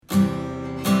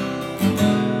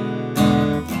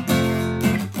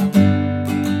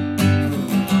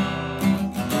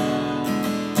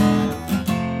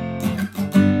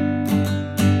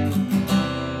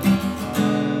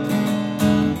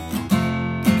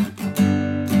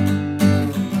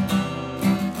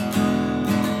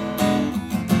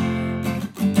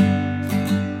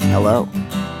Hello,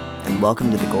 and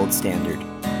welcome to the Gold Standard.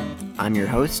 I'm your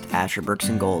host, Asher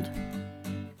Berkson Gold.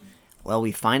 Well,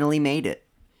 we finally made it.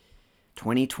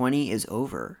 2020 is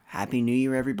over. Happy New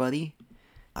Year, everybody.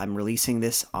 I'm releasing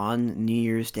this on New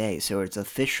Year's Day, so it's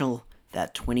official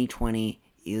that 2020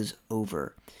 is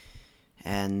over.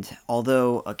 And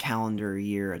although a calendar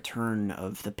year, a turn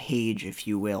of the page, if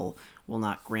you will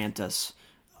not grant us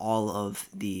all of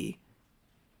the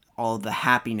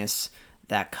happiness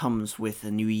that comes with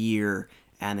a new year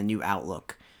and a new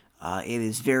outlook, it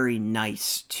is very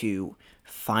nice to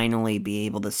finally be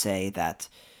able to say that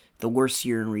the worst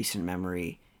year in recent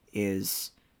memory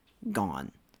is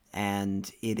gone,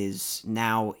 and it is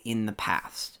now in the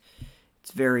past.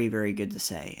 It's very, very good to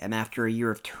say. And after a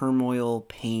year of turmoil,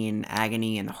 pain,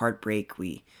 agony, and heartbreak,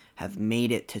 we have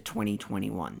made it to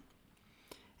 2021.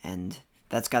 And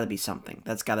that's got to be something.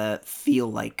 That's got to feel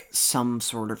like some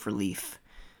sort of relief,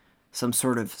 some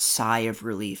sort of sigh of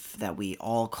relief that we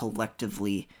all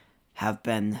collectively have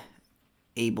been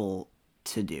able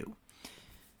to do.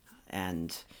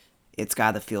 And it's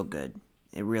got to feel good.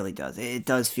 It really does. It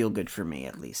does feel good for me,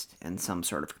 at least, in some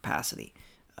sort of capacity.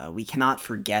 We cannot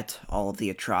forget all of the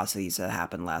atrocities that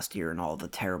happened last year and all the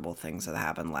terrible things that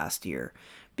happened last year,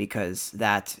 because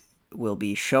that will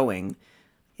be showing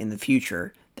in the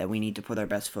future that we need to put our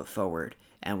best foot forward,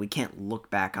 and we can't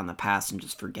look back on the past and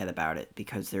just forget about it,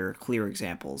 because there are clear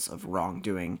examples of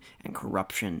wrongdoing and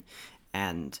corruption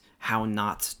and how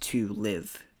not to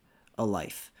live a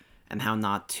life and how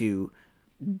not to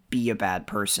be a bad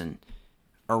person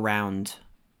around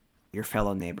your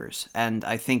fellow neighbors. And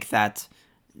I think that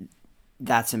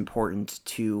that's important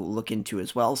to look into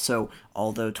as well. So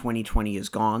although 2020 is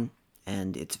gone,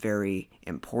 and it's very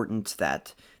important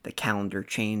that the calendar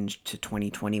changed to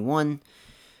 2021,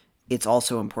 it's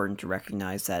also important to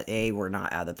recognize that A, we're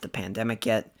not out of the pandemic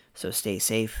yet, so stay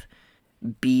safe.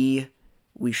 B,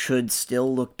 we should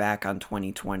still look back on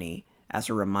 2020 as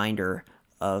a reminder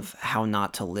of how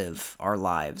not to live our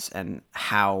lives and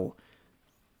how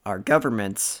our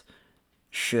governments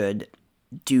should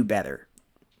do better,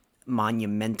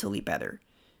 monumentally better,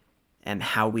 and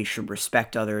how we should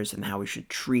respect others and how we should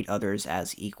treat others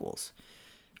as equals.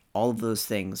 All of those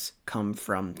things come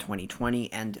from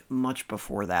 2020 and much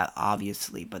before that,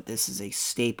 obviously, but this is a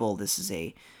staple. This is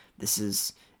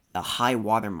a high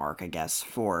watermark, I guess,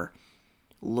 for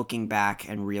looking back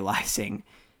and realizing,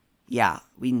 yeah,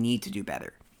 we need to do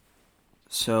better.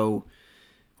 So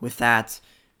with that,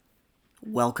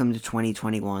 welcome to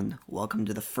 2021. Welcome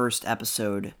to the first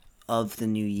episode of the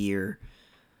new year.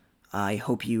 I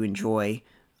hope you enjoy.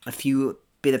 A few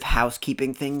bit of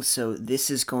housekeeping things. So this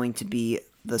is going to be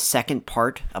the second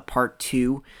part, a part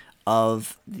 2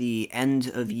 of the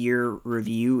end of year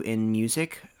review in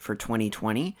music for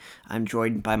 2020. I'm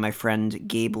joined by my friend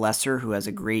Gabe Lesser, who has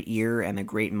a great ear and a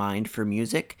great mind for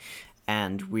music.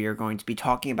 And we are going to be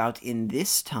talking about, in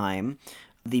this time,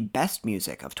 the best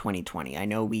music of 2020. I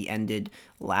know we ended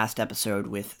last episode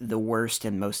with the worst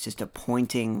and most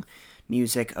disappointing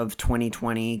music of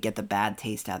 2020, get the bad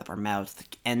taste out of our mouth,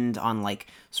 end on like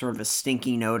sort of a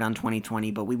stinky note on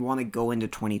 2020, but we want to go into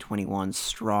 2021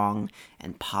 strong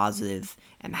and positive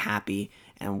and happy,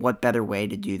 and what better way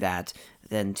to do that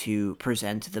than to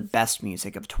present the best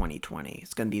music of 2020.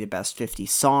 It's going to be the best 50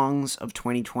 songs of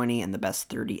 2020 and the best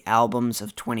 30 albums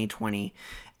of 2020,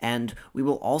 and we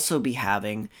will also be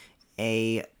having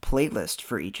a playlist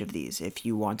for each of these if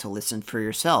you want to listen for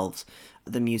yourselves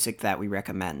the music that we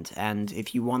recommend. And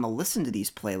if you want to listen to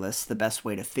these playlists, the best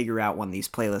way to figure out when these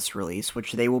playlists release,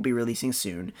 which they will be releasing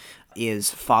soon, is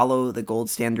follow the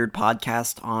Gold Standard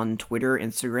Podcast on Twitter,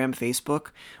 Instagram, Facebook,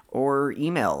 or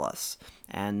email us.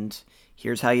 And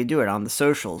here's how you do it on the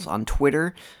socials. On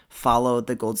Twitter, follow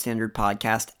the Gold Standard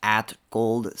Podcast at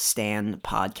Gold Stan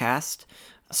Podcast.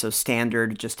 So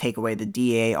standard, just take away the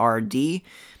DARD.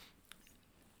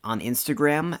 On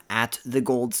Instagram, at The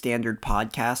Gold Standard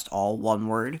Podcast, all one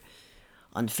word.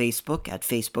 On Facebook, at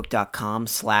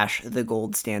facebook.com/The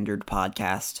Gold Standard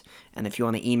Podcast. And if you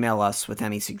want to email us with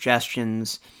any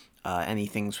suggestions, any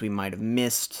things we might have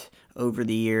missed over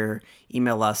the year,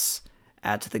 email us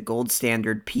at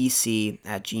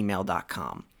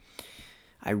thegoldstandardpc@gmail.com.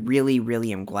 I really,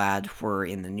 really am glad we're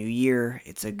in the new year.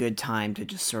 It's a good time to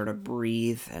just sort of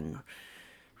breathe and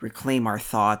reclaim our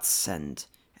thoughts and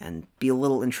be a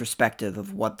little introspective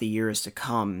of what the year is to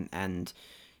come, and,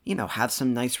 have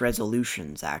some nice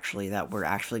resolutions, actually, that we're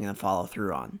actually going to follow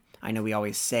through on. I know we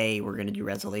always say we're going to do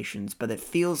resolutions, but it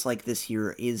feels like this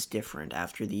year is different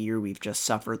after the year we've just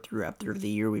suffered through, after the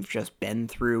year we've just been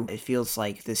through. It feels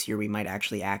like this year we might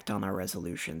actually act on our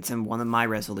resolutions. And one of my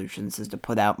resolutions is to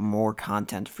put out more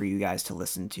content for you guys to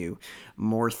listen to,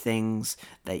 more things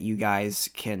that you guys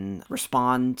can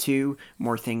respond to,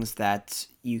 more things that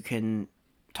you can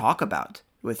talk about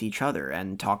with each other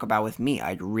and talk about with me.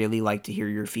 I'd really like to hear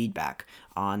your feedback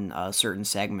on certain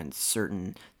segments,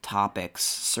 certain topics,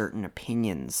 certain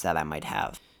opinions that I might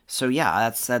have. So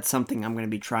yeah, that's something I'm going to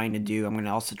be trying to do. I'm going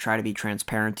to also try to be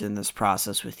transparent in this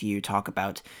process with you, talk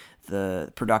about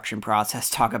the production process,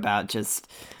 talk about just,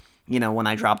 when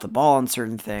I drop the ball on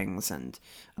certain things, and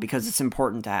because it's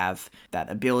important to have that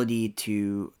ability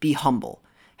to be humble,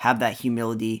 have that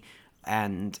humility,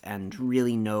 and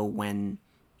really know when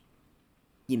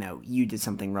you did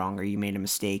something wrong or you made a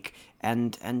mistake,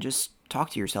 and just talk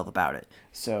to yourself about it.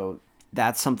 So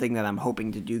that's something that I'm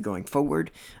hoping to do going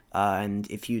forward.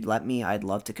 And if you'd let me, I'd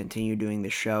love to continue doing the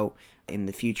show in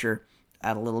the future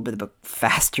at a little bit of a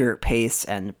faster pace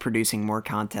and producing more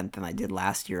content than I did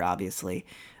last year, obviously.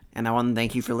 And I want to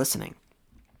thank you for listening.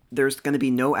 There's going to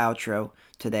be no outro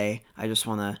today. I just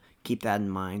want to keep that in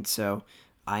mind. So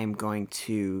I'm going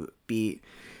to be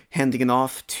handing it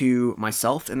off to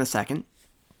myself in a second,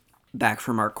 back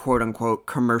from our quote-unquote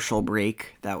commercial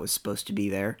break that was supposed to be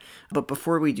there. But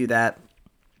before we do that,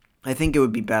 I think it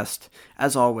would be best,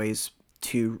 as always,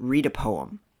 to read a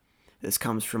poem. This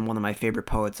comes from one of my favorite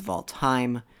poets of all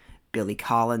time, Billy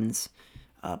Collins,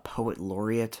 a poet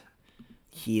laureate.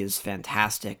 He is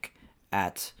fantastic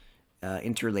at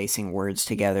interlacing words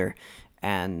together,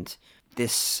 and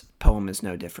this poem is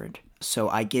no different. So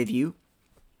I give you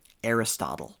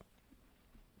Aristotle.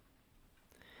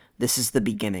 This is the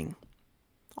beginning.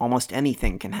 Almost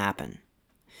anything can happen.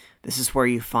 This is where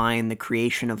you find the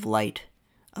creation of light,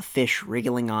 a fish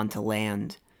wriggling onto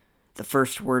land, the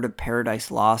first word of paradise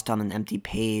lost on an empty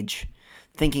page,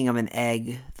 thinking of an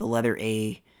egg, the letter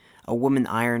A, a woman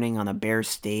ironing on a bare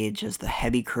stage as the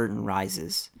heavy curtain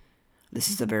rises. This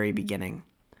is the very beginning.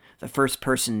 The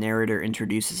first-person narrator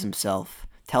introduces himself,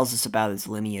 tells us about his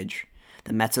lineage.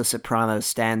 The mezzo-soprano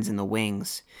stands in the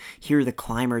wings. Here the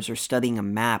climbers are studying a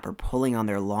map or pulling on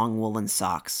their long woolen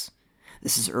socks.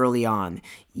 This is early on,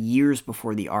 years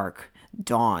before the ark.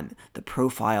 Dawn, the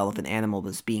profile of an animal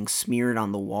is being smeared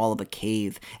on the wall of a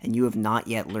cave, and you have not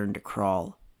yet learned to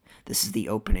crawl. This is the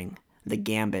opening, the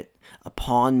gambit, a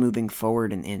pawn moving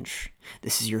forward an inch.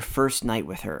 This is your first night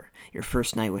with her, your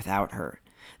first night without her.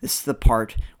 This is the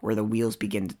part where the wheels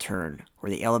begin to turn,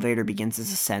 where the elevator begins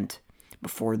its ascent,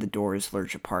 before the doors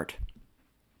lurch apart.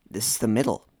 This is the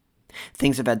middle.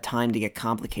 Things have had time to get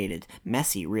complicated,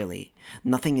 messy, really.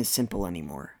 Nothing is simple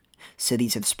anymore.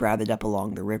 Cities have sprouted up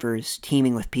along the rivers,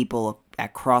 teeming with people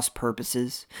at cross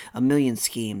purposes, a million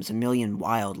schemes, a million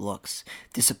wild looks.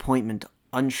 Disappointment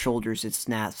unshoulders its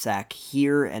knapsack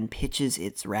here and pitches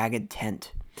its ragged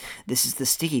tent. This is the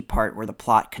sticky part where the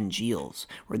plot congeals,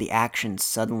 where the action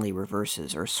suddenly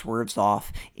reverses or swerves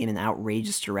off in an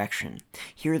outrageous direction.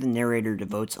 Here the narrator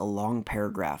devotes a long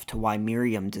paragraph to why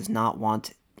Miriam does not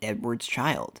want Edward's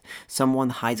child. Someone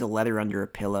hides a letter under a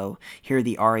pillow. Here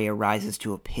the aria rises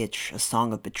to a pitch, a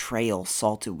song of betrayal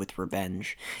salted with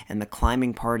revenge, and the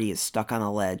climbing party is stuck on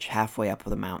a ledge halfway up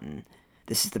the mountain.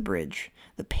 This is the bridge,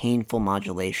 the painful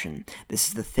modulation. This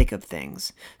is the thick of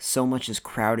things. So much is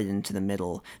crowded into the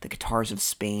middle. The guitars of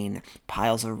Spain,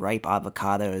 piles of ripe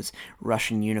avocados,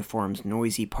 Russian uniforms,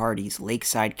 noisy parties,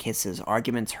 lakeside kisses,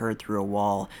 arguments heard through a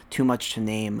wall. Too much to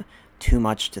name, too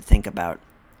much to think about.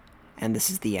 And this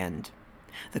is the end.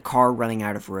 The car running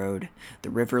out of road, the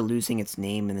river losing its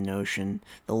name in the ocean,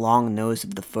 the long nose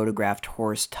of the photographed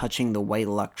horse touching the white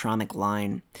electronic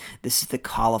line. This is the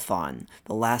colophon,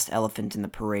 the last elephant in the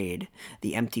parade,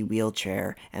 the empty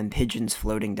wheelchair, and pigeons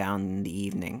floating down in the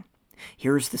evening.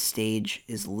 Here's the stage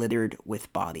is littered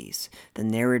with bodies. The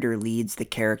narrator leads the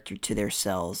character to their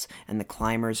cells, and the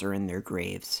climbers are in their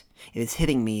graves. It is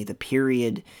hitting me, the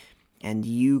period, and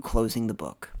you closing the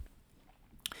book.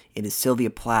 It is Sylvia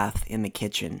Plath in the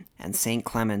kitchen, and St.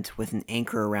 Clement with an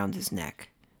anchor around his neck.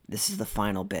 This is the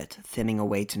final bit, thinning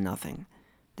away to nothing.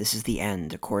 This is the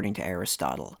end, according to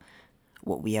Aristotle.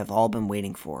 What we have all been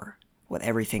waiting for, what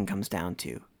everything comes down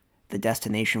to. The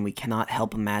destination we cannot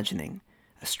help imagining.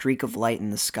 A streak of light in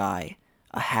the sky,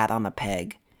 a hat on a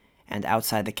peg, and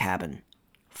outside the cabin,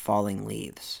 falling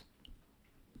leaves.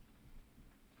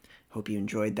 Hope you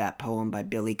enjoyed that poem by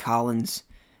Billy Collins.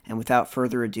 And without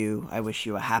further ado, I wish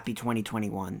you a happy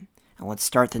 2021. And let's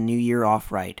start the new year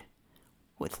off right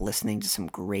with listening to some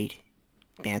great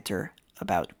banter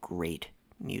about great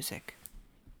music.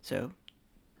 So,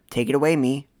 take it away,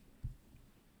 me.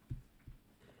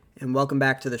 And welcome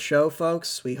back to the show,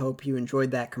 folks. We hope you enjoyed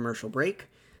that commercial break.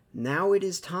 Now it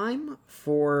is time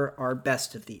for our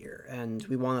best of the year, and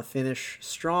we want to finish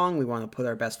strong. We want to put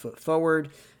our best foot forward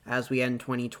as we end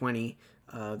 2020,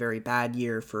 a very bad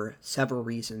year for several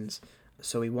reasons.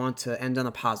 So we want to end on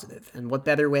a positive. And what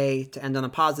better way to end on a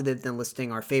positive than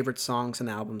listing our favorite songs and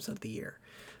albums of the year?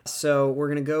 So we're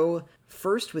going to go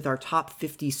first with our top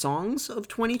 50 songs of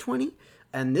 2020.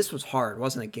 And this was hard,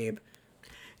 wasn't it, Gabe?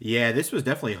 Yeah, this was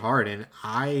definitely hard, and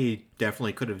I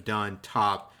definitely could have done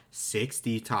top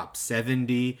 60, top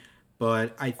 70,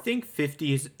 but I think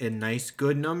 50 is a nice,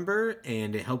 good number,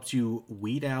 and it helps you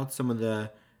weed out some of the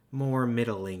more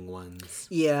middling ones.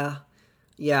 Yeah,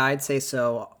 I'd say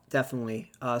so,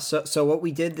 definitely. So what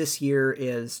we did this year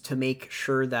is to make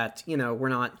sure that, we're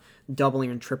not doubling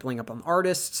and tripling up on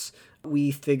artists.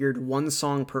 We figured one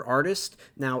song per artist.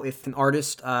 Now, if an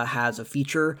artist has a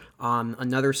feature on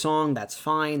another song, that's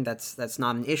fine. That's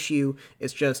not an issue.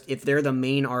 It's just if they're the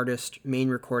main artist, main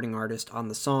recording artist on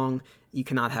the song, you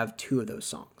cannot have two of those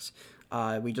songs.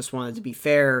 We just wanted to be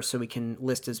fair so we can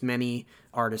list as many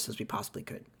artists as we possibly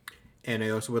could. And I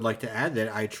also would like to add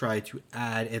that I try to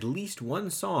add at least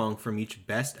one song from each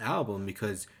best album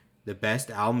because the best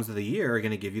albums of the year are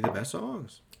going to give you the best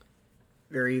songs.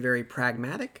 Very, very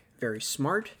pragmatic, very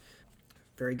smart,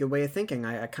 very good way of thinking.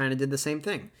 I kind of did the same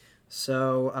thing.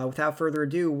 So without further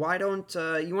ado, why don't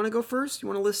you want to go first? You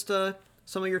want to list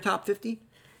some of your top 50?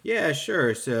 Yeah,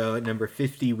 sure. So at number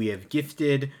 50, we have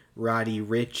Gifted, Roddy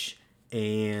Ricch,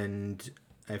 and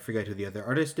I forget who the other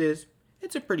artist is.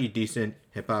 It's a pretty decent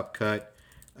hip-hop cut.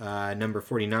 Number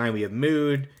 49, we have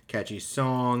Mood, catchy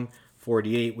song.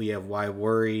 48, we have Why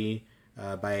Worry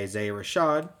by Isaiah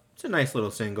Rashad. It's a nice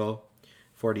little single.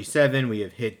 47, we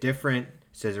have Hit Different,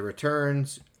 SZA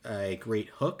Returns, a great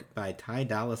hook by Ty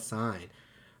Dolla $ign.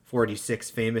 46,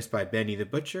 Famous by Benny the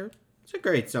Butcher. It's a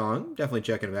great song. Definitely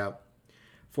check it out.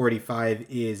 45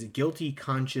 is Guilty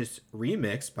Conscious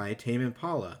Remix by Tame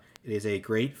Impala. It is a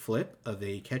great flip of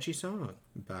a catchy song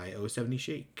by 070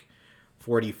 Shake.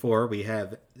 44, we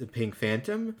have The Pink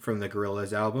Phantom from the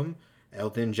Gorillaz album.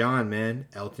 Elton John, man.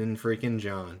 Elton freaking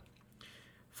John.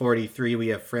 43, we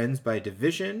have Friends by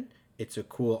Division. It's a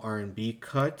cool R&B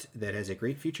cut that has a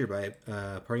great feature by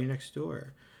Party Next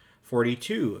Door.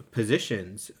 42,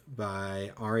 Positions by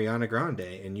Ariana Grande,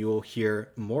 and you will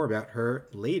hear more about her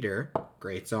later.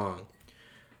 Great song.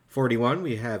 41,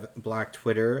 we have Black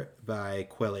Twitter by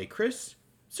Quelle Chris.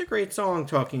 It's a great song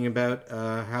talking about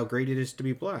how great it is to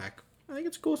be black. I think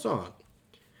it's a cool song.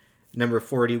 Number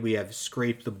 40, we have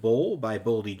Scrape the Bowl by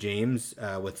Boldy James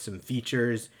with some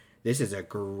features. This is a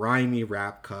grimy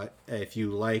rap cut. If you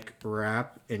like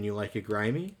rap and you like it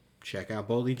grimy, check out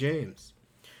Boldy James.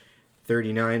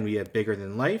 39, we have Bigger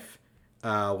Than Life.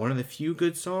 One of the few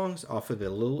good songs off of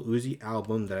the Lil Uzi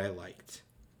album that I liked.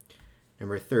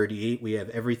 Number 38, we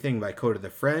have Everything by Coda the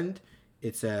Friend.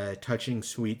 It's a touching,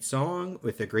 sweet song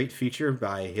with a great feature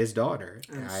by his daughter.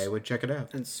 I would check it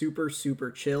out. And super,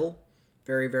 super chill.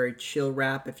 Very, very chill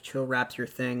rap. If chill rap's your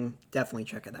thing, definitely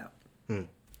check it out.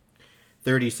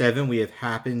 37, we have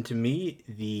Happen to Me,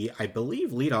 the, I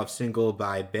believe, leadoff single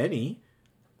by Benny.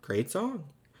 Great song.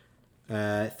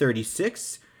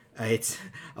 36, it's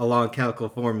along chemical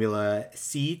formula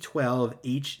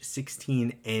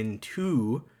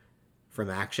C12H16N2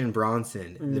 from Action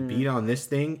Bronson. The beat on this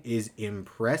thing is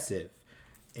impressive,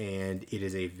 and it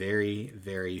is a very,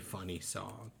 very funny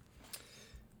song.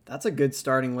 That's a good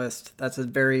starting list. That's a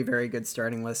very, very good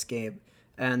starting list, Gabe.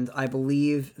 And I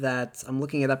believe that, I'm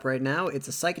looking it up right now, it's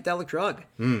a psychedelic drug.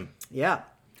 Yeah.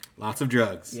 Lots of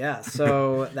drugs. Yeah,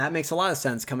 so that makes a lot of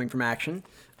sense coming from Action.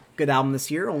 Good album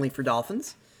this year, only for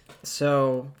Dolphins.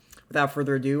 So without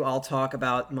further ado,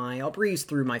 I'll breeze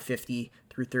through my 50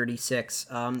 through 36.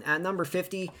 At number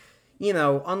 50,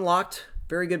 Unlocked,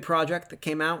 very good project that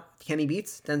came out. Kenny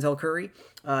Beats, Denzel Curry.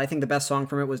 I think the best song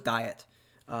from it was Diet.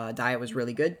 Diet was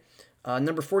really good.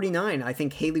 Number 49, I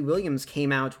think Hayley Williams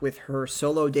came out with her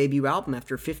solo debut album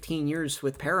after 15 years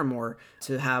with Paramore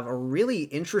to have a really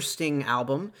interesting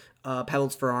album,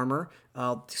 Pedals for Armor,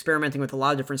 experimenting with a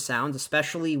lot of different sounds,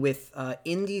 especially with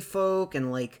indie folk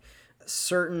and like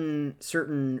certain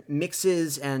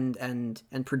mixes and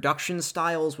production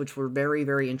styles, which were very,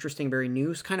 very interesting, very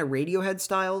new, kind of Radiohead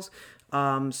styles.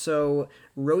 So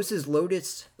Roses,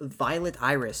 Lotus, Violet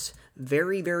Iris,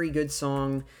 very, very good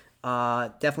song.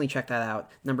 Definitely check that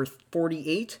out. Number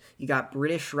 48, you got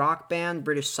British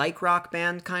psych rock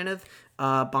band kind of,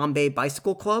 Bombay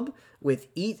Bicycle Club with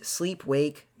Eat, Sleep,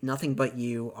 Wake, Nothing But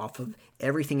You off of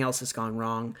Everything Else Has Gone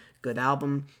Wrong. Good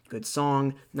album, good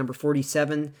song. Number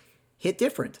 47, hit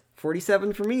different.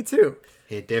 47 for me, too.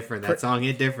 Hit different. That song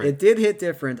hit different. It did hit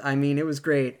different. I mean, it was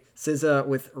great. SZA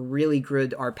with really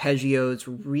good arpeggios,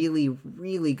 really,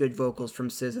 really good vocals from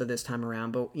SZA this time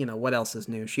around. But, you know, what else is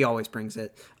new? She always brings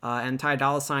it. And Ty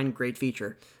Dolla $ign, great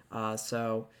feature.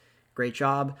 So, great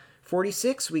job.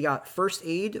 46, we got First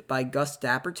Aid by Gus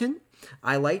Dapperton.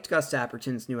 I liked Gus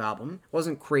Dapperton's new album.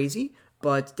 Wasn't crazy,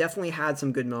 but definitely had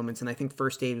some good moments, and I think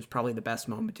First Aid was probably the best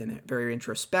moment in it. Very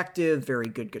introspective, very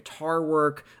good guitar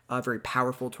work, very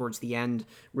powerful towards the end.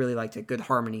 Really liked it. Good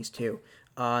harmonies, too.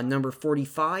 Number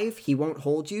 45, He Won't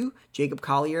Hold You, Jacob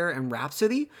Collier and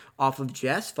Rhapsody, off of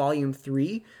Jess, Volume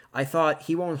 3. I thought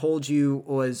He Won't Hold You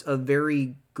was a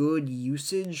very good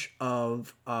usage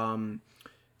of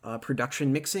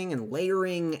production mixing and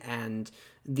layering, and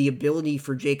the ability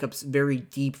for Jacob's very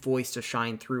deep voice to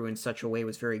shine through in such a way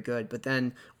was very good. But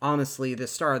then, honestly, the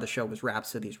star of the show was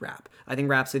Rhapsody's rap. I think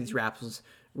Rhapsody's rap was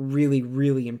really,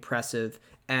 really impressive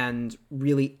and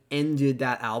really ended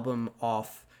that album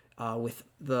off with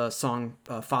the song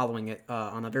following it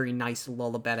on a very nice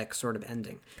lullabetic sort of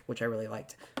ending, which I really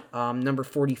liked. Number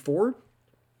 44,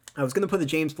 I was going to put the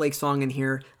James Blake song in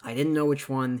here. I didn't know which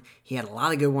one. He had a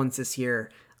lot of good ones this year.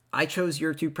 I chose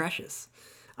You're Too Precious.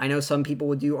 I know some people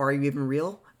would do Are You Even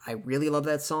Real? I really love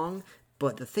that song,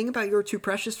 but the thing about You're Too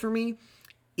Precious for me,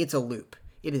 it's a loop.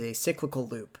 It is a cyclical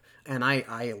loop, and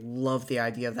I love the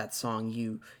idea of that song.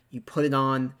 You put it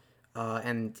on,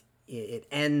 and it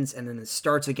ends, and then it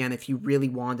starts again if you really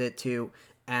want it to,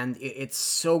 and it's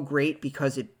so great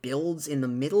because it builds in the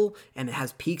middle, and it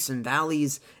has peaks and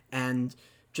valleys, and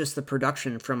just the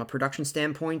production, from a production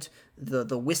standpoint,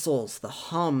 the whistles, the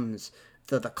hums,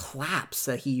 the claps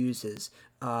that he uses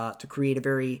to create a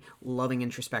very loving,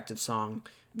 introspective song.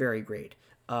 Very great.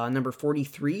 Number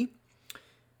 43,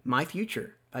 My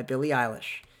Future by Billie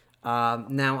Eilish.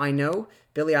 Now, I know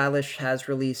Billie Eilish has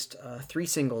released 3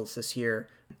 singles this year,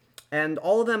 and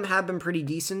all of them have been pretty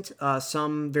decent.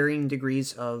 Some varying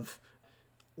degrees of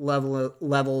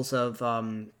levels of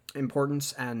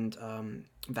importance and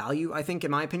value, I think,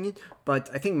 in my opinion. But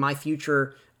I think My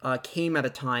Future came at a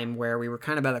time where we were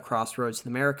kind of at a crossroads in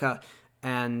America,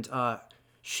 and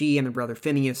she and her brother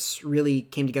Phineas really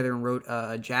came together and wrote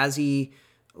a jazzy,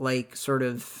 like, sort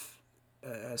of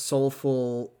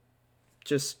soulful,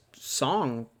 just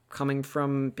song coming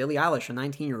from Billie Eilish, a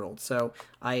 19-year-old. So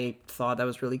I thought that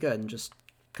was really good, and just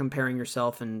comparing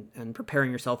yourself and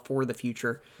preparing yourself for the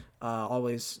future,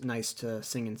 always nice to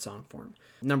sing in song form.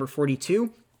 Number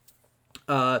 42,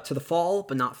 To the Fall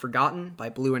But Not Forgotten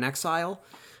by Blue in Exile.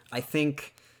 I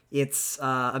think it's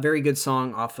a very good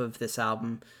song off of this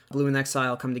album. Blue in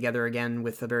Exile come together again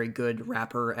with a very good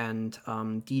rapper and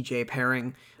DJ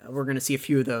pairing. We're going to see a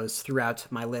few of those throughout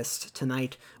my list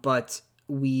tonight, but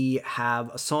we have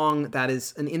a song that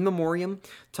is an in memoriam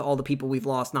to all the people we've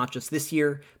lost, not just this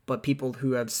year, but people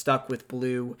who have stuck with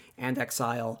Blue and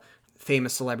Exile,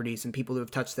 famous celebrities and people who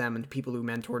have touched them and people who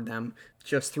mentored them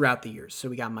just throughout the years. So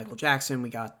we got Michael Jackson, we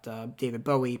got David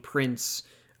Bowie, Prince,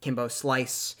 Kimbo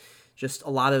Slice, just a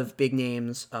lot of big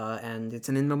names, and it's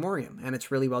an in memoriam, and it's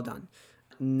really well done.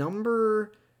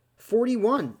 Number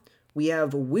 41, we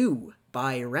have Woo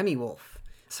by Remy Wolf.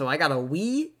 So I got a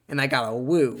wee and I got a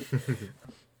woo.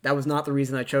 That was not the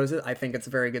reason I chose it. I think it's a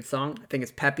very good song. I think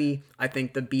it's peppy. I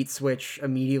think the beat switch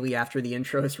immediately after the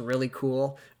intro is really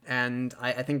cool. And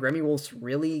I think Remy Wolf's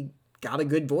really got a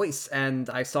good voice. And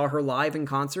I saw her live in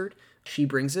concert. She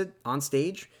brings it on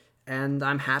stage. And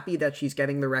I'm happy that she's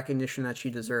getting the recognition that she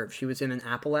deserves. She was in an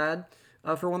Apple ad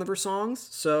for one of her songs.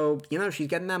 So, you know, she's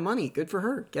getting that money. Good for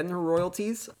her. Getting her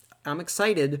royalties. I'm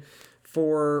excited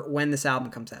for when this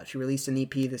album comes out. She released an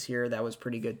EP this year that was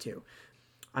pretty good too.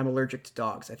 I'm Allergic to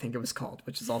Dogs, I think it was called,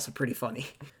 which is also pretty funny.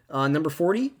 Number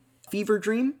 40, Fever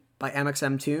Dream by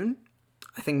MXM Toon.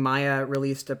 I think Maya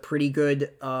released a pretty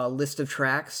good list of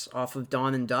tracks off of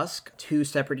Dawn and Dusk, 2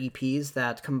 separate EPs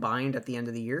that combined at the end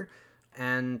of the year.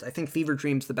 And I think Fever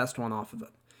Dream's the best one off of it.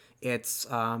 It's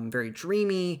very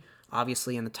dreamy,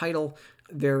 obviously in the title,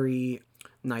 very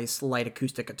nice light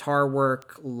acoustic guitar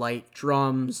work, light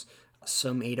drums,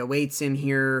 some 808s in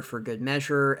here for good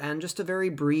measure, and just a very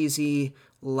breezy,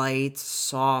 light,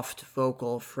 soft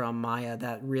vocal from Maya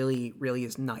that really, really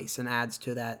is nice and adds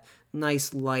to that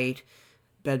nice, light,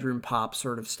 bedroom pop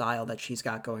sort of style that she's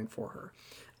got going for her.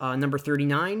 Number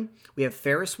 39, we have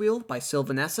Ferris Wheel by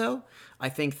Sylvan Esso. I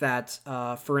think that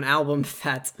for an album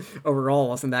that overall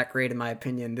wasn't that great in my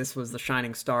opinion, this was the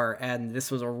shining star, and this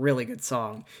was a really good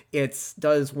song. It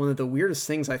does one of the weirdest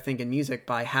things I think in music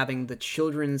by having the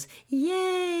children's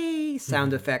yay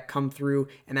sound effect come through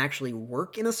and actually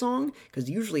work in a song, because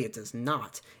usually it does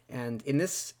not. And in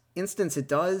this instance, it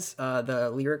does.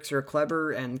 The lyrics are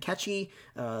clever and catchy.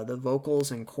 The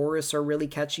vocals and chorus are really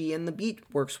catchy, and the beat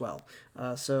works well.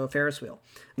 So Ferris Wheel.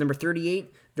 Number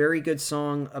 38, very good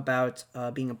song about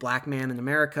being a black man in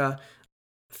America.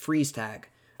 Freeze Tag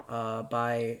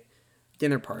by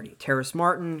Dinner Party. Terrace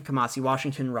Martin, Kamasi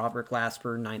Washington, Robert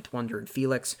Glasper, Ninth Wonder, and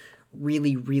Felix.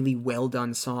 Really, really well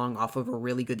done song off of a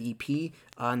really good EP.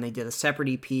 And they did a separate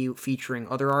EP featuring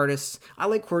other artists. I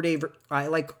like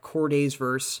Corday's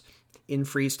verse in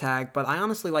Freeze Tag, but I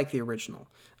honestly like the original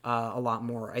a lot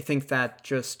more. I think that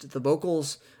just the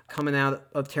vocals coming out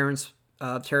of Terrace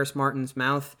Martin's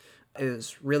mouth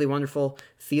is really wonderful.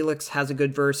 Felix has a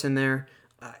good verse in there.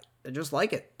 I just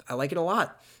like it. I like it a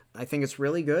lot. I think it's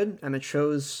really good, and it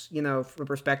shows, from a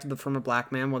perspective from a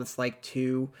black man, what it's like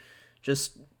to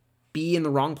just be in the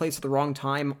wrong place at the wrong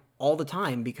time all the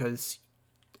time because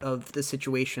of the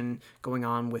situation going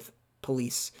on with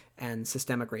police and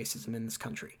systemic racism in this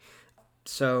country.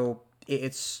 So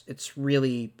it's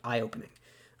really eye-opening.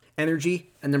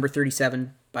 Energy at number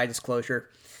 37 by Disclosure.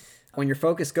 When your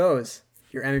focus goes,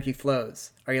 your energy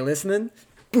flows. Are you listening?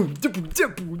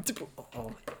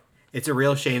 Oh. It's a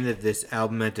real shame that this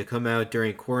album had to come out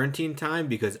during quarantine time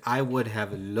because I would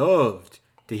have loved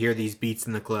to hear these beats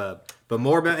in the club. But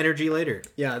more about Energy later.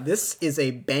 Yeah, this is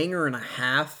a banger and a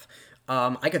half.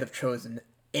 I could have chosen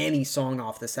any song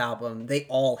off this album. They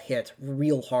all hit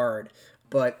real hard.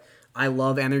 But I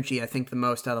love Energy, I think, the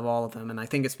most out of all of them. And I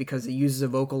think it's because it uses a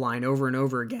vocal line over and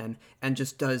over again and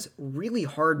just does really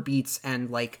hard beats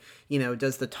and,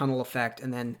 does the tunnel effect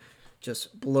and then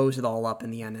just blows it all up in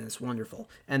the end, and it's wonderful.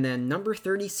 And then number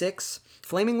 36,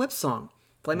 Flaming Lips song.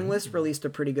 Flaming Lips released a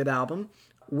pretty good album.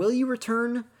 Will You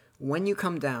Return When You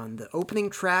Come Down? The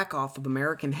opening track off of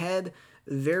American Head,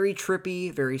 very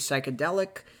trippy, very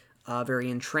psychedelic, very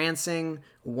entrancing,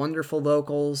 wonderful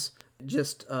vocals,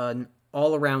 just an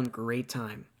all-around great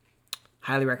time.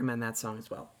 Highly recommend that song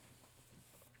as well.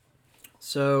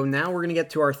 So now we're going to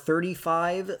get to our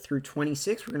 35 through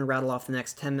 26. We're going to rattle off the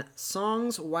next 10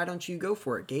 songs. Why don't you go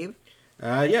for it, Gabe?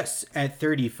 Yes, at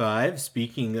 35,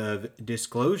 speaking of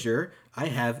Disclosure, I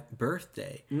have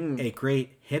Birthday, a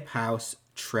great hip house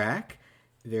track,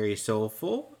 very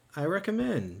soulful. I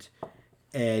recommend.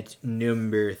 At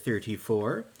number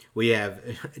 34, we have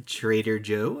Trader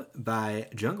Joe by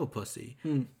Jungle Pussy.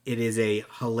 It is a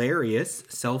hilarious,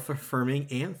 self-affirming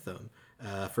anthem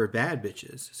for bad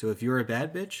bitches. So if you're a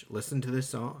bad bitch, listen to this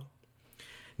song.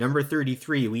 Number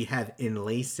 33, we have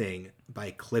Enlacing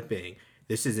by Clipping.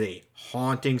 This is a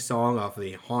haunting song off of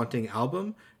the Haunting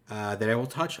album that I will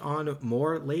touch on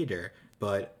more later.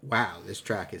 But wow, this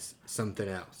track is something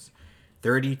else.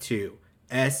 32,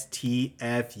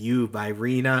 STFU by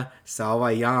Rina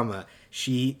Sawayama.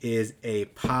 She is a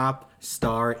pop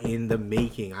star in the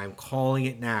making. I'm calling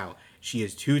it now. She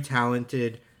is too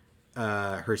talented.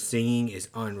 Her singing is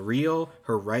unreal.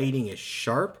 Her writing is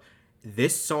sharp.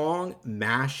 This song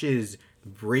mashes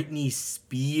Britney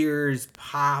Spears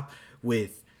pop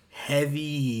with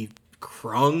heavy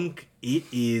crunk. It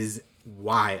is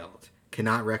wild.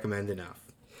 Cannot recommend enough.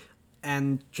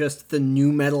 And just the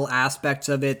new metal aspects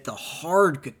of it, the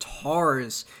hard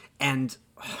guitars, and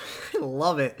I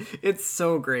love it. It's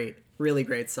so great. Really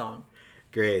great song.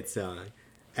 Great song.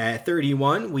 At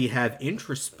 31, we have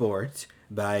Intrasport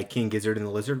by King Gizzard and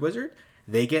the Lizard Wizard.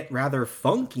 They get rather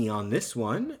funky on this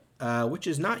one, which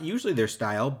is not usually their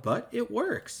style, but it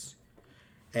works.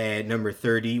 At number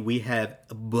 30, we have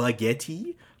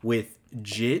Baguetti with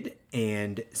Jid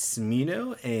and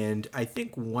Smino, and I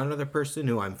think one other person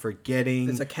who I'm forgetting.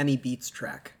 It's a Kenny Beats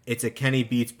track. It's a Kenny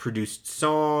Beats produced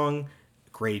song.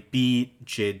 Great beat.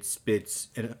 Jid spits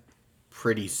a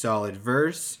pretty solid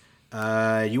verse.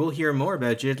 You will hear more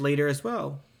about Jid later as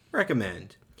well.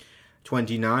 Recommend.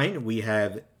 29, we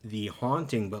have the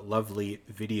haunting but lovely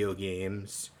video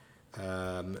games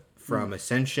from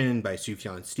Ascension by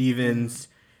Sufjan Stevens.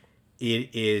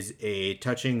 It is a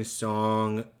touching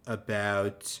song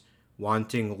about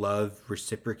wanting love,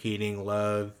 reciprocating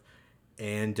love,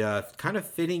 and kind of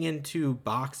fitting into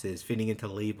boxes, fitting into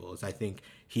labels. I think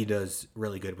he does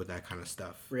really good with that kind of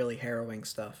stuff. Really harrowing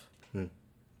stuff.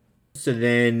 So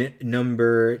then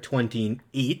number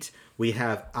 28, we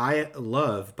have I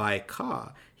Love by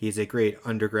Ka. He's a great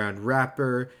underground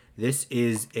rapper. This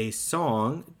is a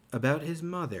song about his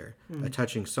mother. A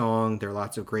touching song. There are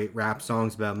lots of great rap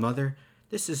songs about mother.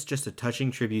 This is just a touching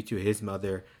tribute to his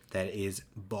mother that is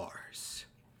bars.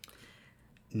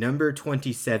 Number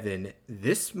 27.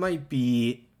 This might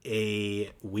be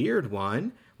a weird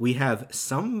one. We have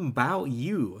Some About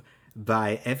You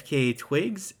by FKA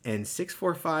Twigs and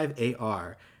 645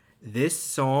 AR. This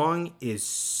song is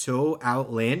so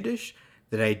outlandish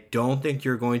that I don't think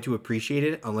you're going to appreciate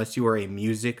it unless you are a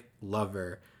music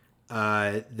lover.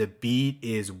 The beat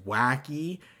is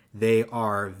wacky. They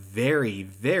are very,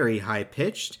 very high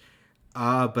pitched.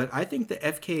 But I think the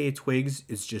FKA Twigs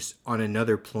is just on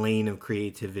another plane of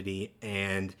creativity,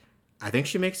 and I think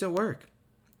she makes it work.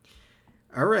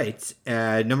 All right,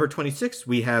 number 26,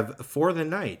 we have For the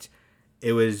Night.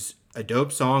 It was a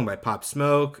dope song by Pop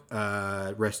Smoke.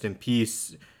 Rest in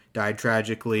peace, died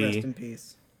tragically. Rest in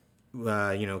peace.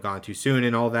 Gone too soon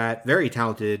and all that. Very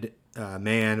talented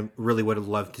man. Really would have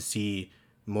loved to see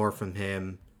more from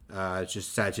him. It's just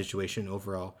a sad situation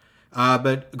overall.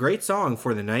 But great song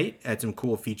For the Night. Had some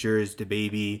cool features.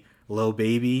 DaBaby, Lil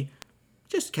Baby.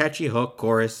 Just catchy hook,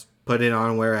 chorus. Put it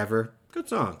on wherever. Good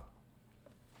song.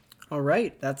 All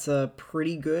right, that's a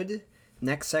pretty good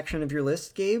next section of your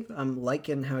list, Gabe. I'm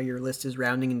liking how your list is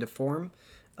rounding into form.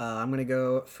 I'm going to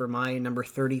go for my number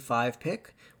 35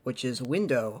 pick, which is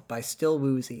Window by Still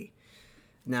Woozy.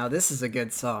 Now, this is a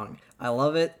good song. I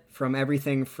love it from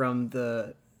everything from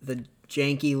the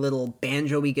janky little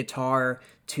banjo-y guitar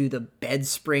to the bed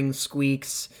spring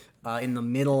squeaks in the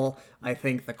middle. I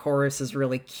think the chorus is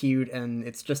really cute, and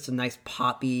it's just a nice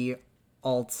poppy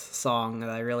alt song that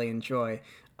I really enjoy.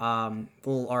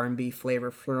 Little R&B flavor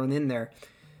thrown in there.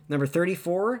 Number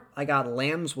 34, I got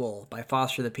Lamb's Wool by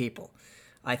Foster the People.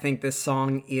 I think this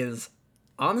song is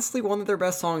honestly one of their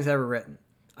best songs ever written.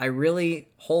 I really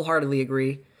wholeheartedly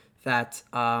agree that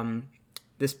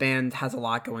this band has a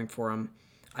lot going for them.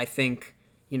 I think,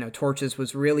 Torches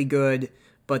was really good,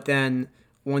 but then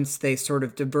once they sort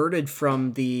of diverted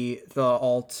from the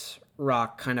alt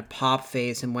rock kind of pop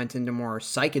phase and went into more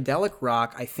psychedelic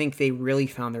rock, I think they really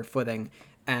found their footing,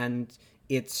 and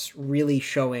it's really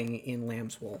showing in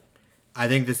Lamb's Wool. I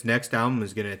think this next album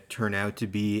is going to turn out to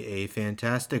be a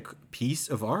fantastic piece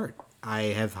of art. I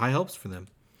have high hopes for them.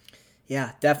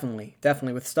 Yeah, definitely.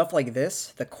 Definitely. With stuff like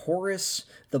this, the chorus,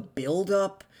 the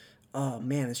build-up, oh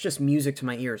man, it's just music to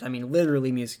my ears. I mean,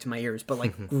 literally music to my ears, but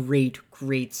like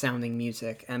great sounding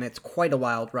music. And it's quite a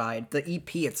wild ride. The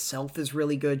EP itself is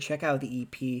really good. Check out the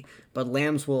EP. But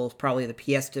Lamb's Wool is probably the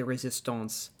pièce de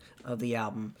résistance of the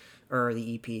album, or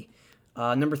the EP.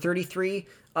 Number 33,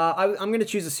 I'm going to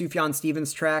choose a Sufjan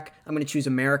Stevens track. I'm going to choose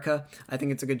America. I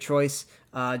think it's a good choice.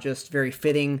 Just very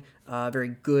fitting,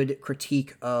 very good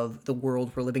critique of the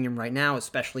world we're living in right now,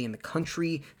 especially in the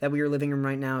country that we are living in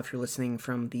right now. If you're listening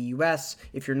from the US,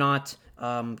 if you're not,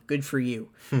 good for you.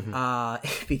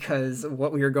 Because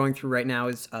what we are going through right now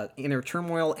is inner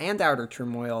turmoil and outer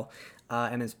turmoil,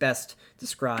 and is best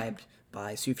described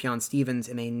by Sufjan Stevens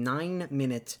in a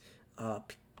 9-minute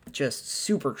just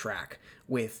super track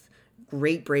with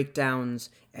great breakdowns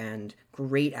and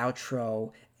great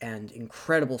outro and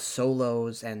incredible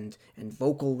solos and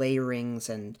vocal layerings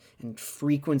and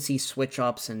frequency switch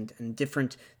ups and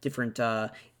different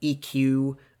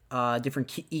EQ different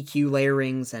EQ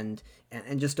layerings and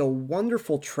just a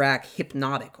wonderful track,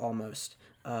 hypnotic almost,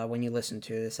 when you listen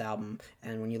to this album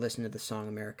and when you listen to the song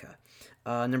America.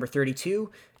 Number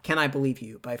 32, Can I Believe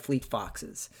You by Fleet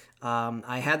Foxes.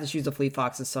 I had to choose a Fleet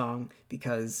Foxes song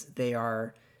because they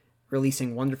are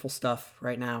releasing wonderful stuff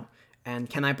right now. And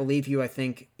Can I Believe You, I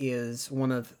think, is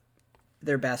one of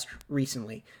their best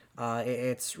recently.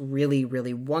 It's really,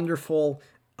 really wonderful,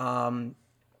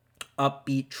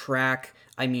 upbeat track.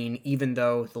 I mean, even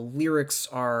though the lyrics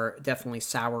are definitely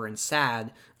sour and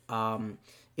sad,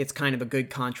 it's kind of a good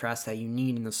contrast that you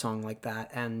need in a song like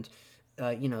that. And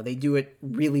they do it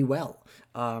really well.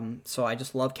 So I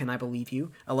just love Can I Believe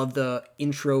You. I love the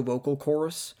intro vocal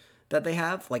chorus that they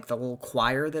have, like the little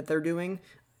choir that they're doing.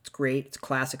 It's great. It's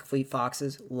classic Fleet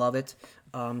Foxes. Love it.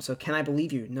 So Can I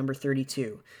Believe You, number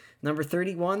 32. Number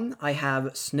 31, I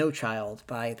have Snow Child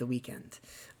by The Weeknd.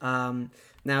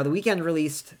 Now, The Weeknd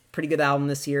released a pretty good album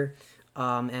this year.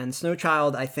 And Snow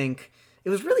Child, I think, it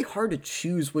was really hard to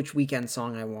choose which Weeknd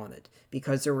song I wanted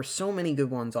because there were so many good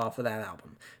ones off of that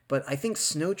album. But I think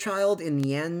Snow Child, in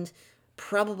the end,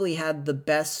 probably had the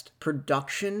best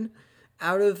production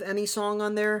out of any song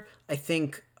on there. I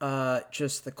think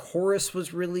just the chorus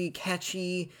was really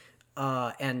catchy,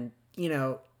 and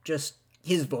just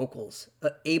his vocals,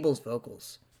 Abel's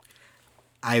vocals.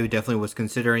 I definitely was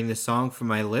considering this song for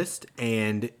my list,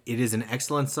 and it is an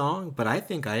excellent song, but I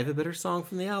think I have a better song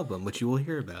from the album, which you will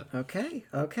hear about. Okay.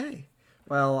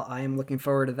 Well, I am looking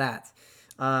forward to that.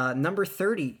 Number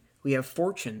 30, we have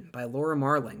Fortune by Laura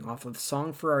Marling off of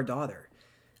Song for Our Daughter.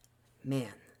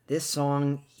 Man, this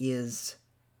song is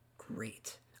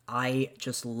great. I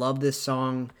just love this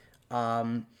song.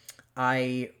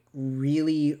 I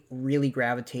really, really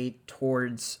gravitate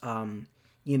towards,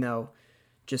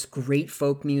 just great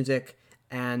folk music,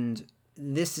 and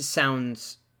this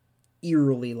sounds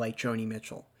eerily like Joni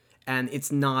Mitchell, and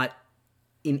it's not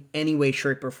in any way,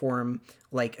 shape, or form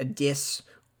like a diss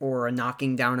or a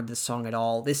knocking down of the song at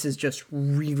all. This is just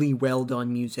really well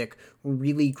done music,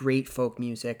 really great folk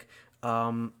music,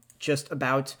 just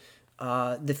about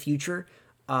the future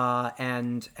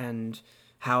and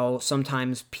how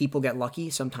sometimes people get lucky,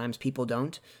 sometimes people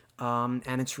don't,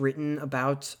 and it's written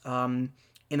about an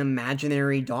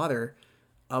imaginary daughter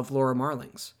of Laura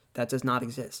Marling's that does not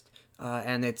exist,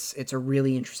 and it's a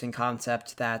really interesting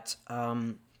concept that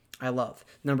I love.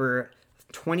 Number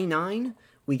 29,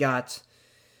 we got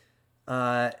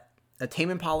a Tame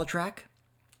Impala track.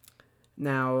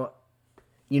 Now,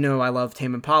 you know I love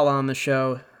Tame Impala on the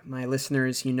show. My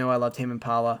listeners, you know I love Tame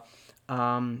Impala.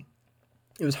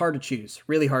 It was hard to choose,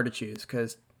 really hard to choose,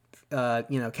 because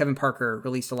Kevin Parker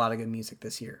released a lot of good music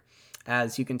this year,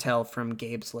 as you can tell from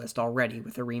Gabe's list already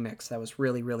with a remix that was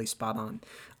really, really spot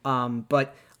on.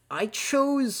 But I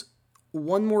chose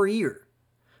One More Year,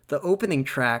 the opening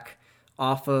track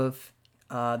off of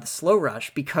the Slow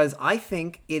Rush, because I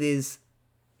think it is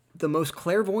the most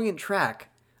clairvoyant track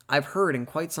I've heard in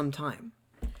quite some time.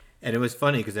 And it was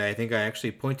funny because I think I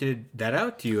actually pointed that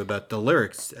out to you about the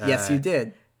lyrics. Yes, you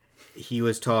did. He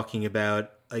was talking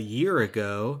about a year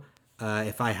ago,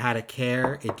 if I had a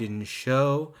care, it didn't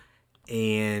show.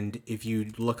 And if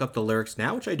you look up the lyrics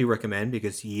now, which I do recommend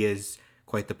because he is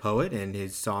quite the poet and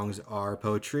his songs are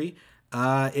poetry,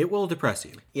 it will depress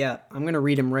you. Yeah, I'm going to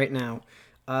read him right now.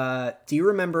 Do you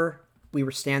remember we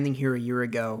were standing here a year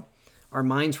ago? Our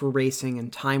minds were racing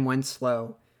and time went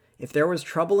slow. If there was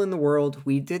trouble in the world,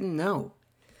 we didn't know.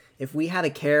 If we had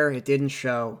a care, it didn't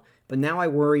show. But now I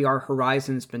worry our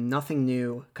horizon's been nothing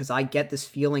new, 'cause I get this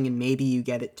feeling and maybe you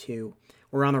get it too.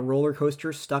 We're on a roller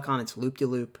coaster stuck on its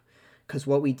loop-de-loop. 'Cause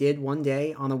what we did one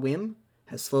day on a whim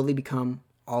has slowly become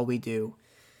all we do.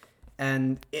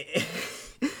 And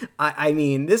I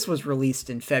mean, this was released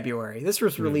in February. This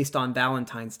was released on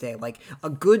Valentine's Day, like a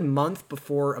good month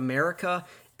before America,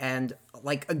 and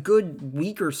like a good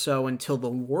week or so until the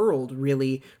world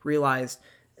really realized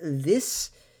this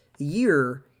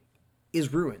year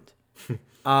is ruined.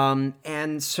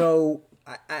 And so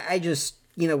I just,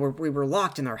 we were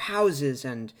locked in our houses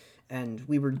and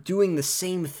we were doing the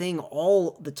same thing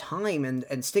all the time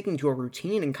and sticking to a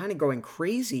routine and kind of going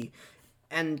crazy.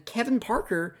 And Kevin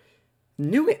Parker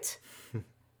knew it.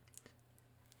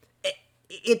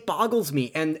 It boggles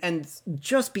me. And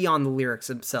just beyond the lyrics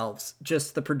themselves,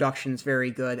 just the production's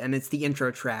very good, and it's the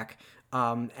intro track.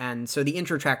 And so the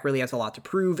intro track really has a lot to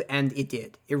prove, and it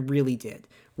did. It really did.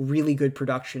 Really good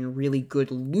production, really good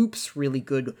loops, really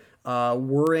good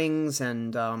whirrings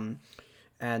and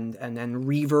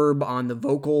reverb on the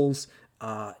vocals.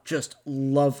 Just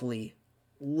lovely,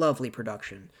 lovely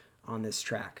production on this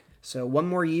track. So One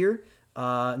More Year,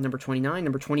 number 29.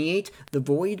 Number 28, The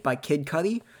Void by Kid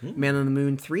Cudi, Man on the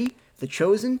Moon 3, The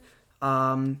Chosen.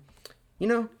 Cudi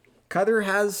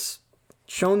has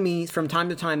shown me from time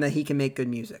to time that he can make good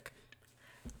music.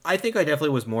 I think I definitely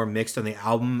was more mixed on the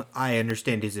album. I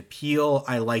understand his appeal.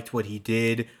 I liked what he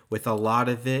did with a lot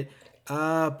of it.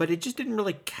 But it just didn't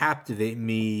really captivate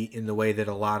me in the way that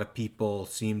a lot of people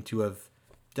seem to have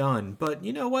done. But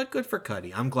you know what? Good for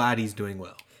Cudi. I'm glad he's doing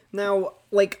well. Now,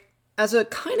 as a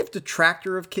kind of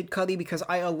detractor of Kid Cudi, because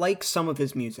I like some of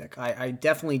his music. I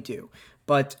definitely do.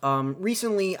 But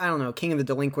recently, I don't know, King of the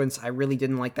Delinquents, I really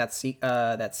didn't like that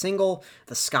single.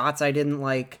 The Scots I didn't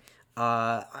like.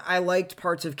 I liked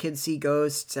parts of Kids See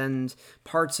Ghosts and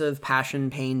parts of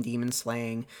Passion, Pain, Demon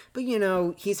Slaying. But,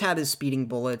 he's had his Speeding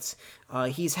Bullets.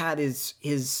 He's had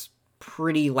his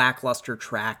pretty lackluster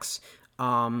tracks.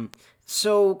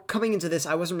 So coming into this,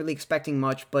 I wasn't really expecting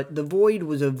much, but The Void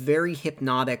was a very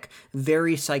hypnotic,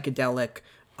 very psychedelic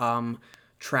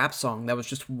trap song that was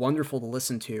just wonderful to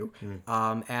listen to,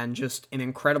 and just an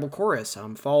incredible chorus.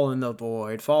 Fall in the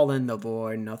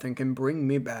void, nothing can bring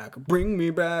me back.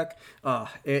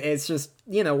 It's just,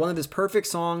 one of his perfect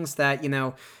songs that,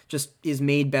 just is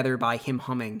made better by him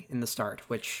humming in the start,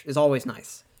 which is always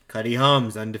nice. Cudi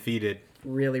hums, undefeated.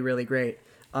 Really, really great.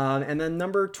 And then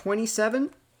number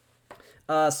 27,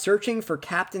 Searching for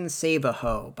Captain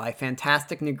Save-A-Ho by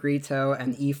Fantastic Negrito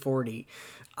and E40.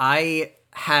 I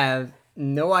have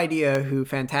no idea who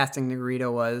Fantastic Negrito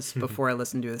was before I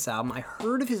listened to this album. I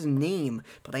heard of his name,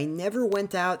 but I never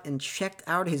went out and checked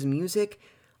out his music.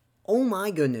 Oh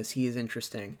my goodness, he is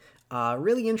interesting.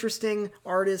 Really interesting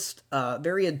artist.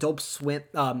 Very Adult Swim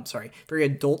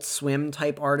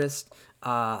type artist.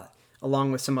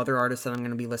 Along with some other artists that I'm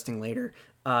going to be listing later.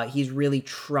 He's really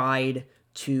tried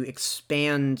to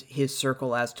expand his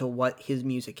circle as to what his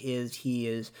music is. He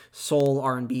is soul,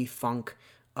 R&B, funk,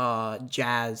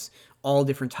 jazz, all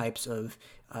different types of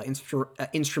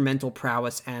instrumental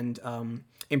prowess and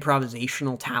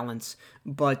improvisational talents.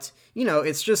 But,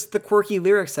 it's just the quirky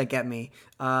lyrics that get me.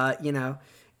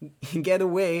 Get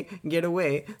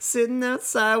away, sitting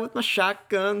outside with my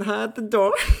shotgun at the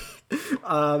door.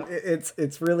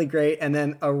 It's really great. And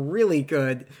then a really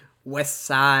good West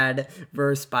Side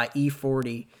verse by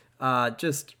E40.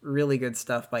 Just really good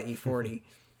stuff by E40.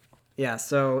 Yeah,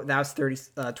 so that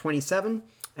was 27.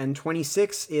 And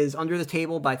 26 is Under the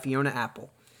Table by Fiona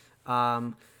Apple.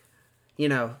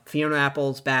 Fiona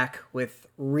Apple's back with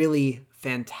really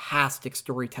fantastic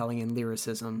storytelling and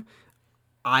lyricism.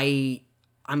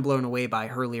 I'm blown away by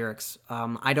her lyrics.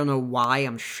 I don't know why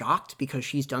I'm shocked, because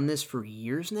she's done this for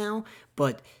years now,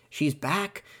 but she's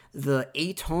back. The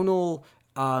atonal,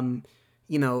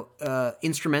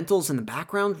 instrumentals in the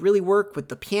background really work with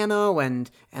the piano and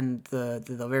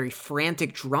the very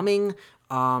frantic drumming,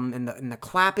 and the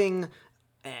clapping,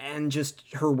 and just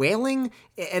her wailing,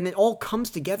 and it all comes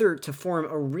together to form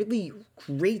a really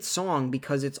great song,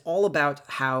 because it's all about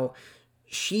how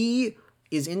she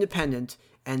is independent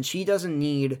and she doesn't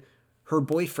need her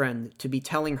boyfriend to be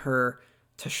telling her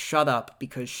to shut up,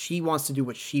 because she wants to do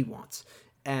what she wants.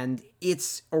 And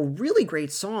it's a really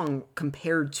great song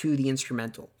compared to the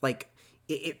instrumental. Like,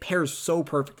 it pairs so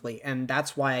perfectly, and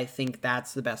that's why I think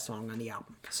that's the best song on the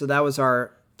album. So that was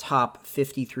our top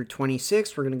 50 through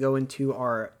 26. We're going to go into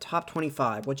our top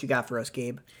 25. What you got for us,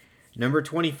 Gabe? Number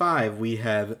 25, we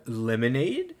have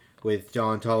Lemonade with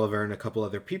Don Toliver and a couple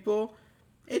other people.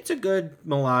 It's a good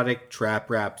melodic trap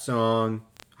rap song.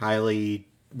 Highly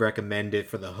recommend it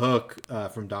for the hook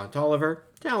from Don Toliver.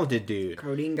 Talented dude.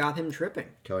 Codeine got him tripping.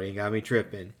 Codeine got me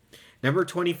tripping. Number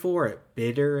 24,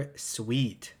 Bitter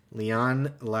Sweet,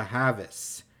 Leon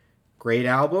LaHavis. Great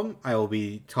album. I will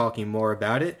be talking more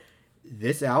about it.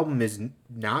 This album is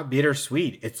not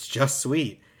bittersweet. It's just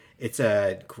sweet. It's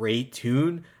a great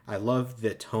tune. I love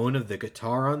the tone of the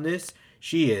guitar on this.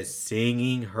 She is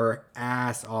singing her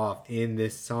ass off in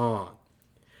this song.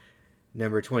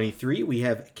 Number 23, we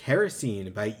have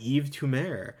Kerosene by Yves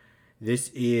Tumor. This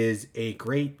is a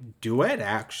great duet,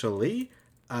 actually,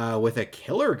 with a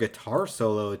killer guitar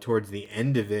solo towards the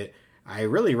end of it. I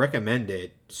really recommend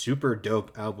it. Super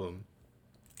dope album.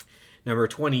 Number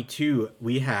 22,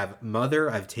 we have Mother,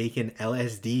 I've Taken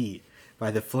LSD by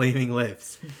the Flaming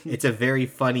Lips. It's a very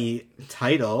funny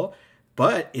title,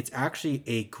 but it's actually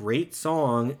a great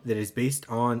song that is based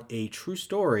on a true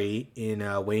story in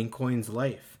Wayne Coyne's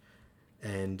life.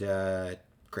 And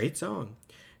great song.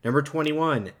 Number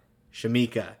 21,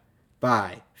 Shamika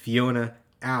by Fiona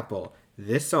Apple.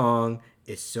 This song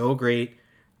is so great.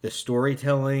 The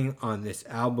storytelling on this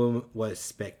album was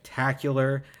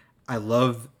spectacular. I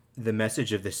love the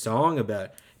message of this song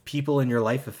about people in your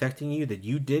life affecting you that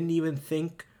you didn't even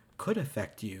think could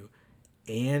affect you.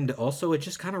 And also, it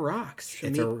just kind of rocks.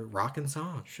 It's a rocking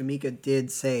song. Shamika did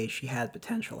say she had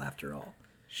potential after all.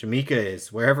 Shamika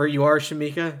is, wherever you are,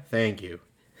 Shamika, thank you.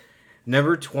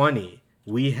 Number 20,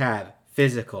 we have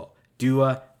Physical,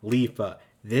 Dua Lipa.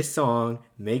 This song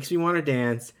makes me want to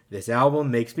dance. This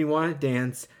album makes me want to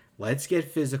dance. Let's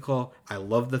get physical. I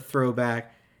love the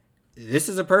throwback. This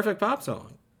is a perfect pop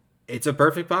song. It's a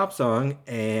perfect pop song,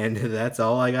 and that's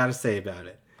all I got to say about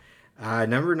it.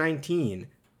 Number 19,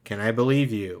 Can I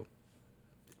Believe You?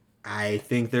 I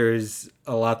think there's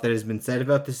a lot that has been said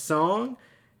about this song,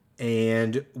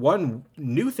 and one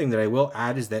new thing that I will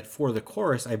add is that for the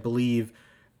chorus, I believe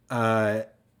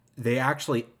they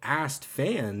actually asked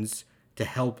fans to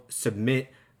help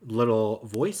submit little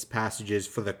voice passages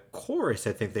for the chorus.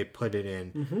 I think they put it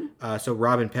in. So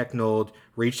Robin Pecknold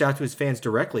reached out to his fans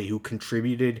directly, who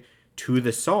contributed to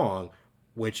the song,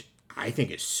 which I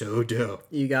think is so dope.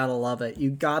 You gotta love it.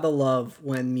 You gotta love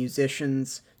when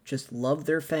musicians just love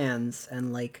their fans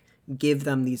and give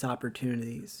them these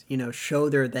opportunities. Show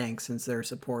their thanks and their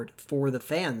support for the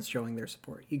fans showing their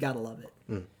support. You gotta love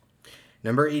it.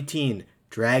 Number 18,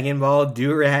 Dragon Ball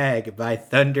Durag by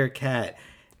Thundercat.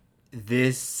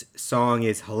 This song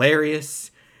is hilarious.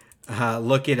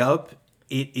 Look it up.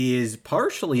 It is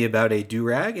partially about a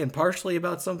durag and partially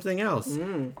about something else.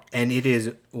 And it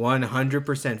is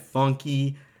 100%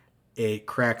 funky. It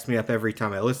cracks me up every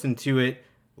time I listen to it.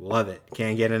 Love it.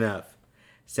 Can't get enough.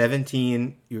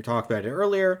 17, you talked about it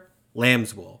earlier,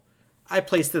 Lamb's Wool. I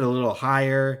placed it a little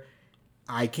higher.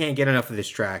 I can't get enough of this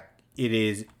track. It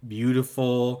is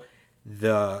beautiful.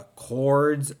 The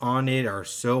chords on it are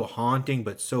so haunting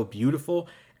but so beautiful.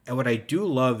 And what I do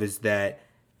love is that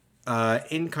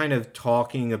in kind of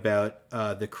talking about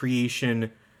the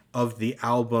creation of the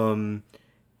album,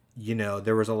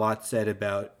 there was a lot said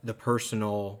about the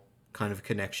personal kind of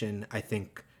connection. I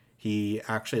think he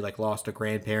actually like lost a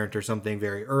grandparent or something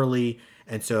very early,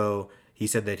 and so he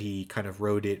said that he kind of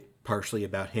wrote it partially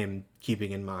about him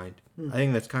keeping in mind. I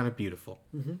think that's kind of beautiful.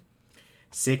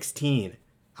 16.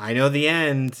 I Know the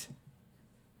End.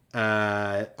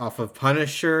 Off of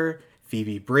Punisher,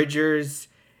 Phoebe Bridgers.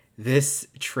 This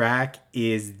track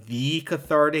is the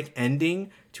cathartic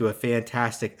ending to a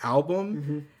fantastic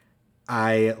album.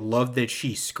 I love that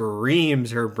she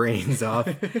screams her brains off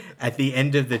at the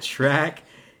end of the track.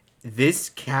 This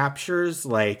captures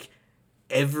like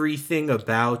everything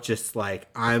about just like,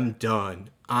 I'm done.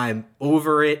 I'm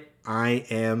over it. I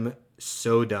am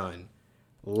so done.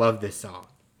 Love this song.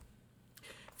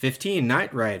 15,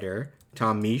 Night Rider,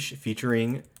 Tom Misch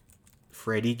featuring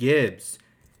Freddie Gibbs.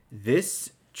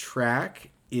 This track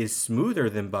is smoother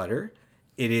than butter.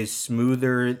 It is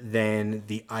smoother than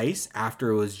the ice after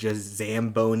it was just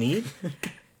Zamboni.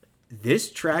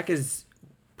 This track is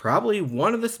probably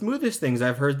one of the smoothest things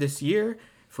I've heard this year.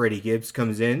 Freddie Gibbs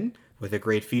comes in with a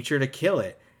great feature to kill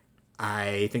it.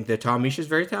 I think that Tom Misch is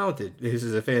very talented. This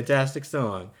is a fantastic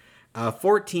song.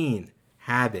 14,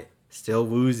 Habit, Still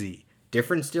Woozy.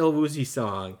 Different Still Woozy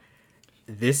song.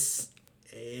 This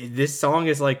song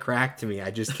is like crack to me.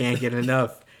 I just can't get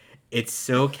enough. It's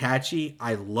so catchy.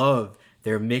 I love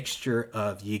their mixture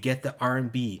of, you get the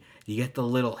R&B, you get the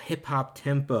little hip hop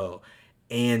tempo,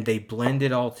 and they blend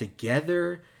it all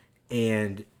together,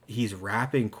 and he's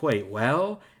rapping quite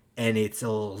well, and it's a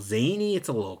little zany, it's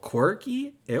a little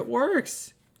quirky. It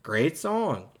works. Great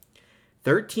song.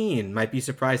 13, might be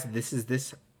surprised that this is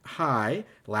this high.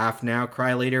 Laugh Now,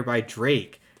 Cry Later by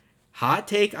Drake. Hot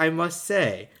take, I must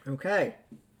say. Okay.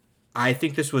 I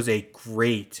think this was a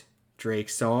great Drake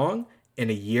song in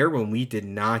a year when we did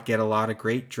not get a lot of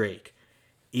great Drake.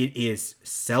 It is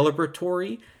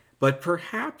celebratory, but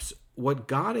perhaps what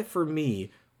got it for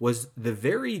me was the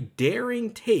very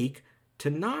daring take to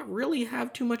not really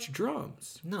have too much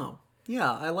drums. No.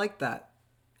 Yeah, I like that.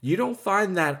 You don't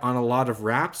find that on a lot of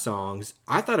rap songs.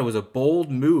 I thought it was a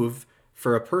bold move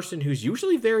for a person who's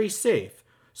usually very safe.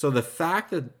 So the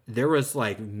fact that there was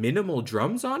like minimal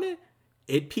drums on it,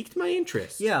 it piqued my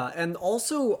interest. Yeah, and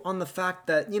also on the fact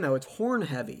that, it's horn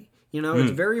heavy.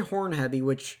 It's very horn heavy,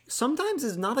 which sometimes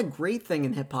is not a great thing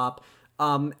in hip hop.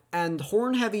 And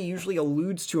horn heavy usually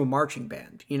alludes to a marching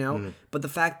band, But the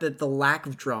fact that the lack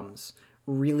of drums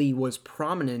really was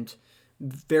prominent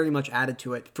very much added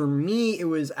to it. For me, it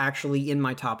was actually in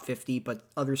my top 50, but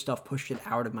other stuff pushed it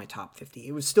out of my top 50.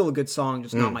 It was still a good song,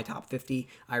 just not my top 50.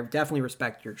 I definitely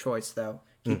respect your choice, though.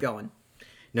 Keep going.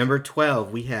 Number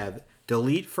 12, we have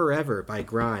Delete Forever by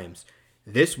Grimes.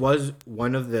 This was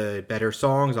one of the better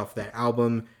songs off that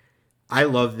album. I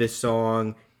love this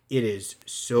song. It is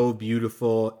so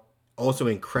beautiful. Also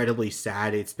incredibly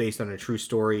sad. It's based on a true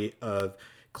story of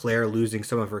Claire losing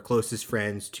some of her closest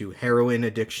friends to heroin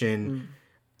addiction.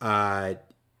 It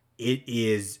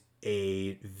is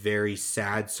a very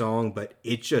sad song, but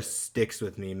it just sticks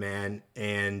with me, man.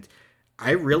 And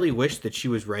I really wish that she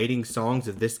was writing songs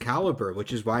of this caliber,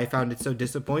 which is why I found it so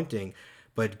disappointing.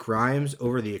 But Grimes,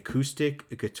 over the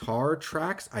acoustic guitar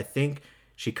tracks, I think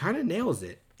she kind of nails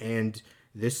it. And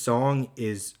this song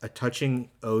is a touching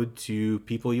ode to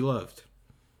people you loved.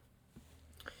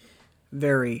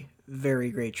 Very, very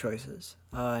great choices.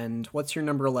 And what's your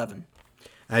number 11?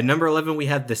 At number 11, we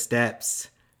have The Steps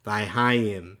by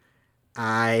Haim.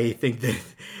 I think that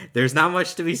there's not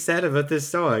much to be said about this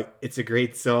song. It's a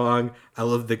great song. I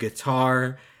love the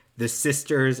guitar. The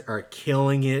sisters are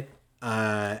killing it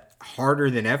harder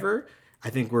than ever. I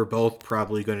think we're both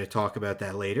probably going to talk about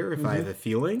that later if I have a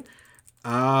feeling.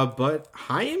 But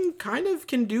Haim kind of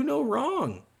can do no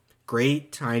wrong.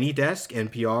 Great Tiny Desk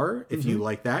NPR. If you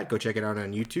like that, go check it out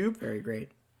on YouTube. Very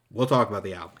great. We'll talk about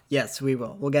the album. Yes, we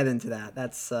will. We'll get into that.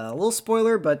 That's a little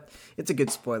spoiler, but it's a good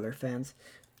spoiler, fans.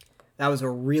 That was a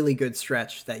really good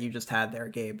stretch that you just had there,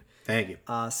 Gabe. Thank you.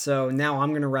 So now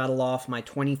I'm going to rattle off my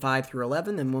 25 through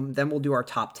 11, and then we'll do our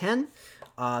top 10.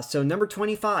 So number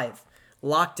 25,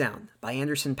 Lockdown by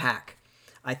Anderson .Paak.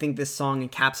 I think this song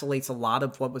encapsulates a lot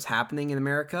of what was happening in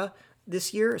America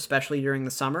this year, especially during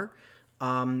the summer.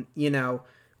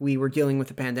 We were dealing with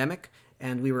the pandemic,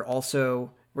 and we're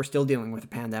still dealing with the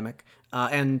pandemic.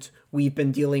 And we've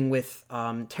been dealing with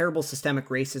terrible systemic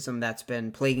racism that's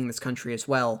been plaguing this country as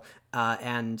well.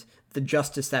 And the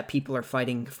justice that people are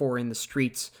fighting for in the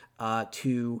streets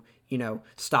to,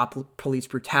 stop police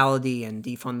brutality and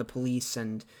defund the police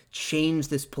and change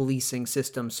this policing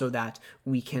system so that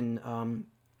we can,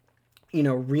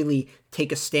 really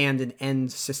take a stand and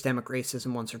end systemic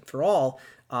racism once and for all.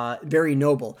 Very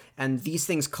noble. And these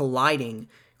things colliding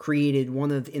created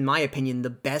one of, in my opinion, the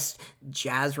best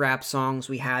jazz rap songs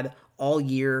we had all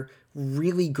year.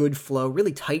 Really good flow,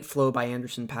 really tight flow by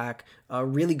Anderson .Paak.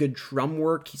 Really good drum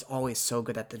work. He's always so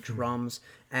good at the drums.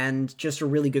 And just a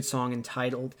really good song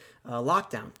entitled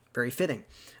Lockdown. Very fitting.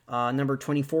 Number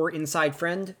 24, Inside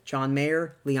Friend, John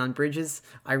Mayer, Leon Bridges.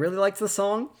 I really liked the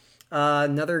song.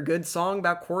 Another good song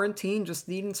about quarantine, just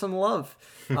needing some love.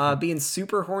 Being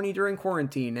super horny during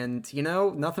quarantine. And,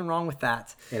 nothing wrong with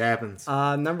that. It happens.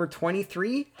 Number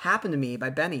 23, Happen to Me by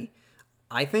Benny.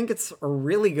 I think it's a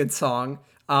really good song.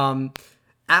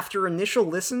 After initial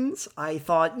listens, I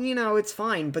thought, it's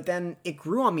fine, but then it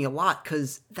grew on me a lot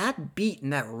because that beat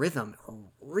and that rhythm are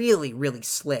really, really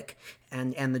slick,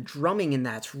 and the drumming in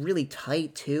that's really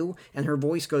tight too, and her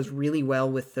voice goes really well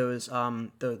with those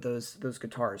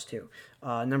guitars too.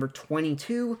 Number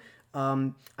 22,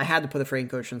 I had to put a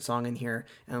Frank Ocean song in here,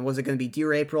 and was it going to be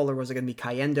Dear April or was it going to be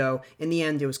Cayendo? In the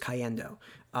end, it was Cayendo.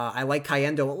 I like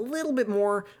Cayendo a little bit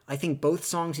more. I think both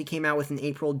songs he came out with in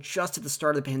April, just at the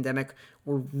start of the pandemic,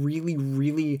 were really,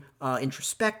 really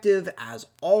introspective, as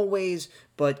always,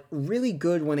 but really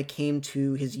good when it came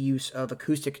to his use of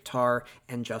acoustic guitar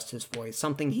and just his voice.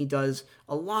 Something he does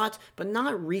a lot, but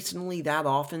not recently that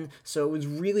often, so it was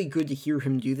really good to hear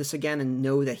him do this again and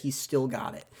know that he's still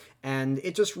got it. And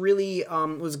it just really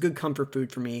was good comfort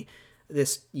food for me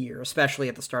this year, especially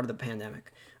at the start of the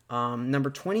pandemic. Number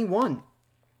 21.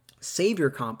 Savior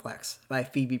Complex by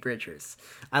Phoebe Bridgers.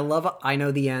 I love I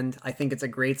Know the End. I think it's a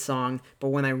great song, but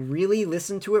when I really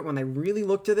listened to it, when I really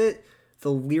looked at it, the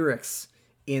lyrics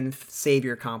in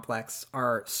Savior Complex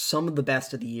are some of the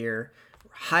best of the year.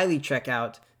 Highly check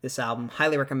out this album.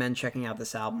 Highly recommend checking out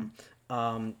this album.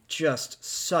 Just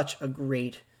such a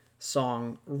great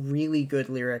song. Really good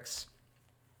lyrics.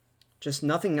 Just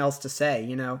nothing else to say,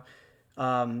 You're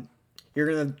going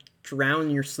to drown in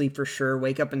your sleep for sure,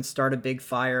 wake up and start a big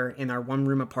fire in our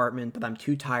one-room apartment, but I'm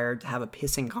too tired to have a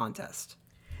pissing contest.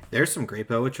 There's some great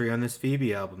poetry on this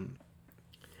Phoebe album.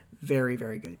 Very,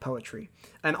 very good poetry.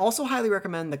 And also highly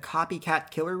recommend the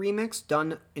Copycat Killer remix,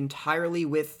 done entirely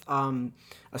with a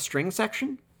string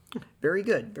section. Very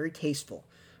good, very tasteful.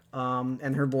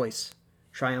 And her voice,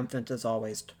 triumphant as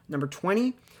always. Number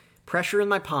 20, Pressure in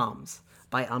My Palms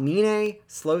by Amine,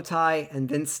 Slowthai, and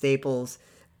Vince Staples.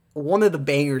 One of the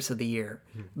bangers of the year,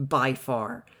 by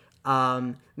far.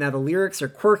 Now, the lyrics are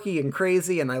quirky and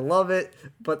crazy, and I love it,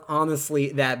 but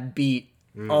honestly, that beat,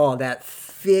 that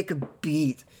thick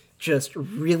beat just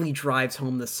really drives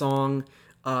home the song.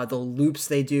 The loops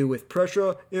they do with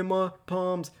Pressure in My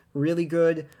Palms, really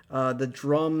good. The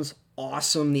drums,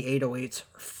 awesome. The 808s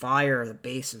are fire. The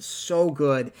bass is so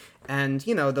good. And,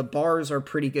 the bars are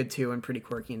pretty good, too, and pretty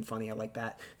quirky and funny. I like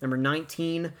that. Number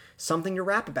 19, Something to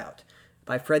Rap About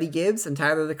by Freddie Gibbs and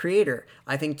Tyler, the Creator.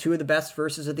 I think two of the best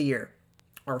verses of the year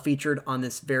are featured on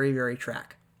this very, very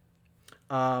track.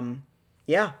 I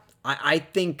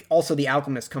think also The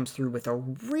Alchemist comes through with a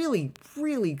really,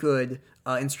 really good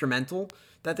instrumental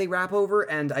that they rap over,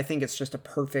 and I think it's just a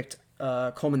perfect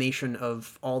culmination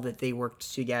of all that they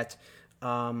worked to get.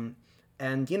 And,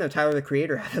 Tyler, the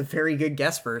Creator had a very good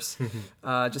guest verse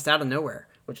just out of nowhere,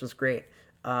 which was great.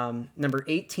 Number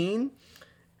 18,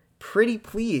 Pretty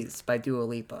Please by Dua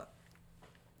Lipa.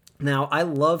 Now, I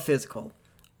love Physical.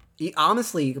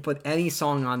 Honestly, you could put any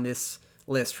song on this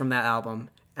list from that album,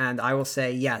 and I will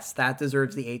say, yes, that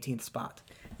deserves the 18th spot.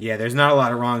 Yeah, there's not a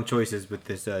lot of wrong choices with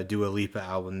this Dua Lipa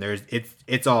album.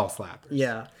 It's all slappers.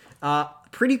 Yeah.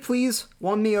 Pretty Please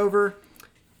won me over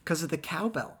because of the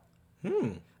cowbell.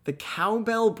 The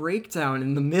cowbell breakdown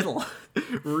in the middle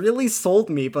really sold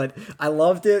me, but I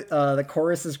loved it. The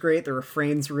chorus is great. The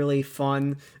refrain's really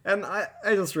fun, and I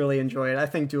just really enjoy it. I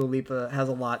think Dua Lipa has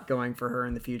a lot going for her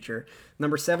in the future.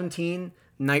 Number 17,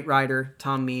 Night Rider,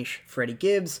 Tom Misch, Freddie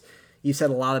Gibbs. You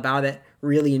said a lot about it.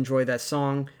 Really enjoy that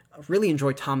song. Really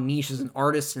enjoy Tom Misch as an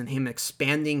artist and him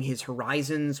expanding his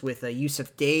horizons with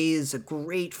Yusuf Days, a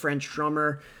great French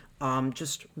drummer.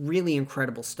 Just really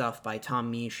incredible stuff by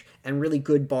Tom Misch, and really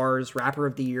good bars. Rapper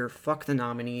of the Year, fuck the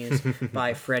nominees,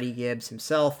 by Freddie Gibbs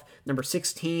himself. Number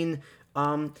 16,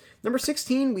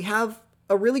 we have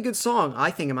a really good song, I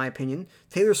think, in my opinion.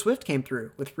 Taylor Swift came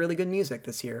through with really good music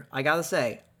this year. I gotta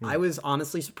say, I was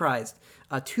honestly surprised.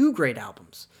 Two great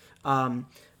albums.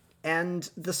 And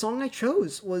the song I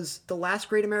chose was The Last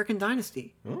Great American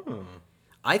Dynasty.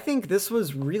 I think this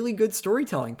was really good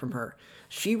storytelling from her.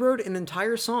 She wrote an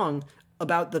entire song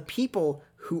about the people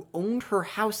who owned her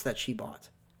house that she bought.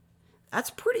 That's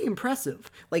pretty impressive.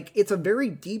 Like, it's a very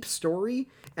deep story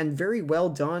and very well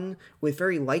done with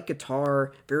very light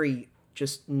guitar, very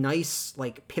just nice,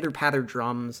 like, pitter-patter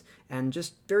drums, and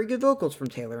just very good vocals from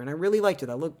Taylor, and I really liked it.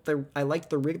 I liked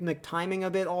the rhythmic timing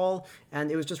of it all, and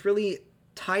it was just really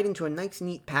tied into a nice,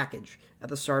 neat package at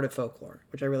the start of Folklore,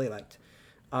 which I really liked.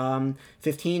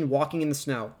 15, Walking in the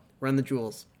Snow, Run the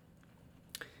Jewels.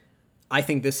 I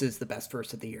think this is the best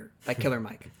verse of the year by Killer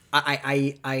Mike.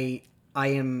 I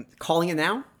am calling it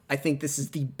now. I think this is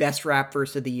the best rap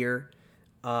verse of the year.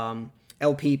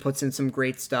 LP puts in some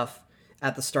great stuff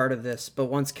at the start of this, but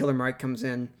once Killer Mike comes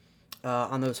in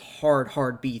on those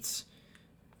hard beats,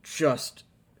 just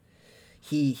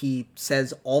he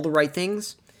says all the right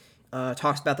things.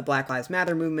 Talks about the Black Lives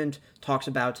Matter movement. Talks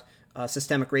about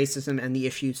systemic racism and the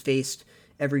issues faced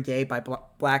every day by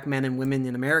black men and women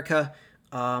in America.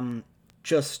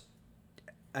 Just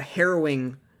a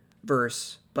harrowing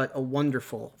verse, but a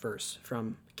wonderful verse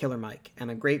from Killer Mike,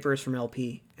 and a great verse from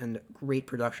LP, and great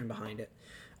production behind it.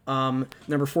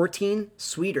 Number 14,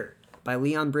 Sweeter by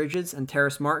Leon Bridges and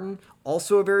Terrace Martin.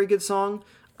 Also a very good song,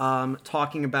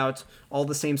 talking about all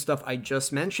the same stuff I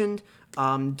just mentioned,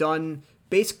 done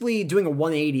basically doing a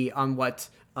 180 on what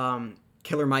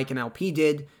Killer Mike and LP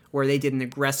did, where they did an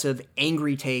aggressive,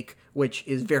 angry take, which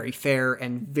is very fair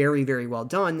and very, very well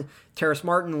done. Terrace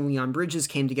Martin and Leon Bridges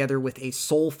came together with a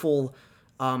soulful,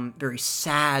 very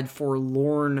sad,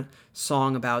 forlorn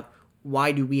song about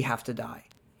why do we have to die.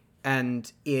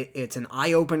 And it's an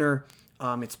eye-opener.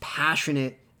 It's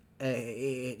passionate.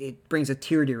 It brings a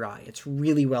tear to your eye. It's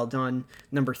really well done.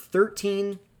 Number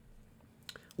 13,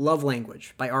 Love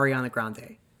Language by Ariana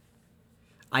Grande.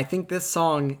 I think this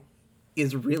song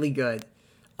is really good.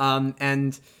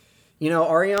 And,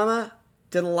 Ariana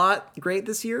did a lot great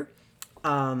this year.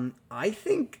 I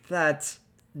think that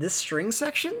this string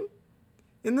section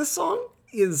in this song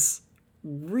is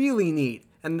really neat.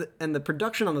 And the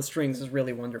production on the strings is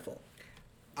really wonderful.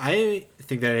 I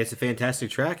think that it's a fantastic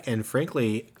track, and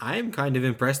frankly, I'm kind of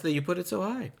impressed that you put it so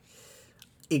high.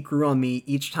 It grew on me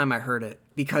each time I heard it,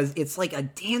 because it's like a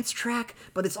dance track,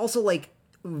 but it's also like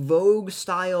Vogue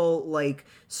style, like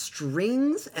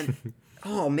strings, and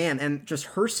oh man, and just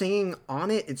her singing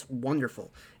on it, it's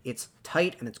wonderful. It's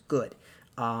tight and it's good.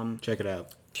 Check it out.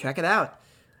 Check it out.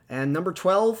 And number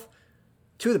 12,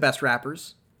 two of the best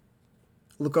rappers,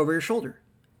 Look Over Your Shoulder,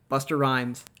 Busta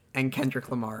Rhymes and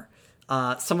Kendrick Lamar.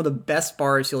 Some of the best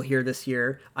bars you'll hear this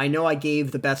year. I know I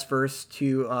gave the best verse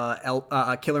to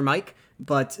Killer Mike,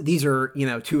 but these are,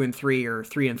 2 and 3 or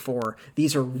 3 and 4.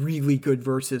 These are really good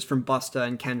verses from Busta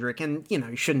and Kendrick, and,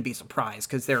 you shouldn't be surprised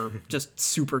because they're just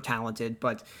super talented,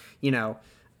 but,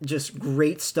 just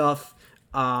great stuff.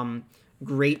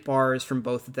 Great bars from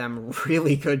both of them.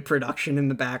 Really good production in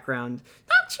the background.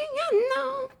 Don't you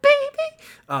know, baby?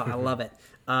 Oh, I love it.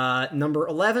 Number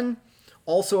 11,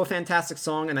 also a fantastic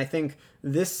song, and I think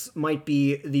this might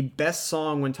be the best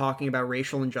song when talking about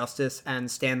racial injustice and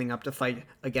standing up to fight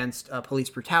against police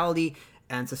brutality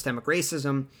and systemic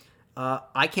racism.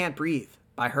 I Can't Breathe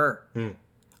by Her.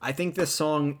 I think this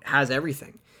song has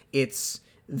everything. It's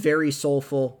very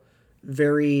soulful,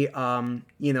 very,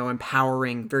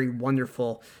 empowering, very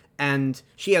wonderful. And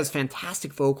she has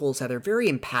fantastic vocals that are very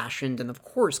impassioned, and of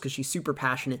course, because she's super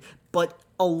passionate. But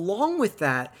along with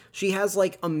that, she has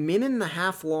like a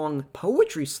 1.5-minute long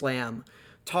poetry slam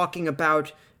talking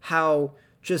about how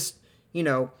just,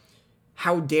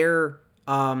 how dare...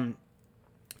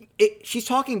 she's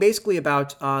talking basically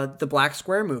about the Black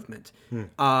Square movement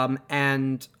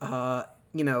and,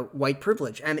 white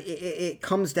privilege. And it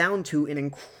comes down to an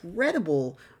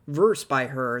incredible verse by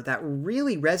her that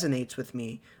really resonates with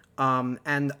me.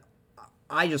 And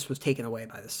I just was taken away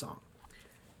by this song.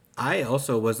 I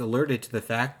also was alerted to the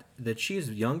fact that she's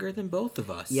younger than both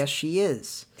of us. Yes, she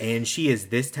is. And she is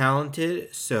this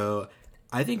talented, so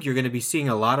I think you're going to be seeing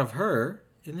a lot of her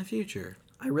in the future.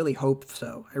 I really hope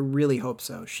so.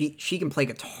 She can play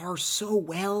guitar so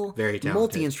well. Very talented.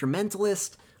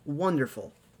 Multi-instrumentalist.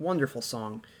 Wonderful. Wonderful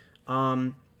song.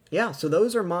 So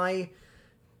those are my...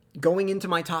 Going into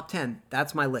my top 10.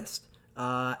 That's my list.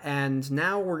 And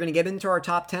now we're going to get into our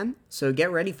top 10. So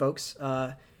get ready, folks.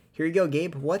 Here you go,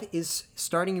 Gabe. What is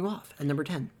starting you off at number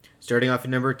 10? Starting off at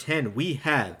number 10, we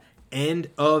have End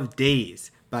of Days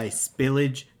by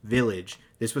Spillage Village.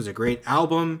 This was a great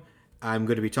album. I'm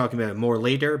going to be talking about it more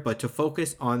later, but to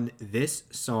focus on this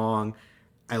song,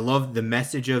 I love the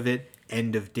message of it,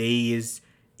 End of Days.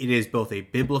 It is both a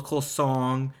biblical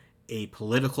song, a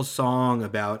political song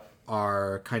about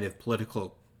our kind of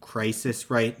political crisis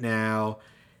right now.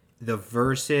 The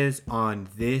verses on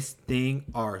this thing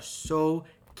are so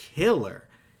killer.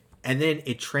 And then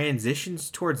it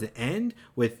transitions towards the end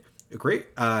with a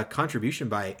great contribution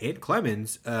by Ant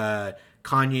Clemens.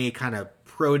 Kanye kind of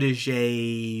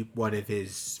protege, one of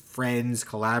his friends,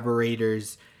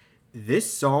 collaborators.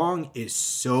 This song is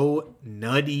so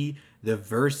nutty. The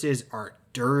verses are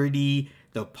dirty.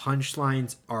 The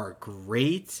punchlines are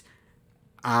great.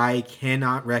 I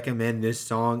cannot recommend this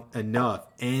song enough.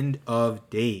 End of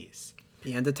days.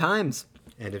 The end of times.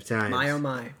 End of times. My oh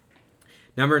my.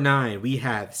 Number 9, we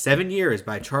have 7 Years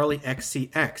by Charlie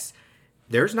XCX.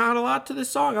 There's not a lot to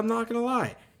this song, I'm not going to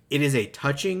lie. It is a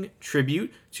touching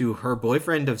tribute to her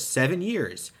boyfriend of 7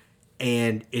 years.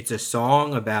 And it's a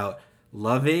song about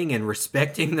loving and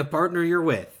respecting the partner you're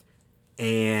with.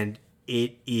 And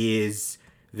it is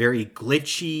very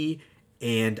glitchy.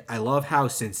 And I love how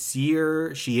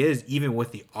sincere she is, even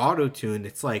with the auto-tune.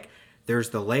 It's like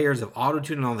there's the layers of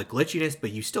auto-tune and all the glitchiness,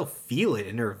 but you still feel it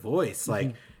in her voice.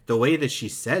 Like the way that she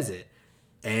says it.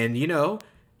 And, you know,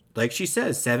 like she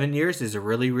says, 7 years is a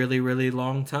really, really, really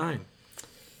long time.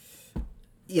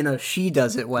 You know, she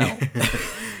does it well.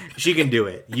 She can do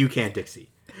it. You can't, Dixie.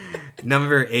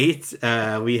 Number 8,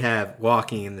 we have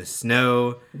Walking in the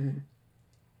Snow.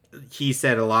 He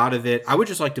said a lot of it. I would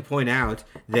just like to point out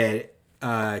that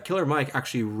Killer Mike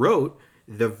actually wrote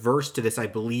the verse to this, I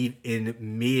believe, in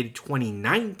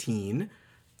mid-2019,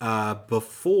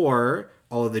 before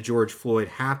all of the George Floyd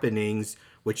happenings,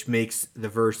 which makes the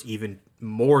verse even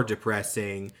more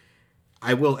depressing.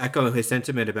 I will echo his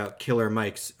sentiment about Killer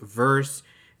Mike's verse.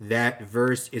 That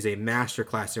verse is a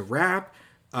masterclass in rap.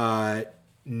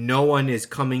 No one is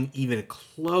coming even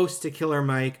close to Killer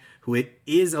Mike, who it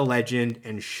is a legend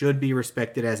and should be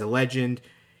respected as a legend.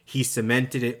 He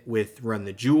cemented it with Run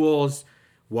the Jewels.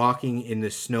 Walking in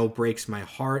the Snow breaks my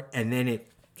heart. And then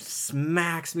it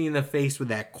smacks me in the face with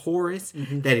that chorus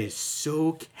that is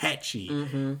so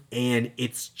catchy. And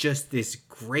it's just this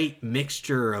great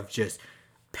mixture of just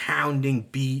pounding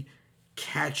beat,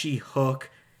 catchy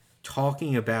hook,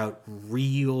 talking about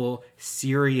real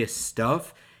serious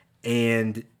stuff.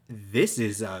 And this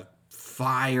is a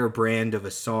firebrand of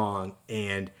a song,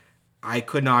 and I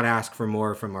could not ask for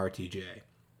more from RTJ.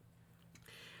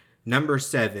 Number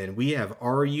 7, we have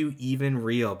Are You Even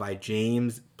Real by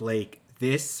James Blake.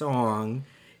 This song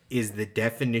is the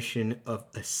definition of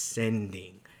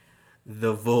ascending.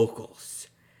 The vocals,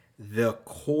 the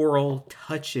choral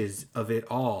touches of it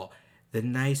all, the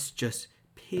nice just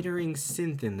pittering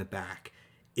synth in the back.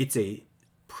 It's a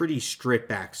pretty stripped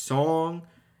back song.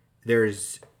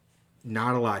 There's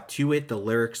not a lot to it. The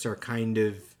lyrics are kind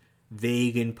of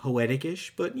vague and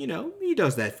poetic-ish, but, you know, he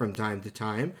does that from time to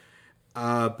time.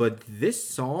 But this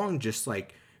song just,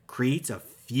 like, creates a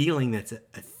feeling that's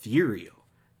ethereal.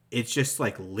 It's just,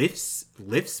 like,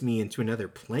 lifts me into another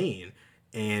plane.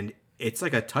 And it's,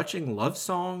 like, a touching love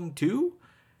song, too.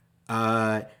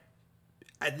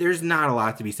 There's not a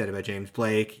lot to be said about James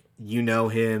Blake. You know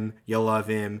him. You'll love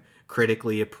him.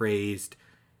 Critically appraised.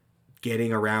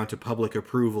 Getting around to public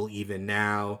approval even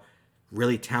now.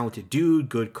 Really talented dude,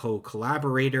 good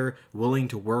co-collaborator, willing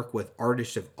to work with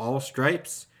artists of all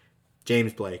stripes.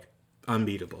 James Blake,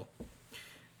 unbeatable.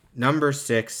 Number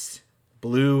 6,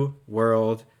 Blue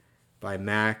World by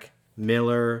Mac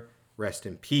Miller. Rest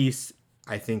in peace.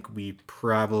 I think we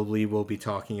probably will be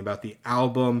talking about the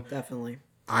album. Definitely.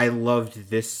 I loved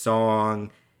this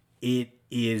song. It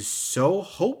is so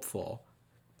hopeful.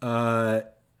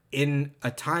 In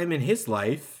a time in his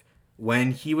life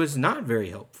when he was not very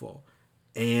hopeful.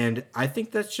 And I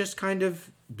think that's just kind of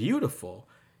beautiful.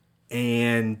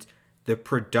 And the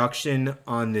production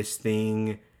on this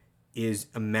thing is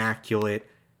immaculate.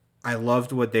 I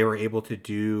loved what they were able to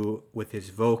do with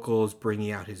his vocals,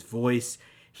 bringing out his voice.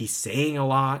 He's saying a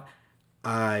lot,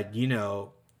 you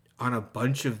know, on a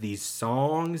bunch of these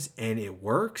songs, and it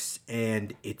works,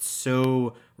 and it's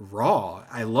so raw.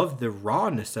 I love the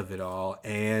rawness of it all,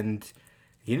 and,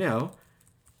 you know,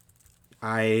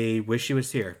 I wish he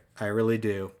was here. I really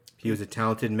do. He was a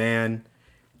talented man,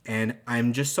 and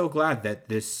I'm just so glad that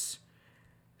this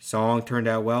song turned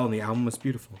out well, and the album was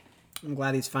beautiful. I'm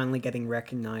glad he's finally getting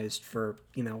recognized for,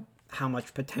 you know, how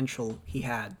much potential he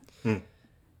had.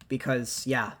 Because,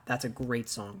 yeah, that's a great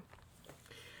song.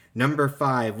 Number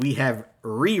 5, we have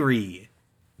Riri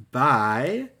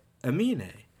by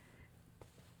Amine.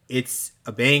 It's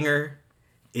a banger.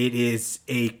 It is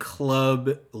a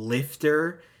club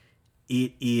lifter.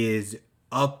 It is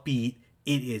upbeat.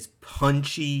 It is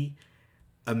punchy.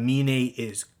 Amine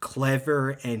is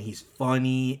clever and he's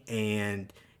funny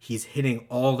and he's hitting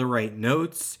all the right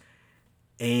notes.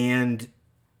 And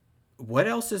what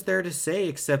else is there to say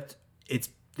except it's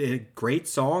a great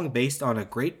song based on a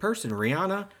great person.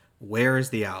 Rihanna, where is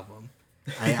the album?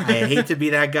 I hate to be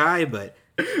that guy, but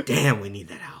damn, we need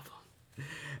that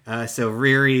album. So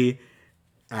Riri,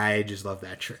 I just love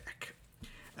that track.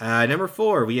 Number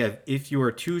 4, we have If You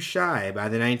Are Too Shy by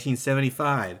the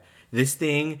 1975. This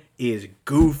thing is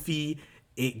goofy.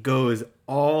 It goes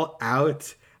all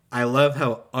out. I love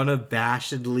how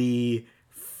unabashedly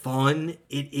fun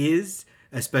it is,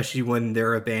 especially when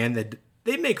they're a band that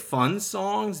they make fun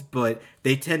songs, but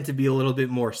they tend to be a little bit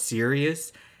more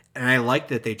serious. And I like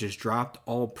that they just dropped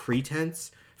all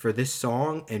pretense for this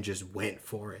song and just went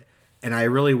for it. And I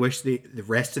really wish the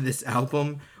rest of this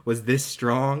album was this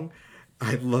strong.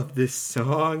 I love this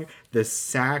song. The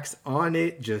sax on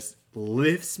it just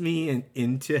lifts me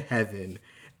into heaven.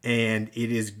 And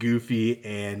it is goofy,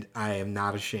 and I am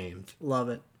not ashamed. Love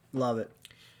it. Love it.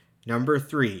 Number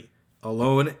 3,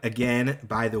 Alone Again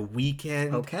by The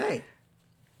Weeknd. Okay.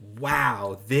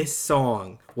 Wow, this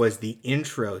song was the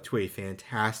intro to a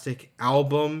fantastic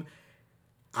album.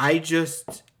 Wow,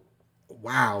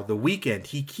 The Weeknd,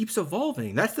 he keeps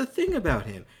evolving. That's the thing about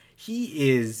him. He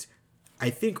is,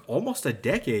 I think, almost a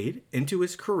decade into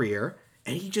his career,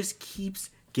 and he just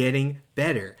keeps getting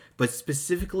better. But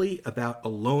specifically about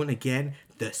Alone Again,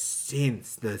 the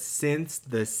synths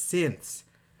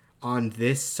on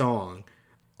this song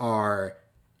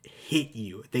hit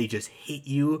you. They just hit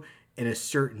you in a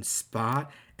certain spot,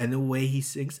 and the way he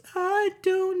sings, I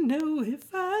don't know if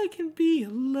I can be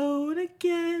alone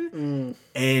again.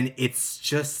 And it's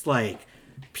just like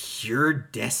pure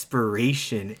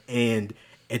desperation, and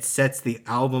it sets the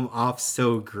album off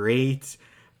so great.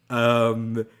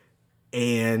 And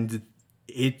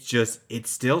it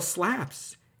still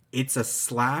slaps. It's a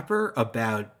slapper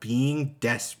about being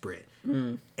desperate.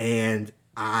 And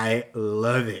I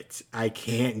love it. I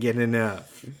can't get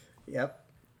enough. Yep.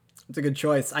 It's a good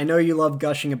choice. I know you love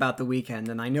gushing about The Weeknd,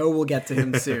 and I know we'll get to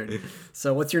him soon.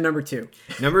 So what's your number 2?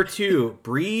 Number 2,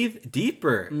 Breathe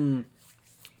Deeper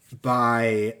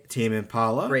by Tame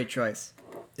Impala. Great choice.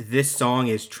 This song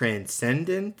is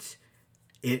transcendent.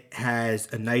 It has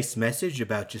a nice message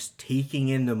about just taking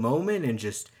in the moment and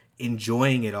just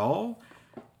enjoying it all.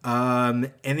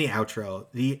 And the outro.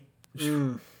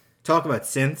 Talk about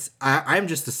synths. I'm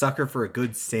just a sucker for a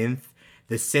good synth.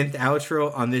 The synth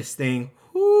outro on this thing,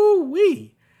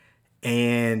 whoo-wee.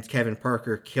 And Kevin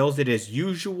Parker kills it as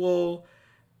usual.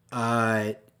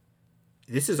 This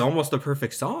is almost a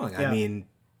perfect song. Yeah. I mean,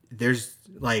 there's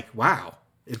wow.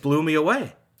 It blew me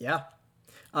away. Yeah.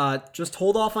 Just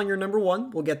hold off on your number 1.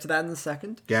 We'll get to that in a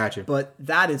second. Gotcha. But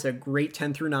that is a great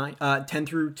 10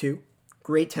 through 2.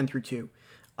 Great 10 through 2.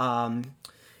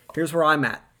 Here's where I'm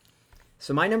at.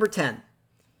 So my number 10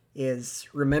 is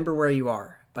Remember Where You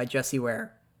Are by Jessie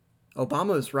Ware.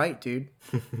 Obama was right, dude.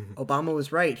 Obama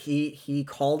was right. He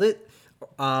called it.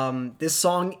 This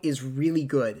song is really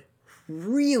good.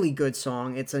 Really good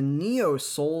song. It's a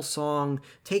neo-soul song,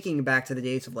 taking back to the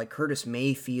days of Curtis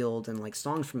Mayfield and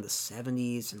songs from the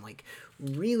 70s and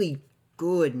really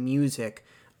good music.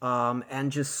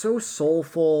 And just so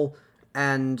soulful,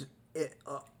 and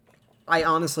I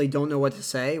honestly don't know what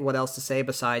else to say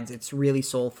besides it's really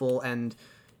soulful, and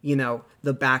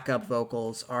the backup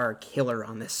vocals are killer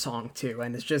on this song too,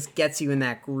 and it just gets you in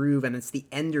that groove, and it's the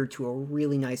ender to a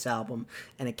really nice album,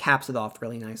 and it caps it off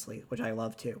really nicely, which I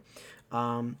love too.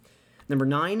 Number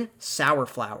 9, Sour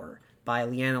Flower by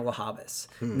Liana La Havas.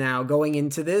 Now, going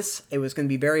into this, it was going to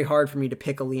be very hard for me to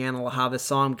pick a Liana La Havas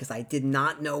song because I did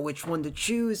not know which one to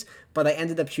choose, but I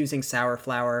ended up choosing Sour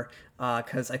Flower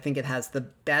because I think it has the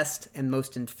best and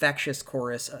most infectious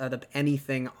chorus out of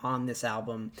anything on this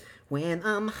album. When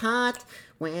I'm hot,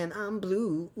 when I'm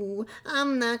blue,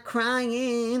 I'm not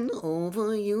crying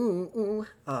over you.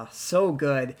 So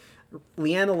good.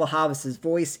 Liana La Havas'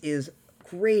 voice is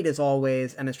great as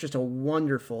always, and it's just a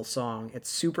wonderful song. It's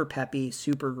super peppy,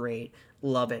 super great.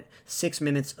 Love it. 6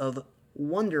 minutes of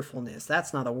wonderfulness.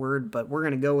 That's not a word, but we're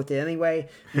going to go with it anyway.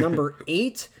 Number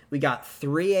 8, we got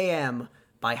 3 a.m.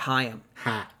 by Haim.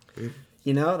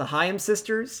 The Haim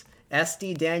sisters,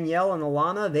 Esty, Danielle, and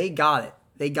Alana, they got it.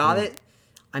 They got it.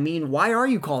 I mean, why are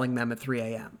you calling them at 3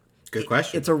 a.m.? Good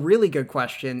question. It's a really good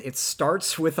question. It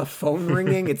starts with a phone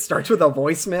ringing. It starts with a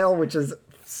voicemail, which is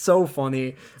so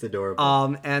funny. It's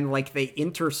adorable. And they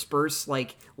intersperse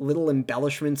little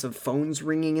embellishments of phones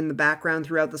ringing in the background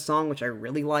throughout the song, which I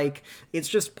really like. It's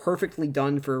just perfectly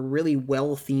done for a really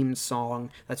well-themed song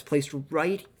that's placed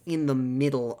right in the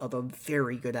middle of a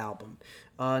very good album.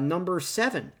 Number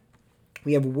 7,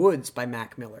 we have Woods by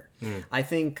Mac Miller. I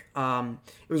think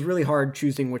it was really hard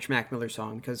choosing which Mac Miller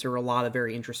song because there were a lot of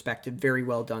very introspective, very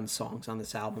well done songs on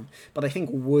this album. But I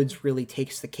think Woods really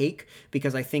takes the cake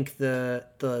because I think the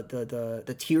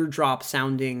teardrop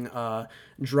sounding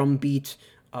drum beat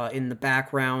in the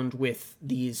background with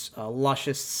these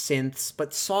luscious synths,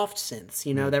 but soft synths,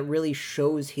 that really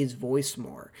shows his voice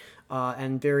more.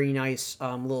 And very nice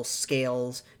little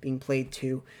scales being played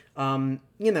too.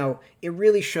 It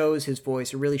really shows his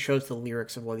voice. It really shows the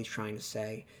lyrics of what he's trying to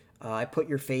say. I put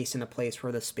your face in a place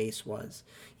where the space was.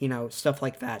 Stuff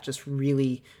like that. Just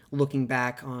really looking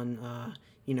back on,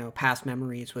 past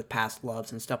memories with past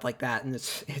loves and stuff like that. And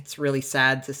it's really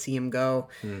sad to see him go.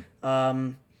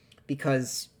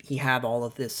 Because he had all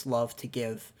of this love to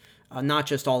give. Not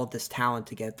just all of this talent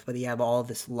to give, but he had all of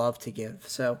this love to give.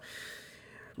 So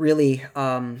really,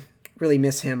 really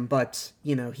miss him. But,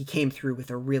 he came through with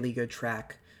a really good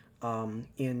track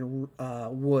in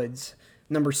Woods.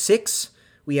 Number 6,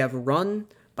 we have Run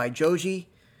by Joji.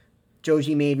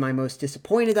 Joji made my most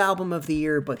disappointed album of the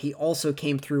year, but he also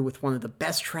came through with one of the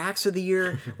best tracks of the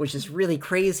year, which is really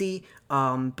crazy.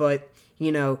 But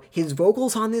his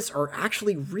vocals on this are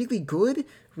actually really good,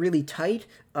 really tight,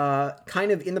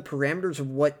 kind of in the parameters of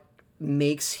what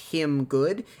makes him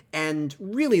good. And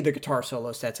really the guitar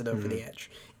solo sets it over the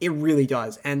edge. It really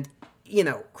does. And,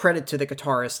 credit to the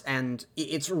guitarist, and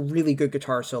it's a really good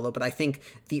guitar solo, but I think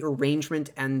the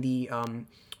arrangement and the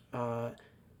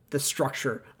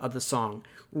structure of the song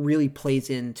really plays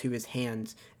into his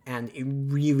hands, and it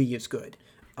really is good.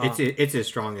 It's his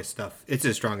strongest stuff. It's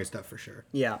his strongest stuff for sure.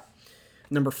 Yeah.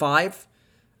 Number 5,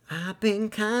 I've been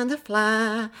kind of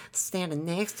fly, standing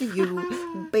next to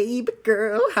you, baby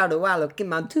girl. How do I look in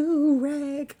my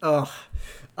do-rag? Oh,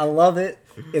 I love it.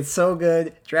 It's so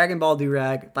good. Dragon Ball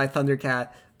Do-Rag by Thundercat.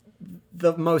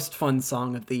 The most fun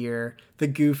song of the year. The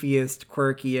goofiest,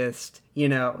 quirkiest.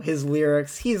 His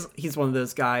lyrics. He's one of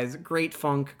those guys. Great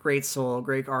funk, great soul,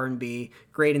 great R&B,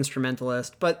 great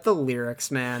instrumentalist. But the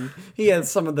lyrics, man. He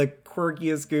has some of the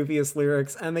quirkiest, goofiest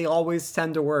lyrics, and they always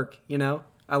tend to work,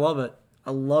 I love it.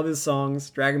 I love his songs.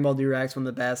 Dragon Ball Do-Rag's one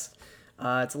of the best.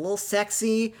 It's a little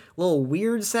sexy, a little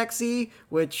weird sexy,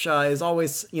 which is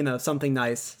always, something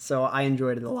nice. So I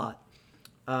enjoyed it a lot.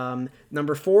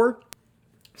 Number 4,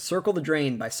 Circle the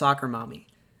Drain by Soccer Mommy.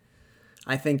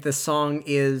 I think this song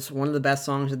is one of the best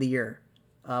songs of the year,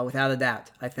 without a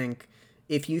doubt. I think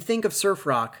if you think of surf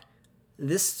rock,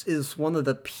 this is one of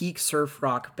the peak surf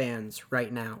rock bands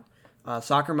right now.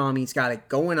 Soccer Mommy's got it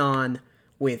going on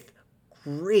with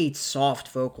great soft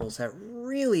vocals that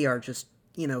really are just,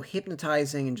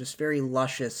 hypnotizing and just very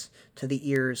luscious to the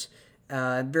ears.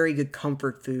 Very good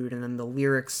comfort food, and then the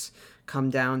lyrics come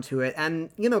down to it. And,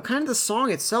 kind of the song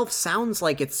itself sounds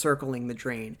like it's circling the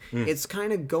drain. It's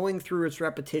kind of going through its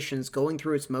repetitions, going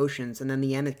through its motions, and then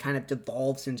the end it kind of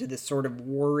devolves into this sort of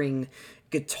whirring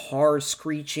guitar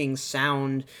screeching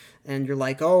sound. And you're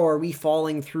like, oh, are we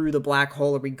falling through the black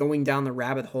hole? Are we going down the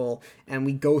rabbit hole? And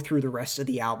we go through the rest of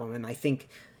the album. And I think,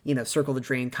 Circle the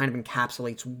Drain kind of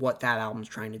encapsulates what that album's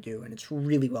trying to do. And it's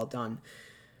really well done.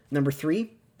 Number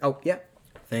 3. Oh, yeah.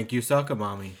 Thank you, Soccer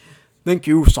Mommy. Thank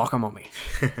you, Soccer Mommy.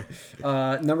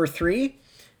 Number 3.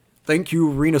 Thank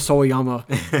you, Rina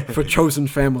Sawayama, for Chosen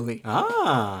Family.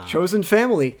 Chosen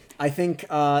Family. I think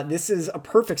this is a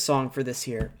perfect song for this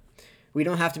year. We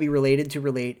don't have to be related to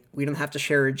relate. We don't have to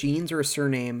share a genes or a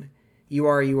surname. You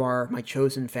are my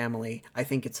chosen family. I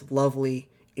think it's lovely.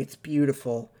 It's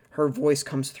beautiful. Her voice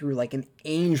comes through like an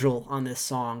angel on this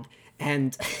song.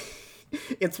 And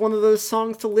it's one of those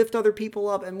songs to lift other people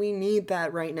up, and we need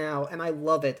that right now. And I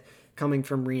love it coming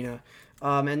from Rina.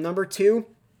 And number 2,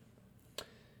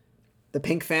 the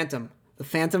Pink Phantom. The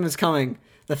Phantom is coming.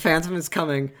 The Phantom is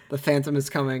coming. The Phantom is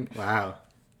coming. Wow.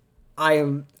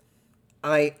 I'm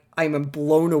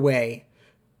blown away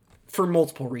for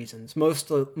multiple reasons.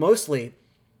 Mostly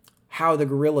how the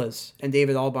Gorillaz and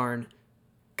David Albarn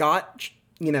got,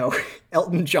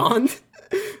 Elton John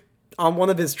on one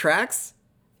of his tracks.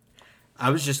 I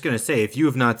was just going to say, if you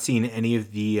have not seen any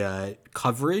of the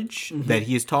coverage that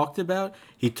he has talked about,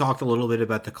 he talked a little bit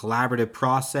about the collaborative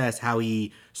process, how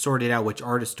he sorted out which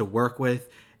artists to work with.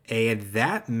 And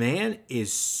that man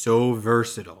is so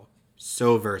versatile.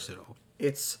 So versatile.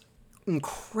 It's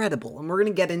incredible, and we're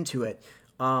gonna get into it.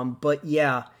 But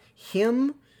yeah,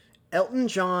 him, Elton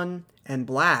John, and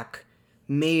Black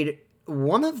made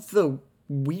one of the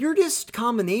weirdest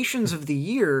combinations of the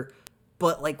year,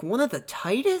 but like one of the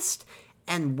tightest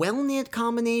and well-knit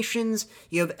combinations.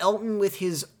 You have Elton with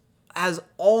his, as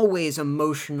always,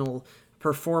 emotional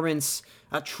performance.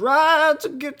 I tried to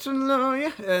get to know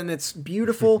you, and it's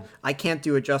beautiful. I can't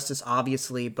do it justice,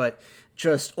 obviously, but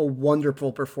just a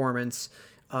wonderful performance.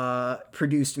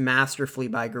 produced masterfully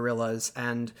by Gorillaz,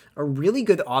 and a really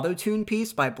good auto-tune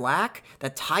piece by Black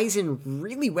that ties in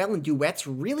really well and duets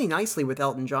really nicely with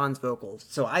Elton John's vocals.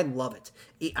 So I love it.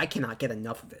 I cannot get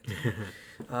enough of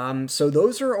it. So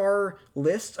those are our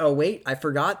lists. Oh, wait, I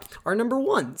forgot our number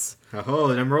ones.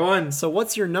 Oh, number one. So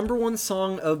what's your number one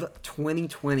song of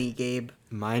 2020, Gabe?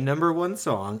 My number one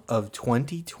song of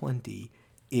 2020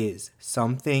 is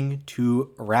Something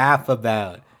to Rap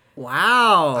About.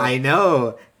 Wow. I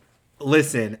know.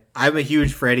 Listen, I'm a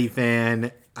huge Freddie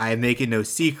fan. I make it no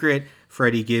secret.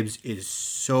 Freddie Gibbs is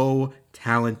so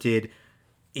talented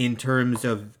in terms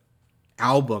of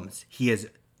albums. He has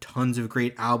tons of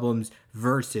great albums,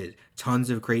 verses, tons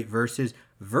of great verses,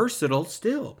 versatile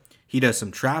still. He does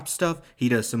some trap stuff. He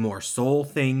does some more soul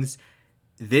things.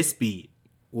 This beat,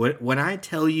 when I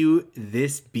tell you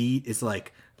this beat is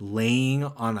like laying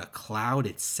on a cloud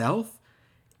itself,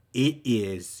 it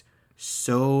is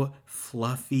so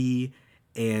fluffy,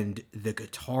 and the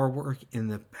guitar work in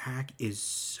the back is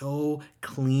so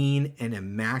clean and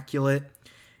immaculate.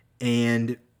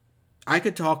 And I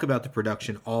could talk about the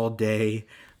production all day,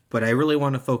 but I really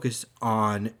want to focus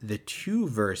on the two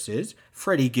verses.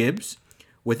 Freddie Gibbs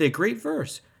with a great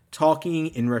verse talking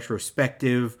in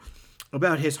retrospective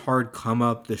about his hard come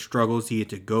up, the struggles he had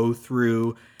to go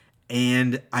through.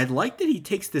 And I like that he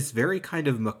takes this very kind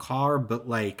of macabre but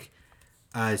like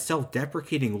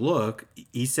self-deprecating look.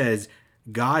 He says,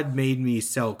 God made me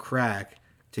sell crack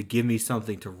to give me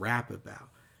something to rap about.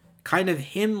 Kind of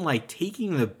him like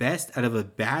taking the best out of a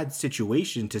bad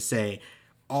situation to say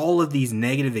all of these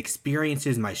negative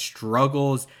experiences, my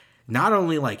struggles, not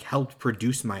only like helped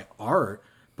produce my art,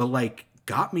 but like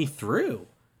got me through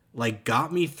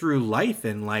life,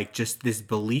 and like just this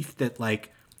belief that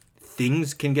like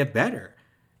things can get better.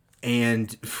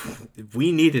 And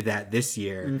we needed that this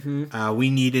year. Mm-hmm. We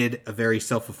needed a very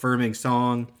self-affirming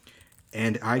song.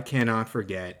 And I cannot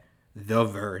forget the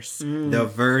verse. The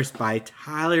verse by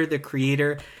Tyler, the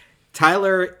Creator.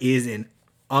 Tyler is an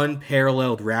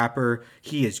unparalleled rapper.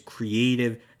 He is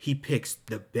creative. He picks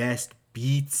the best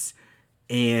beats.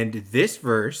 And this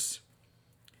verse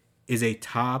is a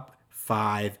top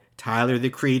 5 Tyler, the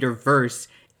Creator verse.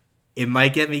 It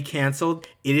might get me canceled.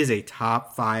 It is a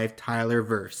top 5 Tyler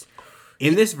verse.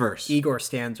 In this verse, Igor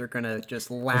stans are gonna just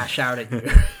lash out at you.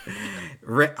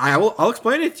 I'll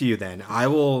explain it to you then. I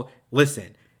will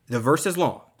listen. The verse is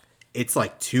long. It's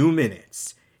like 2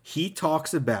 minutes. He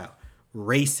talks about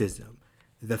racism,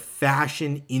 the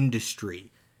fashion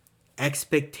industry,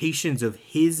 expectations of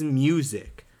his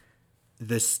music,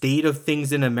 the state of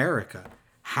things in America,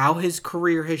 how his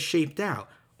career has shaped out,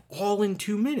 all in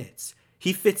 2 minutes.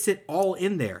 He fits it all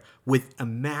in there with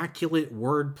immaculate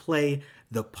wordplay,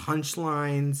 the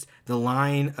punchlines, the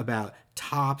line about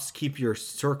tops, keep your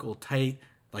circle tight,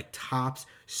 like tops,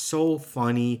 so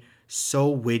funny, so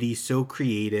witty, so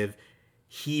creative.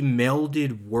 He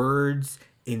melded words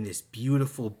in this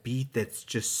beautiful beat that's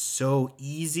just so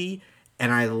easy.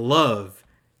 And I love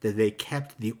that they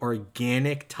kept the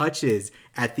organic touches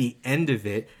at the end of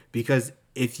it, because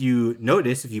if you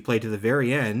notice, if you play to the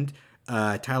very end,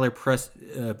 Tyler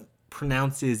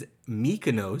pronounces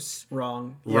Mykonos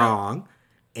wrong,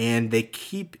 and they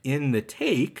keep in the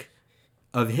take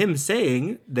of him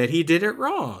saying that he did it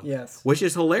wrong. Yes. Which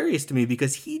is hilarious to me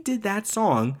because he did that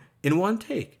song in one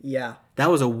take. Yeah. That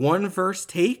was a 1 verse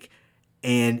take,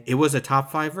 and it was a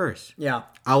top 5 verse. Yeah.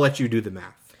 I'll let you do the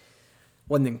math.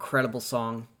 What an incredible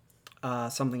song.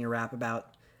 Something to rap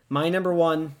about. My number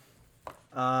one.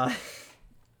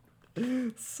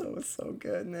 So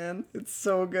good, man. It's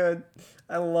so good.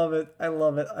 I love it. I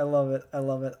love it. I love it. I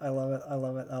love it. I love it. I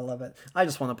love it. I love it. I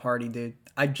just want to party, dude.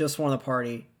 I just want to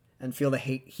party and feel the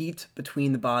heat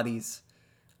between the bodies.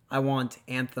 I want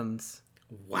anthems.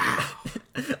 Wow.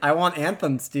 I want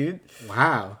anthems, dude.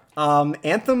 Wow.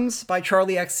 Anthems by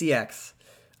Charlie XCX.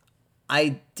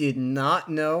 I did not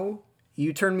know.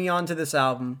 You turned me on to this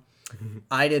album.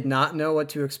 I did not know what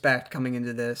to expect coming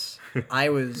into this. I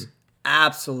was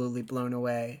absolutely blown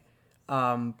away.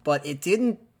 But it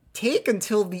didn't take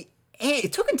until the end.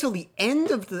 It took until the end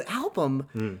of the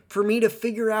album for me to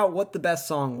figure out what the best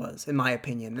song was, in my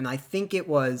opinion. And I think it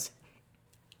was,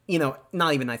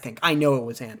 not even I think. I know it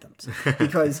was Anthems.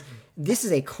 Because this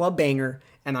is a club banger,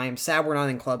 and I am sad we're not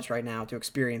in clubs right now to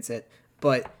experience it.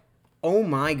 But, oh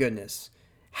my goodness,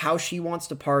 how she wants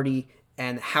to party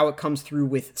and how it comes through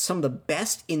with some of the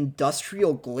best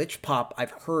industrial glitch pop I've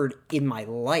heard in my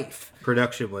life. Her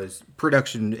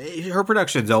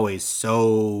production's always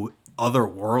so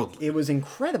otherworldly. It was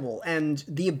incredible, and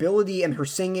the ability and her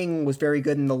singing was very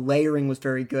good, and the layering was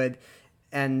very good.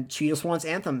 and she just wants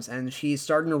anthems, and she's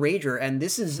starting to rager, and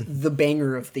this is the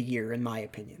banger of the year, in my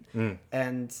opinion.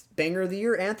 And banger of the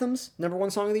year, anthems, number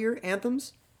one song of the year,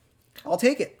 anthems. I'll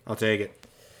take it. I'll take it.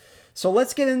 So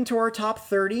let's get into our top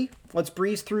 30. Let's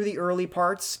breeze through the early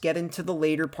parts, get into the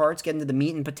later parts, get into the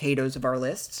meat and potatoes of our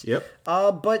lists. Yep.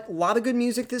 But a lot of good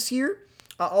music this year.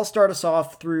 I'll start us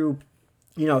off through,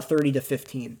 30 to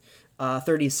 15,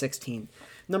 30 to 16.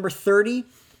 Number 30,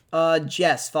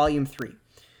 Jess, Volume 3.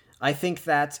 I think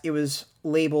that it was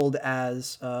labeled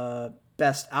as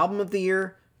Best Album of the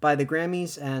Year by the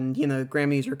Grammys, and,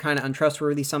 Grammys are kind of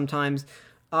untrustworthy sometimes.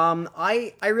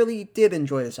 I really did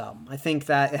enjoy this album. I think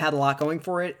that it had a lot going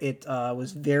for it. It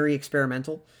was very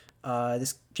experimental.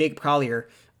 This Jacob Collier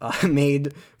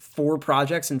made 4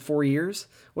 projects in 4 years,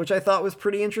 which I thought was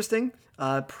pretty interesting,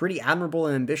 pretty admirable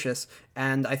and ambitious.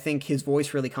 And I think his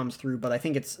voice really comes through. But I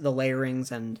think it's the layerings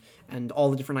and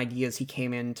all the different ideas he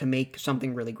came in to make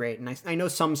something really great. And I know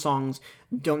some songs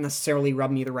don't necessarily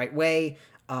rub me the right way,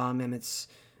 and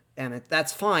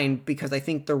that's fine, because I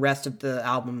think the rest of the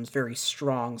album is very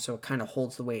strong, so it kind of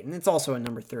holds the weight. And it's also at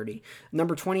number 30.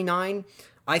 Number 29,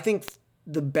 I think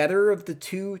the better of the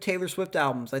 2 Taylor Swift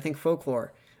albums. I think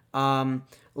Folklore.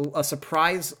 A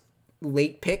surprise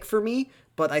late pick for me,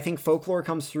 but I think Folklore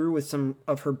comes through with some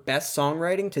of her best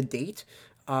songwriting to date.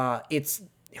 It's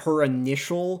her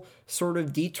initial sort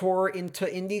of detour into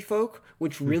indie folk,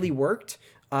 which really worked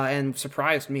and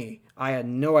surprised me. I had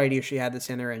no idea she had this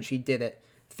in her, and she did it.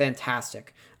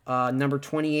 Fantastic. Number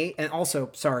 28, and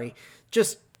also,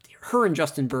 just her and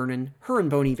Justin Vernon, her and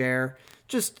Bon Iver,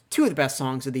 just 2 of the best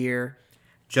songs of the year.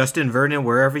 Justin Vernon,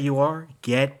 wherever you are,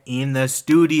 get in the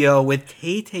studio with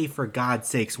Tay-Tay, for God's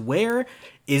sakes. Where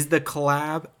is the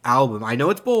collab album? I know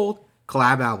it's bold.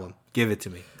 Collab album. Give it to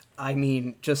me. I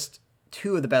mean, just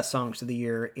 2 of the best songs of the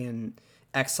year in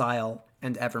Exile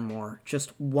and Evermore.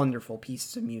 Just wonderful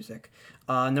pieces of music.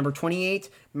 Number 28,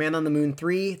 Man on the Moon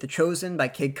 3, The Chosen by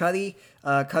Kid Cudi.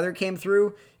 Cudi came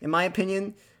through, in my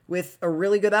opinion, with a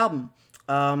really good album.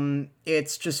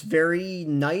 It's just very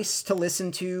nice to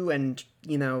listen to, and,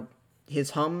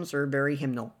 his hums are very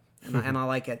hymnal. And I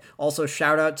like it. Also,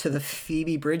 shout out to the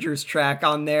Phoebe Bridgers track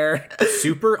on there.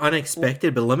 Super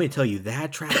unexpected, but let me tell you,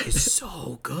 that track is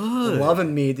so good.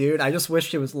 Loving me, dude. I just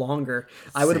wished it was longer.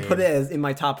 I would have put it in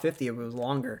my top 50 if it was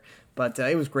longer. But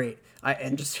it was great.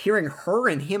 And just hearing her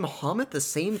and him hum at the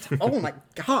same time. Oh, my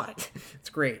God. It's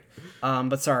great.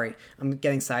 But sorry, I'm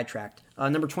getting sidetracked.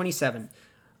 Number 27,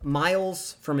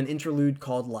 Miles from an Interlude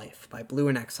Called Life by Blue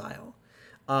in Exile.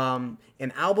 An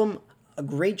album, a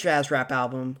great jazz rap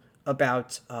album,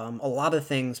 about a lot of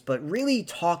things, but really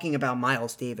talking about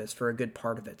Miles Davis for a good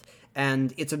part of it.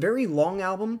 And it's a very long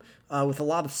album with a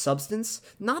lot of substance,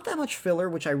 not that much filler,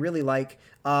 which I really like.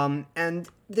 And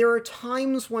there are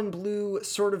times when Blue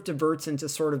sort of diverts into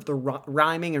sort of the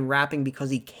rhyming and rapping because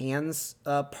he can's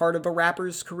part of a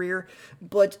rapper's career,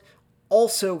 but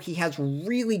also he has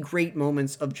really great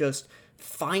moments of just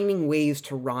finding ways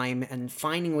to rhyme and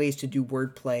finding ways to do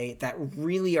wordplay that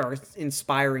really are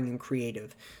inspiring and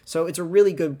creative. So it's a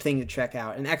really good thing to check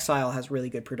out. And Exile has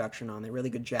really good production on it, really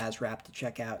good jazz rap to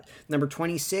check out. Number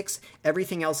 26,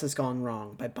 Everything Else Has Gone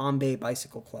Wrong by Bombay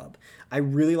Bicycle Club. I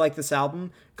really like this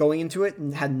album. Going into it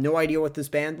and had no idea what this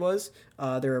band was.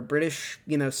 They're a British,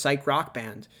 psych rock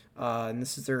band. And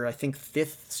this is their, I think,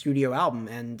 5th studio album,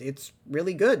 and it's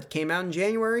really good. Came out in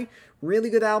January. Really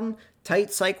good album.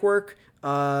 Tight psych work.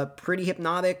 Pretty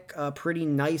hypnotic, pretty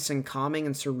nice and calming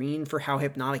and serene for how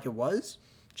hypnotic it was.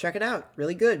 Check it out.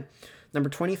 Really good. Number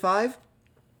 25,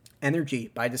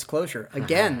 Energy by Disclosure.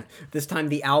 Again, this time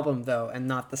the album, though, and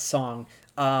not the song.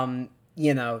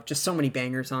 Just so many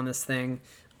bangers on this thing.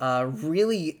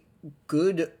 Really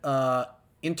good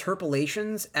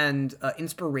interpolations and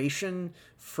inspiration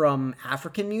from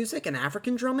African music and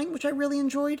African drumming, which I really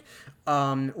enjoyed.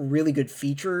 Really good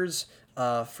features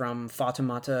from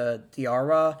Fatoumata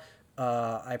Diarra.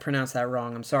 I pronounced that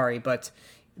wrong, I'm sorry, but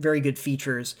very good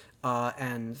features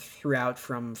and throughout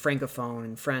from Francophone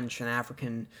and French and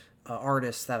African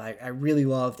artists that I really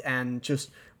loved, and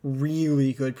just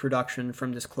really good production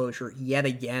from Disclosure. Yet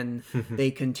again,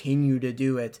 they continue to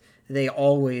do it. They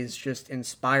always just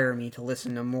inspire me to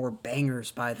listen to more bangers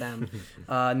by them.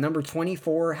 Number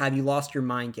 24, Have You Lost Your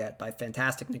Mind Yet by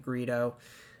Fantastic Negrito.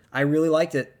 I really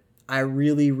liked it. I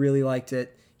really, really liked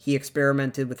it. He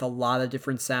experimented with a lot of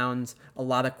different sounds, a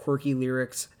lot of quirky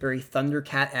lyrics, very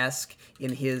Thundercat-esque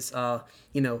in his,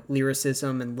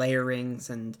 lyricism and layerings,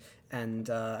 and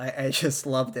I just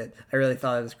loved it. I really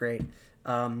thought it was great.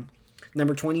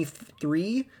 Number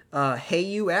 23, Hey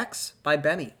You X by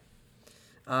Benny.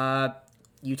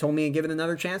 You told me to give it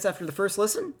another chance after the first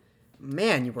listen?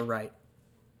 Man, you were right.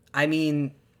 I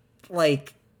mean,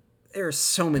 like, there are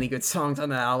so many good songs on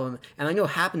that album, and I know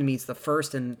Happen to Me is the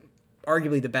first and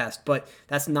arguably the best, but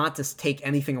that's not to take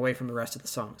anything away from the rest of the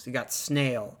songs. You got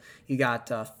Snail, you got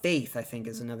Faith, I think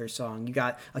is another song. You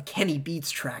got a Kenny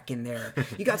Beats track in there.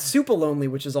 You got Super Lonely,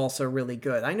 which is also really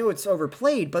good. I know it's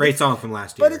overplayed, but Great song from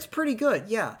last year. but it's pretty good.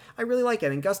 Yeah, I really like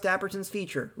it. And Gus Dapperton's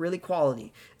feature, really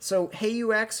quality. So Hey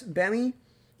UX, Bemi,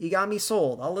 you got me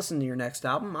sold. I'll listen to your next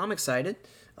album. I'm excited,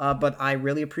 but I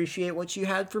really appreciate what you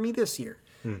had for me this year.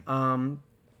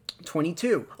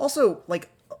 22. Also, like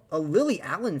a Lily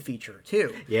Allen feature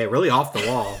too, Yeah, really off the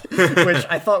wall. which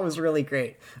I thought was really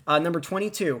great. Number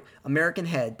 22, American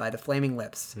Head by the Flaming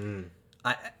Lips.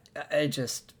 I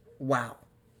just, wow.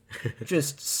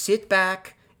 Just sit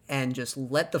back and just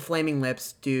let the Flaming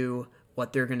Lips do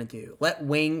what they're going to do. Let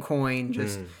Wayne Coyne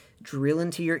just drill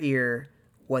into your ear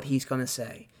what he's going to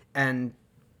say. And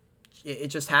it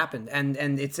just happened. And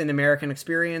it's an American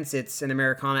experience. It's an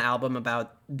Americana album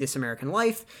about this American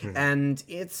life. And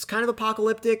it's kind of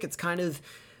apocalyptic. It's kind of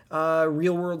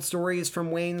real world stories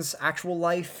from Wayne's actual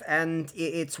life. And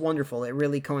it's wonderful. It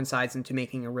really coincides into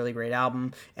making a really great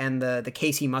album. And the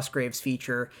Casey Musgraves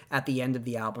feature at the end of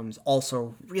the album is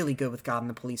also really good with God and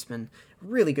the Policeman.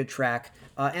 Really good track.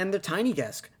 And the Tiny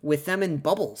Desk with them in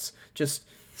bubbles, just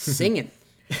singing.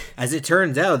 As it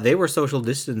turns out, they were social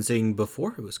distancing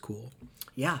before it was cool.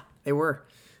 Yeah, they were.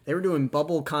 They were doing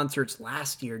bubble concerts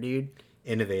last year, dude.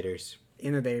 Innovators.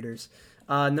 Innovators.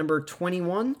 Number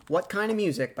 21, What Kind of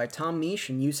Music by Tom Misch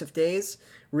and Yusuf Days.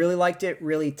 Really liked it.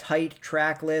 Really tight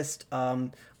track list. A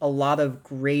lot of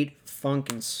great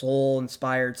funk and soul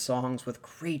inspired songs with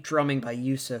great drumming by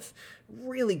Yusuf.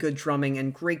 Really good drumming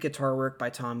and great guitar work by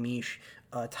Tom Misch.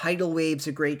 Tidal Wave's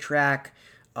a great track.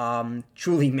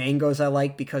 Julie Mango's I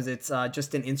like because it's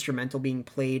just an instrumental being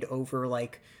played over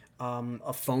like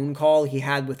a phone call he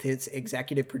had with his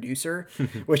executive producer,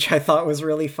 which I thought was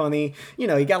really funny. You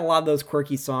know, he got a lot of those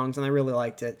quirky songs and I really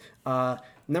liked it.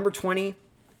 Number 20,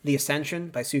 The Ascension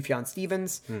by Sufjan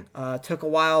Stevens. Took a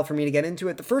while for me to get into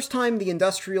it. The first time the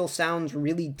industrial sounds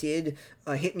really did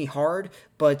hit me hard,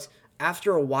 but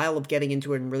after a while of getting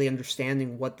into it and really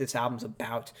understanding what this album's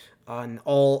about, and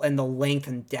the length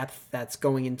and depth that's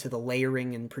going into the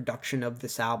layering and production of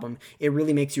this album, it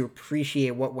really makes you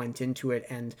appreciate what went into it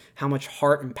and how much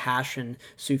heart and passion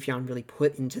Sufjan really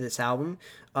put into this album.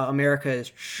 America is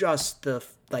just the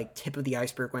tip of the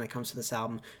iceberg when it comes to this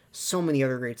album. So many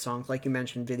other great songs, like you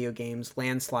mentioned, Video Games,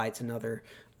 Landslide's another.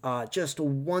 Just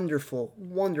wonderful,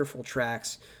 wonderful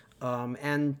tracks.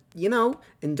 And you know,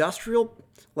 industrial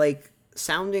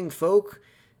sounding folk,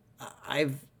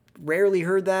 I've rarely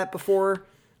heard that before.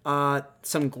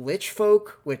 Some glitch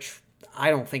folk, which I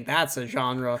don't think that's a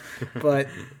genre, but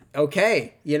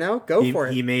okay, you know, go for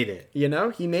it. He made it. You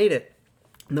know, he made it.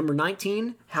 Number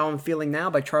 19, How I'm Feeling Now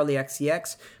by Charlie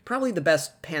XCX. Probably the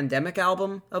best pandemic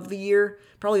album of the year.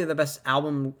 Probably the best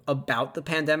album about the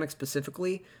pandemic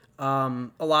specifically. A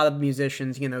lot of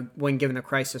musicians, you know, when given a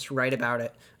crisis, write about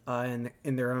it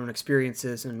in their own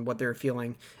experiences and what they're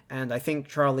feeling. And I think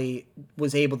Charlie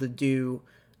was able to do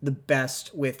the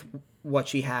best with what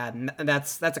she had, and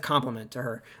that's a compliment to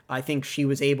her. I think she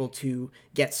was able to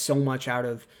get so much out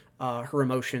of her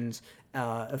emotions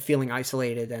of feeling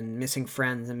isolated and missing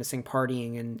friends and missing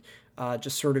partying and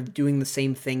just sort of doing the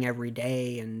same thing every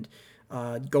day and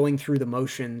going through the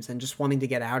motions and just wanting to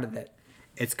get out of it.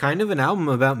 It's kind of an album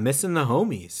about missing the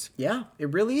homies. Yeah,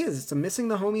 it really is. It's a Missing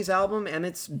the Homies album, and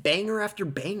it's banger after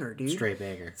banger, dude. Straight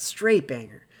banger. Straight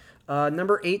banger.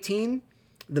 Number 18,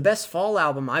 the best fall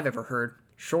album I've ever heard,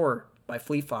 Shore by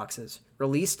Fleet Foxes.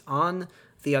 Released on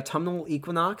the autumnal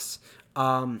equinox.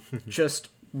 Just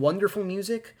wonderful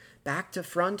music, back to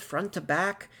front to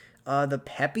back. The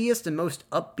peppiest and most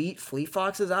upbeat Fleet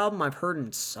Foxes album I've heard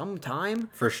in some time.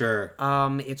 For sure.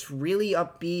 It's really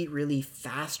upbeat, really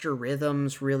faster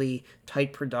rhythms, really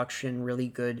tight production, really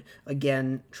good,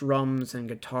 again, drums and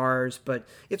guitars, but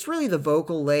it's really the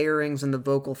vocal layerings and the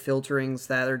vocal filterings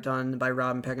that are done by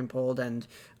Robin Peckinpah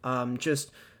and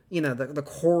just, you know, the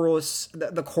chorus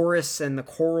and the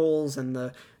chorals and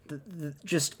the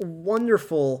just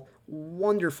wonderful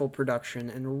production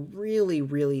and really,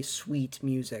 really sweet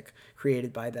music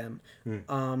created by them.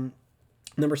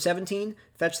 Number 17,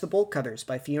 Fetch the Bolt Cutters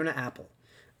by Fiona Apple.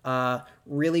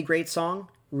 Really great song,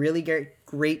 really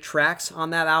great tracks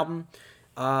on that album.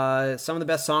 Some of the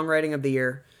best songwriting of the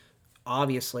year,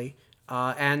 obviously.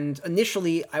 And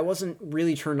initially, I wasn't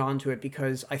really turned on to it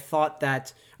because I thought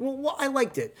that, well, I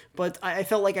liked it, but I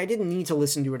felt like I didn't need to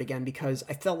listen to it again because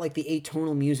I felt like the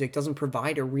atonal music doesn't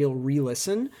provide a real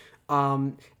re-listen.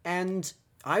 And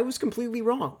I was completely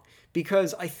wrong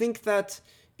because I think that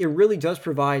it really does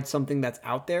provide something that's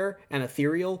out there and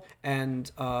ethereal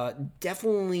and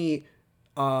definitely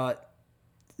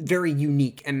very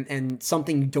unique and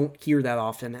something you don't hear that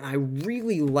often. And I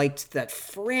really liked that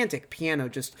frantic piano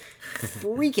just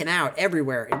freaking out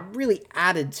everywhere. It really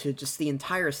added to just the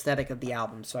entire aesthetic of the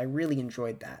album. So I really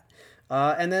enjoyed that.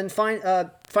 And then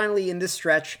finally in this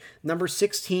stretch, number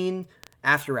 16,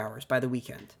 After Hours by The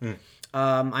Weeknd.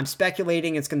 I'm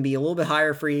speculating it's going to be a little bit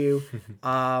higher for you.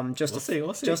 We'll see.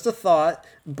 Just a thought.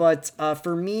 But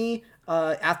for me,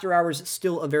 After Hours is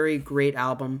still a very great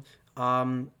album.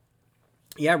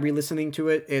 Yeah, re-listening to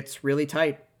it, it's really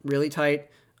tight. Really tight.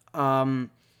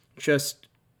 Just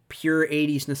pure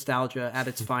 80s nostalgia at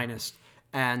its finest.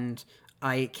 And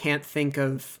I can't think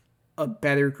of a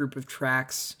better group of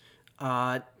tracks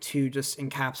to just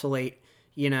encapsulate,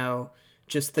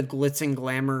 just the glitz and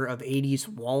glamour of 80s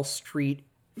Wall Street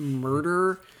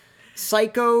murder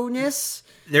psycho-ness.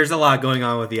 There's a lot going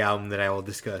on with the album that I will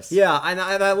discuss. Yeah, and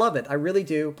I love it. I really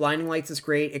do. Blinding Lights is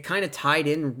great. It kind of tied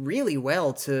in really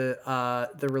well to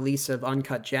the release of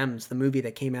Uncut Gems, the movie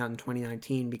that came out in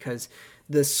 2019, because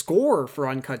the score for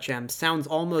Uncut Gems sounds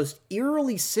almost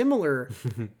eerily similar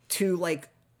to like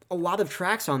a lot of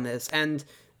tracks on this, and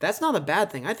that's not a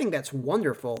bad thing. I think that's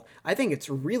wonderful. I think it's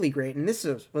really great, and this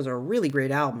was a really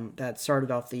great album that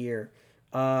started off the year.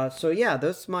 So yeah,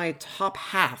 that's my top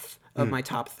half of my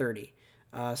top 30.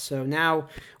 So now,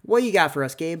 what you got for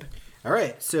us, Gabe? All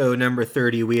right, so number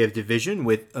 30, we have Division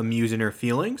with Amuse Inner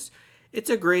Feelings. It's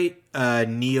a great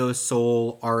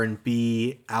neo-soul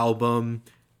R&B album.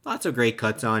 Lots of great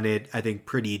cuts on it. I think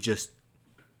pretty just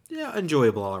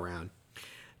enjoyable all around.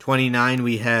 29,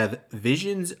 we have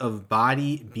Visions of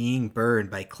Body Being Burned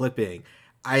by Clipping.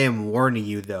 I am warning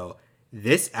you, though,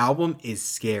 this album is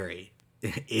scary.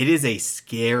 It is a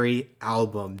scary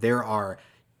album. There are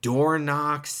door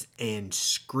knocks and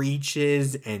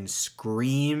screeches and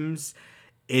screams.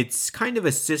 It's kind of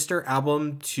a sister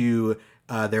album to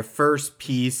their first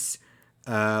piece,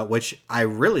 which I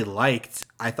really liked.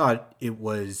 I thought it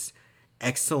was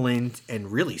excellent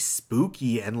and really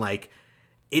spooky, and like,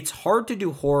 it's hard to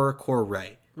do horrorcore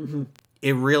right. Mm-hmm.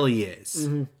 It really is.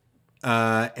 Mm-hmm.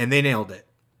 And they nailed it.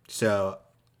 So,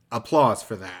 applause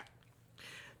for that.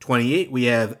 28, we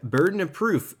have Burden of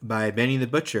Proof by Benny the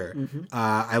Butcher. Mm-hmm.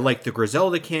 I like the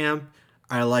Griselda camp.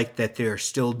 I like that they're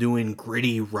still doing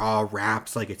gritty, raw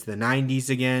raps like it's the 90s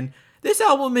again. This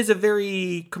album is a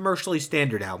very commercially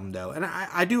standard album, though. And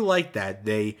I do like that.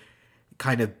 They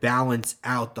kind of balance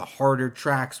out the harder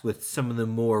tracks with some of the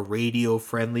more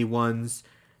radio-friendly ones.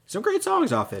 Some great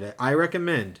songs off it. I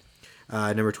recommend.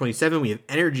 Number 27, we have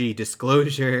Energy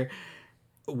Disclosure.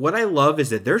 What I love is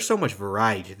that there's so much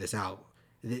variety to this album.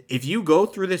 If you go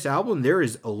through this album, there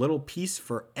is a little piece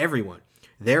for everyone.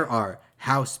 There are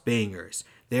house bangers.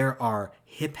 There are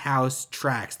hip house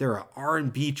tracks. There are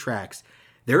R&B tracks.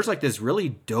 There's like this really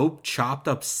dope chopped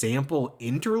up sample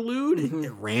interlude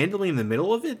randomly in the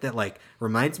middle of it that like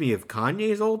reminds me of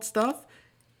Kanye's old stuff.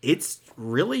 It's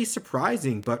really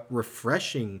surprising but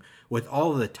refreshing with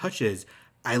all of the touches.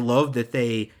 I love that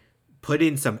they put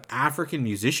in some African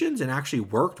musicians and actually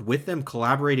worked with them,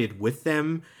 collaborated with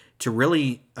them to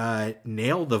really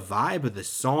nail the vibe of the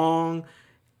song.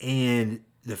 And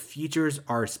the features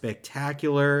are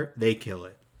spectacular. They kill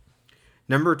it.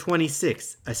 Number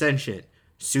 26, Ascension,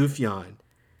 Sufjan.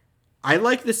 I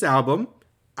like this album.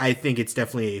 I think it's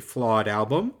definitely a flawed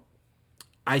album.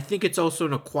 I think it's also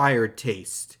an acquired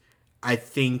taste. I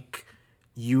think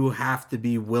you have to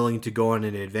be willing to go on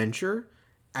an adventure,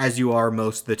 as you are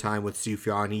most of the time with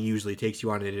Sufjan. He usually takes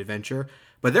you on an adventure.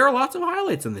 But there are lots of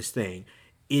highlights on this thing.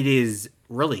 It is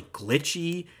really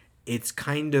glitchy. It's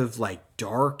kind of like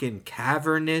dark and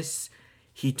cavernous.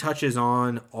 He touches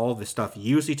on all the stuff he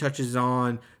usually touches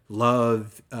on.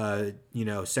 Love,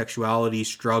 sexuality,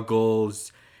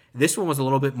 struggles. This one was a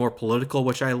little bit more political,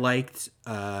 which I liked.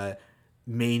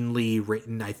 Mainly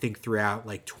written, I think, throughout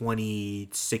like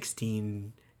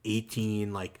 2016,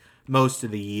 18, like most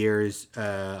of the years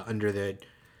under the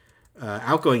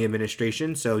outgoing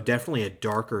administration. So definitely a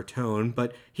darker tone,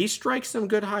 but he strikes some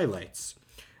good highlights.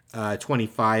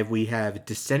 25, we have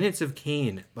Descendants of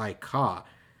Cain by Ka.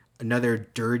 Another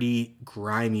dirty,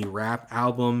 grimy rap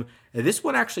album. This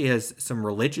one actually has some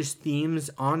religious themes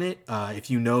on it. If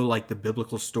you know like the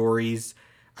biblical stories,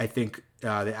 I think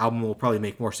the album will probably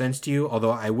make more sense to you.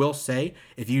 Although I will say,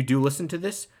 if you do listen to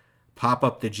this, pop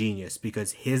up The Genius,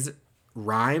 because his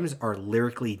rhymes are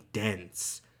lyrically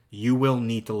dense. You will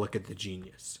need to look at The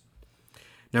Genius.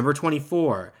 Number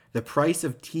 24, The Price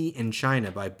of Tea in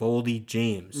China by Boldy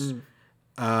James.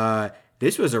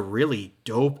 This was a really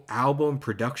dope album.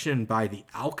 Production by The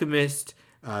Alchemist.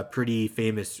 pretty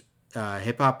famous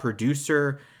hip hop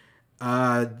producer.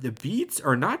 The beats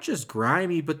are not just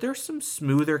grimy, but there's some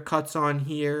smoother cuts on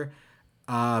here.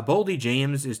 Boldy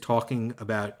James is talking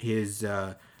about his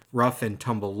rough and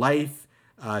tumble life,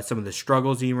 some of the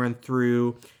struggles he went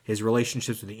through, his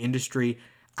relationships with the industry.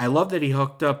 I love that he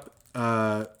hooked up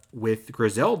with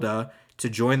Griselda to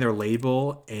join their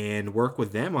label and work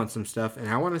with them on some stuff, and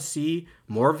I want to see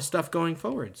more of his stuff going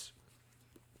forwards.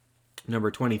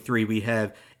 Number 23, we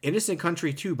have Innocent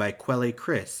Country 2 by Quelle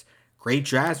Chris. Great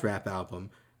jazz rap album.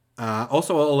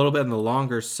 Also a little bit on the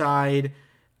longer side.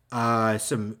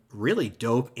 Some really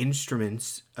dope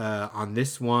instruments on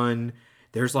this one.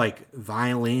 There's like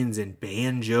violins and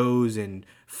banjos and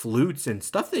flutes and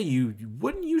stuff that you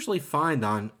wouldn't usually find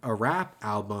on a rap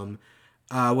album.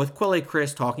 With Quelle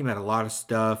Chris talking about a lot of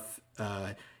stuff.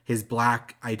 His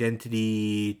black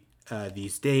identity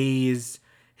these days.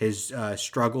 His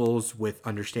struggles with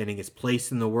understanding his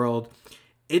place in the world.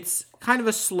 It's kind of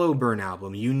a slow burn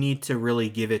album. You need to really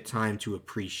give it time to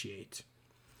appreciate.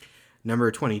 Number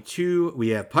 22, we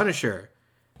have Punisher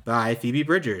by Phoebe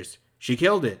Bridgers. She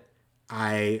killed it.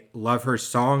 I love her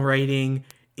songwriting.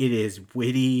 It is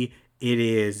witty. It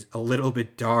is a little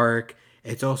bit dark.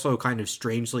 It's also kind of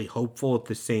strangely hopeful at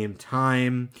the same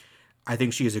time. I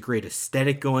think she has a great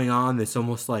aesthetic going on. This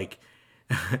almost like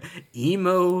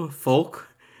emo folk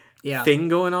thing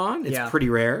going on. It's pretty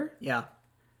rare. Yeah.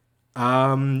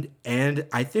 And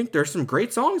I think there's some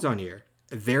great songs on here.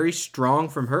 Very strong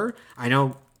from her. I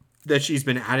know that she's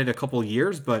been at it a couple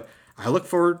years, but I look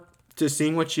forward to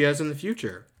seeing what she has in the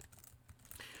future.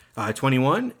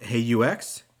 21, Hey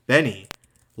UX, Benny.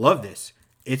 Love this.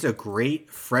 It's a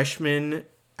great freshman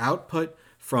output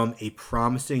from a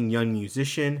promising young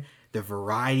musician. The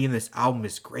variety in this album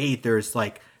is great. There's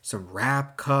like some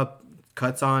rap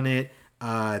cuts on it.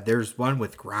 There's one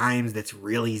with Grimes that's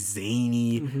really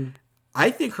zany. Mm-hmm. I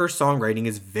think her songwriting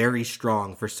is very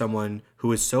strong for someone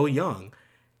who is so young.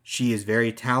 She is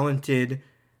very talented.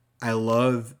 I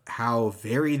love how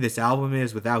varied this album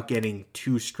is without getting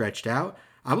too stretched out.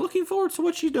 I'm looking forward to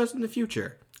what she does in the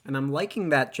future. And I'm liking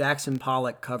that Jackson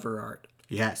Pollock cover art.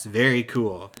 Yes, very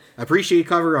cool. Appreciate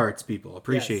cover arts, people.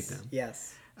 Appreciate them.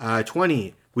 Yes.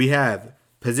 20, we have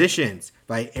Positions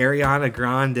by Ariana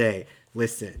Grande.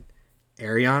 Listen,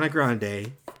 Ariana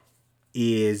Grande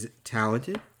is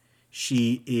talented.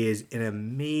 She is an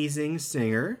amazing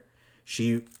singer.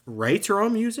 She writes her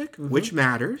own music, which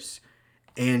matters.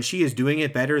 And she is doing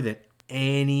it better than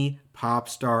any pop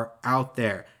star out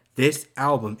there. This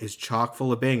album is chock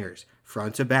full of bangers,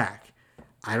 front to back.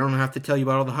 I don't have to tell you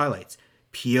about all the highlights.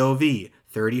 POV,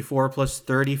 34 plus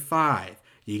 35.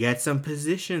 You get some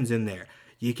Positions in there.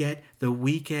 You get the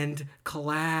Weeknd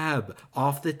collab,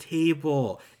 Off the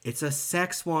Table. It's a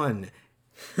sex one.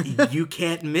 You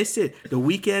can't miss it. The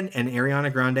Weeknd and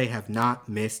Ariana Grande have not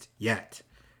missed yet.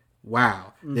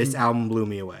 Wow. This album blew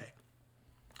me away.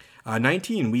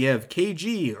 19, we have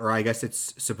KG, or I guess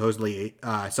it's supposedly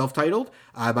self-titled,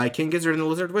 by King Gizzard and the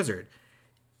Lizard Wizard.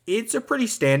 It's a pretty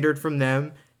standard from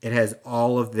them. It has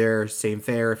all of their same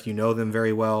fare if you know them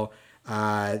very well.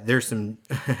 There's some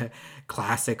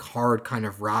classic hard kind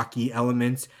of rocky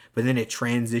elements, but then it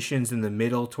transitions in the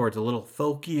middle towards a little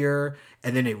folkier,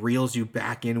 and then it reels you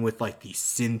back in with like these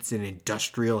synths and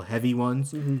industrial heavy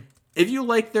ones. If you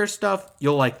like their stuff,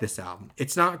 you'll like this album.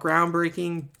 It's not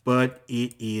groundbreaking, but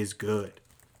it is good.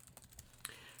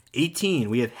 18,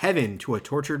 we have Heaven to a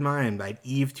Tortured Mind by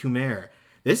Yves Tumor.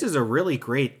 This is a really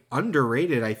great,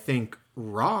 underrated, I think,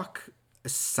 rock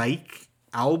psych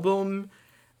album.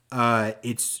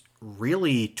 It's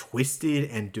really twisted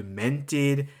and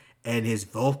demented, and his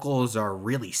vocals are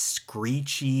really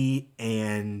screechy,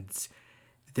 and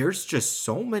there's just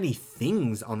so many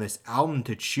things on this album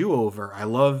to chew over. I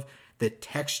love the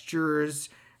textures,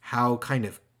 how kind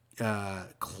of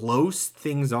close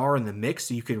things are in the mix,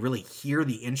 so you can really hear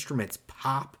the instruments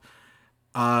pop.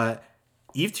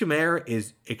 Yves Tumor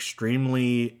is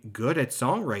extremely good at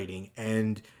songwriting,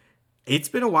 and it's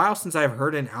been a while since I've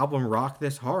heard an album rock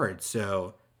this hard,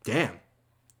 so damn,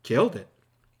 killed it.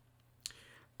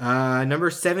 Number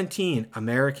 17,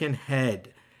 American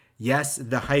Head. Yes,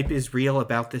 the hype is real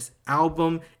about this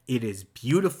album. It is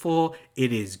beautiful.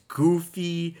 It is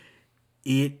goofy.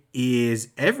 It is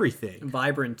everything.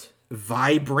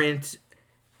 Vibrant.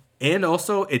 And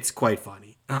also, it's quite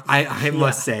funny. I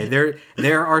must say,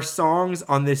 there are songs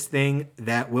on this thing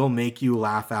that will make you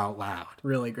laugh out loud.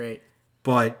 Really great.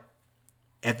 But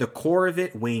at the core of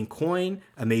it, Wayne Coyne,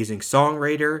 amazing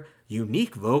songwriter,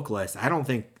 unique vocalist. I don't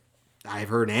think I've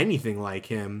heard anything like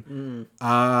him.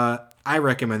 I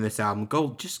recommend this album.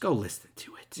 Just go listen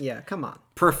to it. Yeah, come on.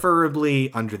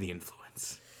 Preferably under the influence.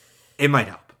 once. It might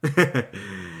help.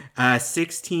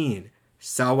 16,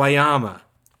 Sawayama,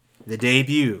 the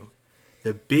debut.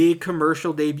 The big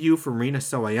commercial debut from Rina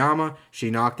Sawayama.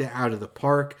 She knocked it out of the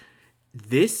park.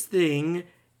 This thing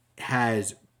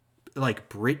has like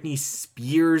Britney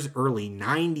Spears early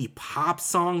 90 pop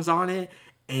songs on it,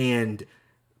 and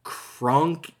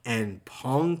crunk and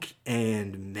punk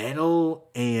and metal,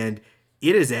 and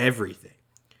it is everything.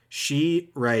 She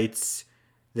writes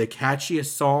the catchiest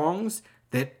songs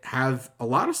that have a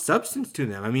lot of substance to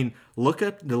them. I mean, look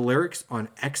up the lyrics on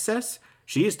Excess.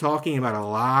 She is talking about a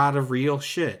lot of real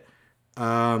shit.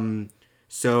 So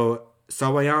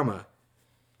Sawayama,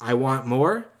 I want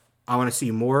more. I want to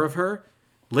see more of her.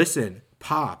 Listen,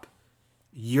 pop,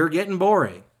 you're getting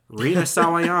boring. Rina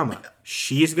Sawayama,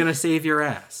 she's going to save your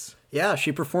ass. Yeah,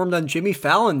 she performed on Jimmy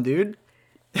Fallon, dude.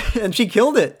 And she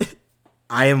killed it.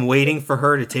 I am waiting for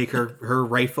her to take her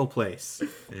rightful place.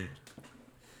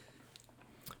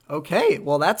 Okay,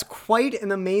 well, that's quite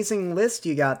an amazing list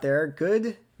you got there.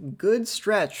 Good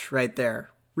stretch right there.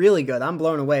 Really good. I'm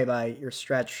blown away by your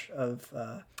stretch of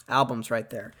albums right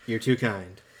there. You're too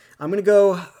kind. I'm going to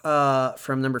go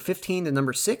from number 15 to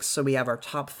number 6, so we have our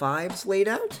top 5s laid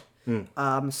out.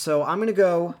 So I'm going to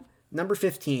go number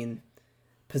 15,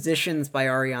 Positions by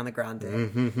Ariana Grande.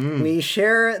 Mm-hmm. We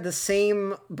share the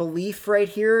same belief right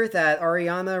here that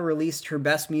Ariana released her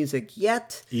best music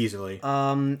yet. Easily.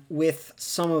 With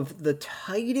some of the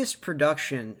tightest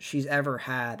production she's ever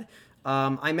had.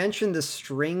 I mentioned the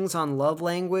strings on Love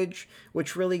Language,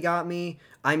 which really got me.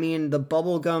 I mean, the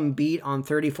bubblegum beat on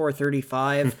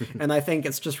 3435, and I think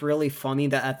it's just really funny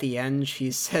that at the end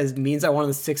she says, means I want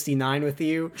to 69 with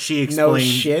you. She explains, no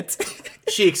shit.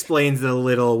 She explains the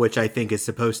little, which I think is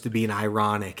supposed to be an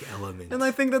ironic element. And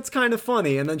I think that's kind of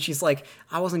funny. And then she's like,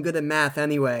 I wasn't good at math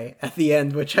anyway, at the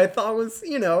end, which I thought was,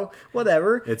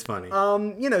 whatever. It's funny.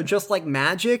 Just Like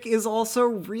Magic is also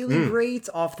really great.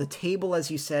 Off the Table, as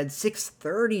you said.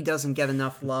 630 doesn't get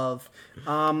enough love.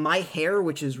 My Hair,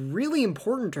 which is really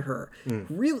important to her.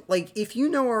 Really, like, if you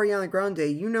know Ariana Grande,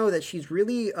 you know that she's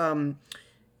really,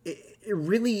 it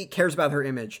really cares about her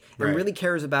image. And Right. really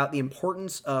cares about the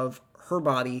importance of her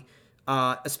body,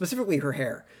 specifically her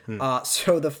hair.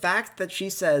 So the fact that she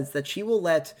says that she will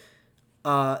let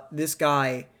this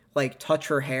guy like touch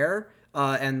her hair,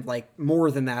 and like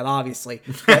more than that, obviously,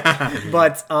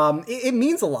 but it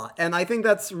means a lot, and I think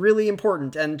that's really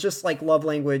important. And just like Love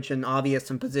Language and Obvious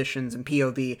and Positions and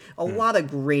POV, a lot of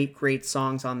great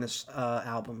songs on this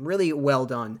album. Really well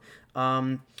done.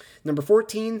 Number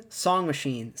 14, Song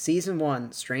Machine, Season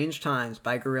 1, Strange Times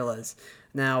by Gorillaz.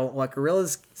 Now, what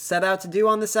Gorillaz set out to do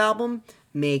on this album,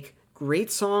 make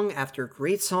great song after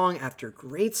great song after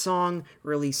great song,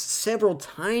 release several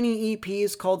tiny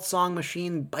EPs called Song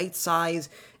Machine, bite size,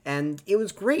 and it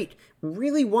was great.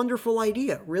 Really wonderful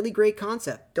idea, really great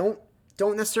concept. Don't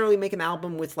necessarily make an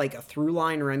album with like a through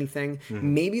line or anything.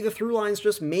 Maybe the through lines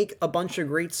just make a bunch of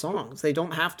great songs. They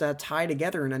don't have to tie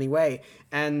together in any way.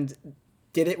 And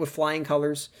did it with flying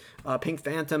colors. Pink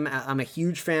Phantom, I'm a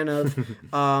huge fan of.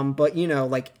 But,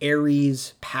 like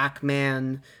Aries,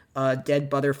 Pac-Man, Dead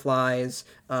Butterflies,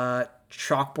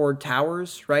 Chalkboard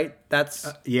Towers, right? That's...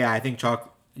 I think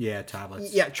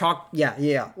tablets.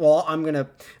 Yeah. Well, I'm going to...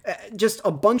 just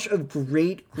a bunch of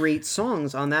great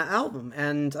songs on that album.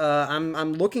 And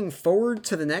I'm looking forward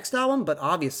to the next album, but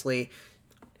obviously...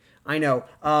 I know.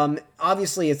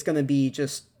 Obviously, it's going to be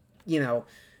just,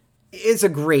 it's a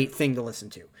great thing to listen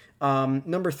to.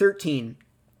 Number 13,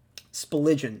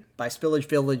 Spilligion by Spillage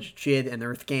Village, JID, and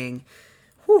Earth Gang.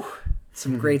 Whew.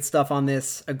 Some great stuff on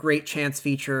this. A great Chance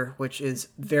feature, which is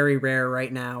very rare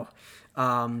right now.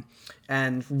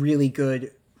 And really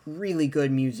good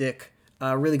music.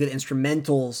 Really good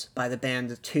instrumentals by the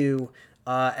band, too.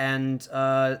 And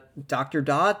Dr.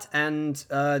 Dot and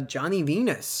Johnny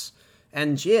Venus.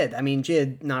 And JID. I mean,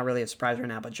 JID, not really a surprise right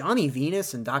now, but Johnny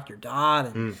Venus and Dr. Dot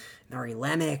and Ari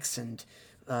Lennox and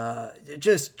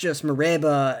just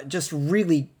Mereba, just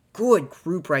really good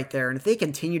group right there. And if they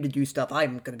continue to do stuff,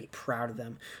 I'm going to be proud of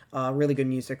them. Really good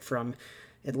music from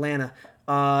Atlanta.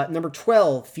 Number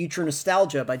 12, Future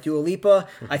Nostalgia by Dua Lipa.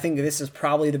 I think this is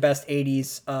probably the best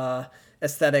 80s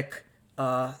aesthetic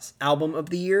album of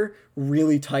the year.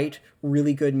 Really tight,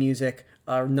 really good music.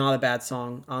 Not a bad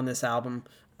song on this album.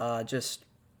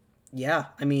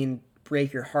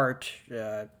 Break Your Heart,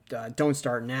 Don't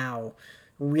Start Now,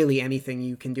 really anything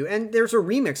you can do. And there's a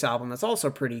remix album that's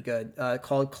also pretty good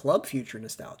called Club Future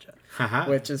Nostalgia,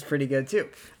 which is pretty good too.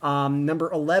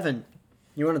 Number 11,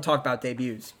 you want to talk about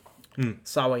debuts.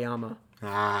 Sawayama.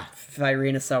 By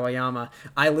Rina Sawayama.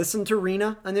 I listened to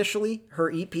Rina initially,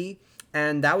 her EP,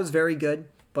 and that was very good.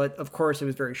 but of course it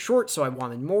was very short, so I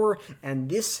wanted more, and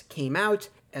this came out,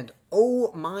 and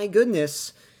oh my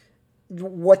goodness,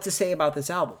 what to say about this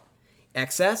album?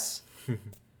 XS,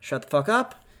 Shut the Fuck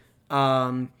Up,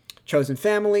 Chosen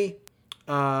Family,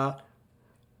 Love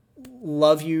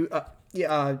You.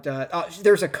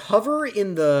 There's a cover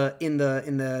in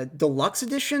the deluxe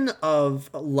edition of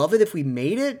 "Love It If We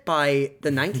Made It" by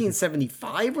the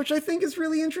 1975, which I think is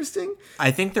really interesting.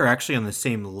 I think they're actually on the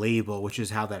same label, which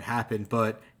is how that happened,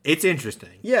 but it's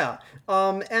interesting. Yeah,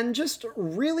 and just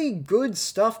really good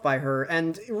stuff by her,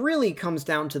 and it really comes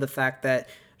down to the fact that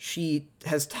she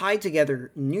has tied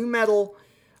together nu metal,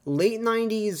 late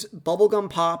 90s bubblegum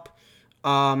pop,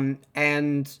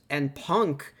 and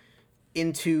punk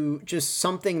into just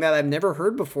something that I've never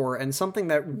heard before, and something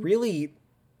that really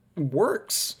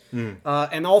works.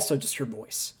 And also just her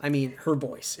voice. I mean, her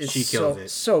voice is She kills it.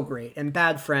 so great. And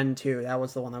Bad Friend too. That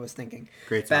was the one I was thinking.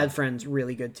 Great song. Bad Friend's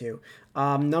really good too.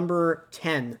 Number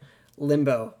 10,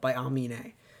 Limbo by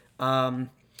Amine.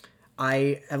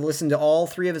 I have listened to all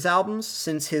 3 of his albums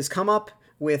since his come up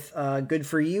with Good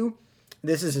For You.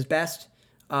 This is his best,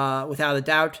 without a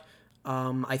doubt.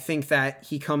 I think that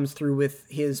he comes through with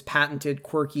his patented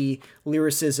quirky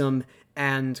lyricism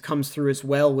and comes through as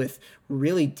well with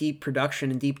really deep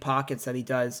production and deep pockets that he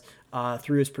does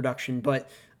through his production. But,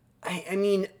 I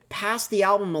mean, past the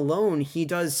album alone, he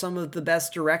does some of the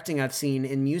best directing I've seen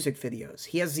in music videos.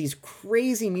 He has these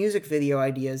crazy music video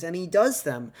ideas, and he does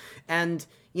them. And,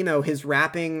 you know, his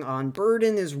rapping on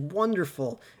Burden is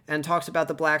wonderful and talks about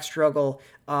the black struggle.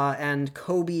 And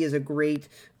Kobe is a great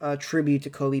tribute to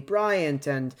Kobe Bryant.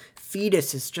 And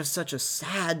Fetus is just such a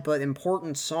sad but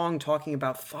important song talking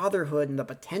about fatherhood and the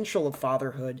potential of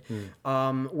fatherhood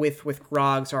with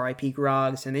Groggs, R.I.P.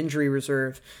 Groggs, and Injury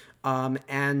Reserve.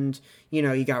 And, you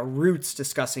know, you got Roots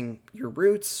discussing your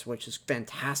roots, which is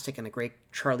fantastic, and a great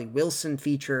Charlie Wilson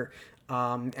feature.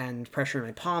 And Pressure in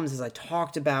My Palms, as I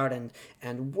talked about,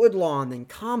 and Woodlawn, and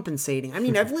Compensating. I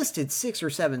mean, I've listed 6 or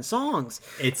 7 songs.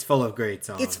 It's full of great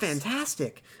songs. It's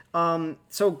fantastic.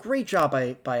 So great job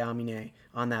by Amine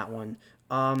on that one.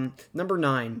 Number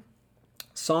 9,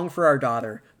 Song for Our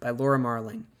Daughter by Laura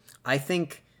Marling. I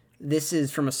think this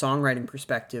is, from a songwriting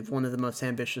perspective, one of the most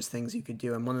ambitious things you could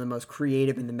do, and one of the most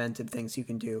creative and inventive things you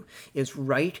can do, is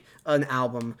write an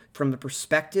album from the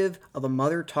perspective of a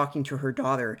mother talking to her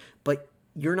daughter, but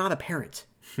you're not a parent.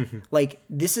 Like,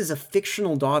 this is a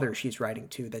fictional daughter she's writing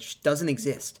to that doesn't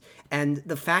exist. And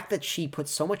the fact that she puts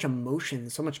so much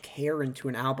emotion, so much care into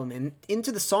an album, and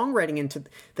into the songwriting, into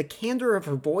the candor of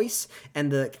her voice,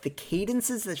 and the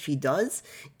cadences that she does,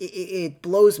 it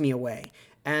blows me away.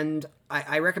 And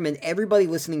I recommend everybody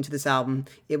listening to this album.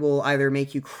 It will either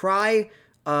make you cry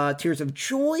tears of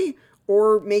joy,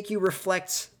 or make you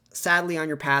reflect sadly on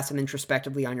your past and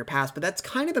introspectively on your past. But that's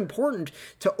kind of important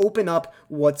to open up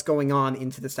what's going on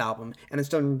into this album. And it's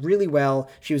done really well.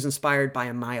 She was inspired by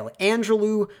a Maya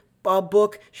Angelou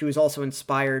book. She was also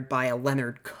inspired by a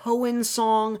Leonard Cohen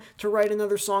song to write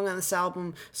another song on this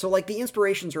album. So, like, the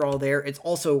inspirations are all there. It's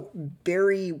also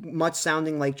very much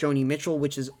sounding like Joni Mitchell,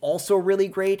 which is also really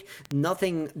great.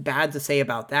 Nothing bad to say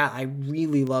about that. I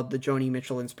really love the Joni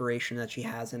Mitchell inspiration that she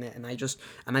has in it, and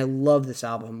I love this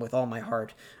album with all my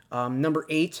heart. Number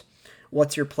 8,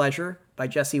 What's Your Pleasure by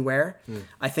Jessie Ware.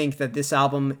 I think that this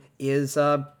album is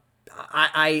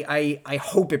I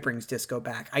hope it brings disco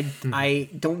back. I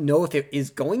don't know if it is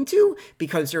going to,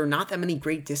 because there are not that many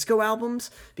great disco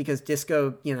albums, because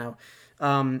disco, you know,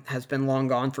 has been long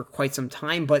gone for quite some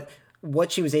time. But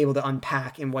what she was able to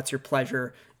unpack in What's Your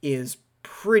Pleasure is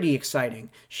pretty exciting.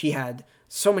 She had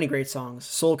so many great songs: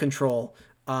 Soul Control,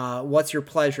 What's Your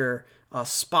Pleasure,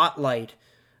 Spotlight,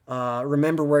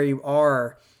 Remember Where You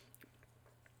Are.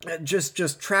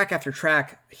 Just track after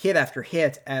track, hit after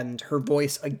hit, and her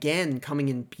voice again coming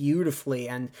in beautifully,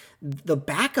 and the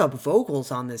backup vocals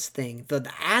on this thing, the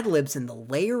ad-libs and the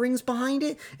layerings behind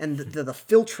it, and the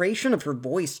filtration of her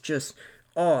voice just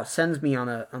sends me on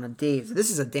a daze. This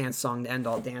is a dance song to end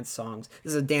all dance songs.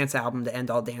 This is a dance album to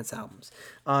end all dance albums.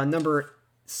 Number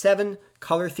 7,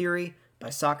 Color Theory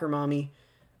by Soccer Mommy.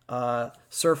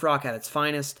 Surf rock at its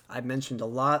finest. I've mentioned a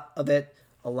lot of it,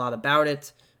 a lot about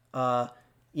it.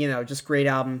 You know, just great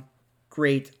album,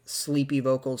 great sleepy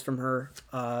vocals from her,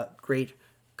 great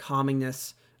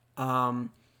calmingness. And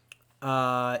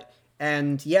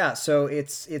yeah, so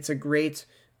it's a great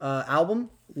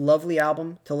album, lovely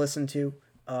album to listen to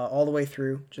all the way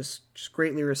through. Just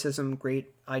great lyricism,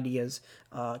 great ideas.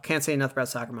 Can't say enough about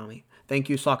Soccer Mommy. Thank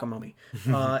you, Soccer Mommy.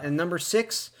 And number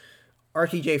 6,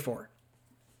 RTJ4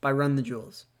 by Run the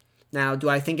Jewels. Now, do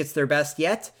I think it's their best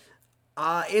yet?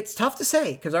 It's tough to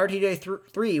say because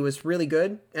RTJ3 was really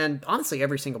good, and honestly,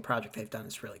 every single project they've done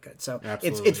is really good. So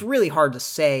it's really hard to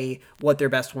say what their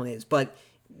best one is. But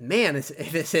man,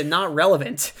 it's not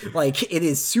relevant. Like, it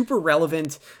is super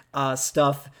relevant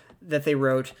stuff that they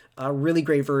wrote. Really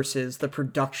great verses. The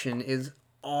production is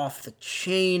off the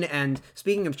chain. And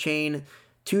speaking of chain,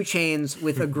 2 Chainz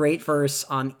with a great verse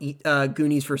on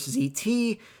Goonies versus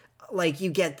E.T. Like,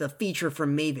 you get the feature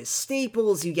from Mavis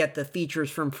Staples, you get the features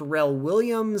from Pharrell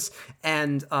Williams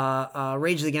and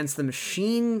Rage Against the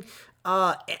Machine.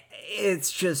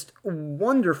 It's just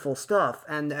wonderful stuff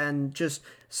and just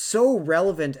so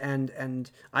relevant,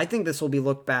 and I think this will be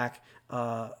looked back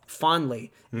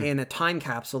fondly in a time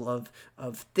capsule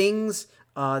of things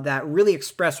that really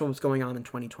express what was going on in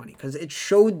 2020, because it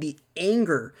showed the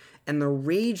anger and the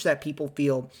rage that people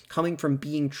feel coming from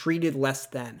being treated less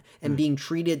than and being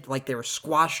treated like they were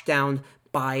squashed down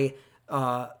by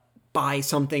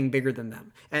something bigger than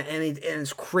them. And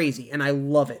it's crazy, and I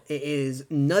love it. It is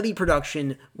nutty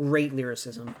production, great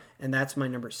lyricism, and that's my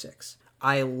number 6.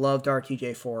 I loved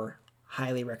RTJ4.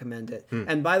 Highly recommend it.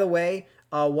 And by the way,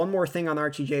 one more thing on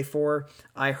RTJ4.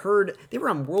 I heard they were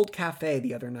on World Cafe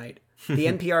the other night. The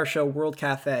NPR show World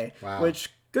Cafe. Wow.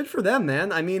 Which, good for them,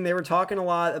 man. I mean, they were talking a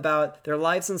lot about their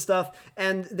lives and stuff.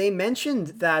 And they mentioned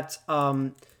that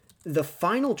the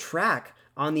final track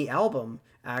on the album,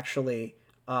 actually,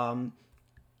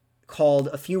 called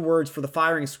A Few Words for the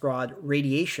Firing Squad,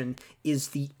 Radiation, is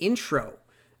the intro.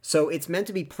 So it's meant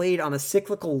to be played on a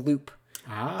cyclical loop.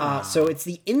 So it's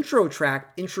the intro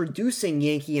track introducing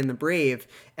Yankee and the Brave,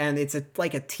 and it's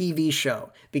like a TV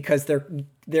show because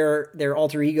their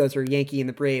alter egos are Yankee and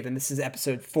the Brave, and this is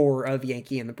episode 4 of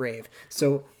Yankee and the Brave.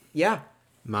 So yeah,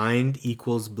 mind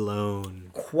equals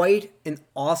blown. Quite an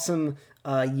awesome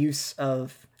use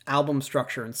of album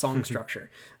structure and song structure.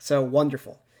 So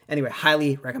wonderful. Anyway,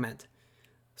 highly recommend.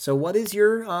 So what is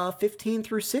your 15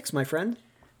 through 6, my friend?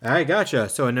 I gotcha.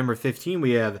 So at number 15,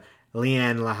 we have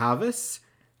Lianne La Havas.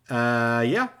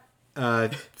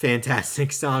 Fantastic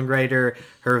songwriter.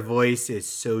 Her voice is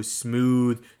so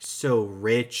smooth, so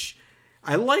rich.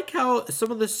 I like how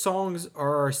some of the songs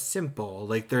are simple.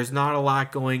 Like, there's not a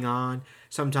lot going on.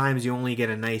 Sometimes you only get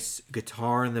a nice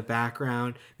guitar in the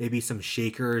background, maybe some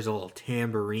shakers, a little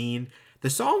tambourine. The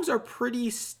songs are pretty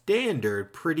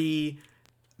standard, pretty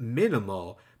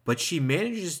minimal, but she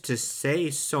manages to say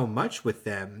so much with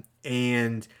them.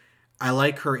 And I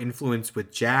like her influence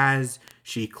with jazz.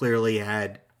 She clearly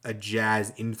had a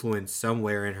jazz influence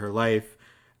somewhere in her life.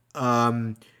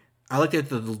 I like that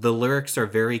the lyrics are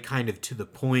very kind of to the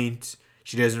point.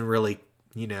 She doesn't really,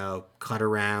 cut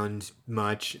around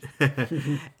much.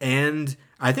 And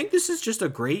I think this is just a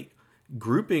great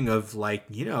grouping of,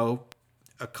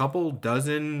 a couple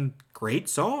dozen great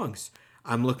songs.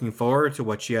 I'm looking forward to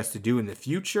what she has to do in the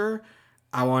future.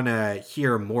 I want to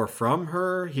hear more from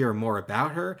her, hear more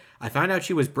about her. I found out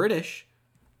she was British.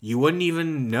 You wouldn't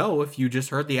even know if you just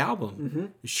heard the album. Mm-hmm.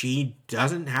 She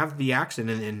doesn't have the accent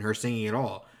in her singing at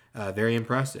all. Very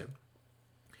impressive.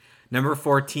 Number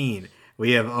 14,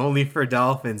 we have Only for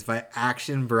Dolphins by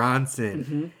Action Bronson.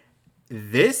 Mm-hmm.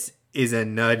 This is a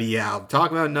nutty album. Talk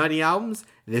about nutty albums.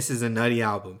 This is a nutty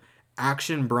album.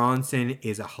 Action Bronson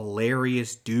is a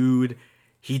hilarious dude.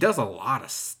 He does a lot of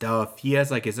stuff. He has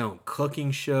his own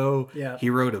cooking show. Yeah. He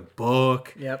wrote a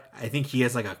book. Yep. I think he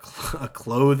has a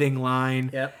clothing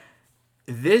line. Yep.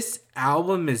 This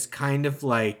album is kind of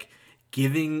like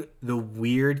giving the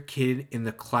weird kid in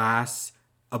the class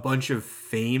a bunch of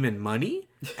fame and money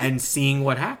and seeing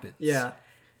what happens. Yeah.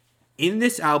 In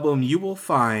this album, you will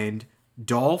find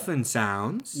dolphin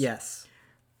sounds. Yes.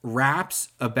 Raps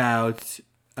about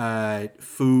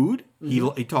food.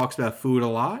 Mm-hmm. He talks about food a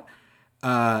lot.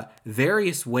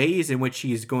 Various ways in which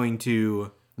he's going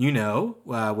to,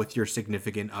 with your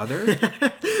significant other.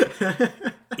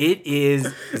 It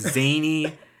is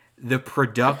zany. The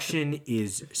production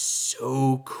is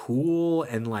so cool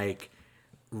and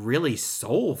really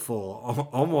soulful,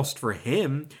 almost for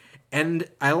him. And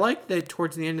I like that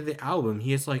towards the end of the album,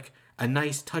 he has a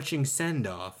nice touching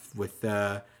send-off with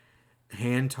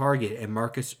Hand Target and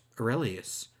Marcus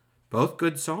Aurelius. Both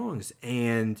good songs.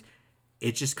 And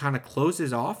it just kind of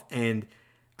closes off. And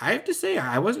I have to say,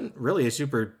 I wasn't really a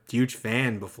super huge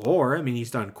fan before. I mean,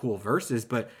 he's done cool verses,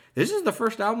 but this is the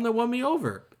first album that won me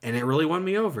over. And it really won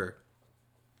me over.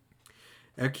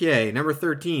 Okay, number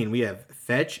 13, we have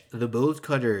Fetch the Bolt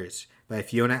Cutters by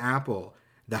Fiona Apple.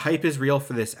 The hype is real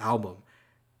for this album.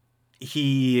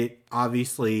 He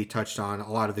obviously touched on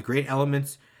a lot of the great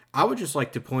elements. I would just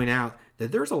like to point out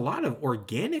that there's a lot of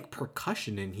organic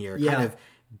percussion in here, kind of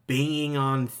banging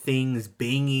on things,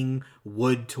 banging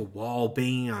wood to wall,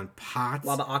 banging on pots. A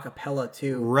lot of acapella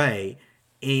too. Right.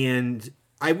 And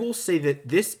I will say that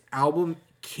this album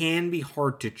can be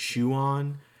hard to chew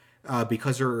on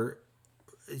because her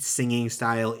singing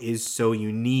style is so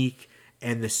unique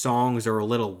and the songs are a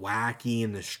little wacky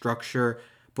in the structure.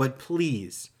 But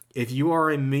please, if you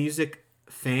are a music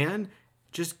fan,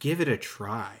 just give it a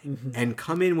try and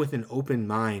come in with an open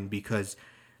mind, because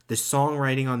the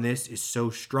songwriting on this is so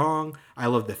strong. I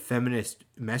love the feminist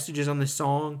messages on the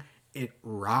song. It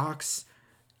rocks.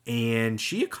 And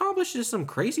she accomplishes some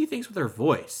crazy things with her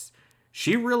voice.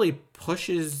 She really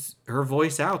pushes her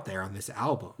voice out there on this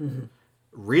album.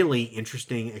 Really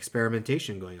interesting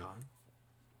experimentation going on.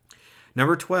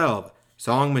 Number 12,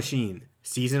 Song Machine,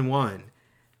 Season 1.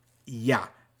 Yeah,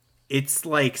 it's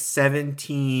like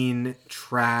 17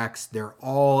 tracks. They're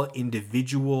all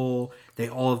individual. They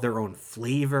all have their own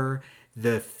flavor.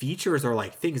 The features are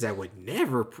like things I would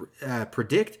never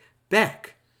predict.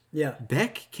 Beck. Yeah.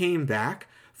 Beck came back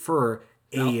for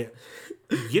a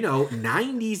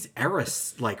 90s era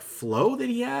like flow that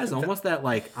he has, almost that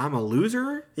like I'm a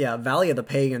loser. Yeah, Valley of the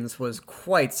Pagans was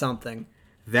quite something.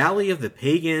 Valley of the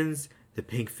Pagans, the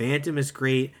Pink Phantom is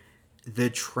great. The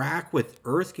track with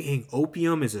Earth Gang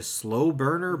Opium is a slow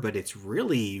burner, but it's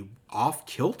really off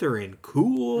kilter and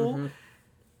cool.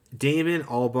 Damon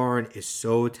Albarn is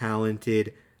so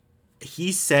talented.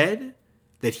 He said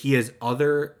that he has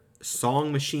other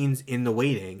song machines in the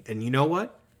waiting, and you know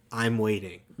what? I'm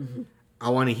waiting. I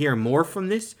want to hear more from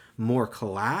this, more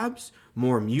collabs,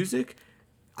 more music.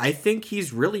 I think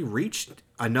he's really reached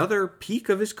another peak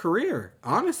of his career,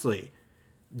 honestly.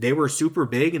 They were super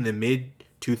big in the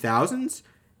mid-2000s,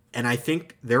 and I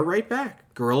think they're right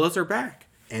back. Gorillaz are back,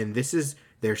 and this is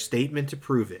their statement to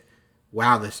prove it.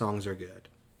 Wow, the songs are good.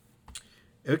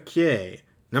 Okay,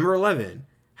 number 11,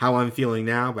 How I'm Feeling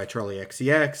Now by Charlie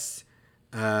XCX.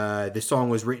 The song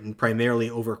was written primarily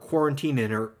over quarantine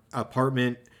in her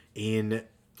apartment in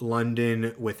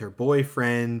London with her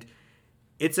boyfriend.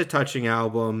 It's a touching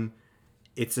album.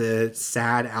 It's a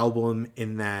sad album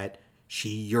in that she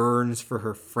yearns for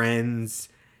her friends.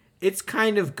 It's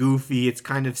kind of goofy. It's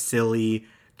kind of silly.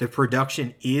 The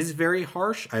production is very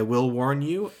harsh. I will warn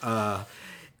you.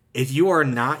 If you are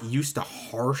not used to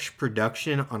harsh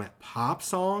production on a pop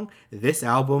song, this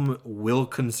album will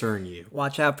concern you.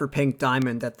 Watch out for Pink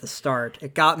Diamond at the start.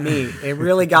 It got me. It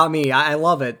really got me. I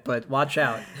love it, but watch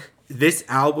out. This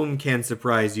album can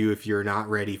surprise you if you're not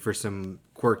ready for some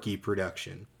quirky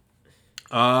production.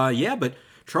 But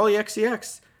Charlie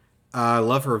XCX, I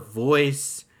love her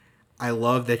voice. I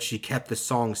love that she kept the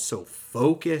song so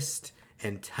focused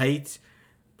and tight.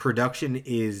 Production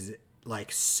is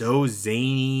like so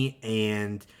zany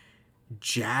and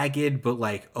jagged, but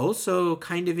like also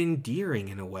kind of endearing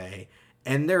in a way.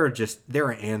 And there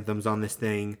are anthems on this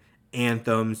thing.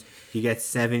 Anthems. You get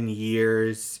 7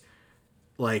 years.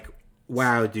 Like,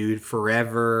 wow, dude,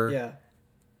 forever. Yeah.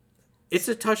 It's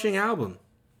a touching album.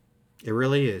 It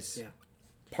really is. Yeah.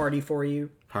 Party for You.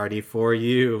 Party for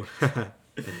You.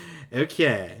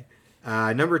 Okay.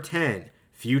 Number 10,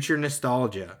 Future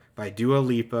Nostalgia by Dua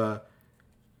Lipa.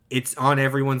 It's on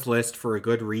everyone's list for a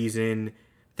good reason.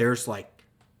 There's like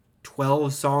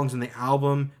 12 songs in the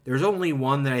album. There's only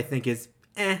one that I think is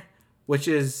which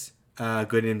is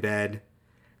Good in Bed.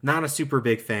 Not a super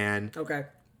big fan. Okay.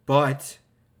 But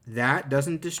that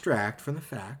doesn't distract from the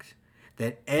fact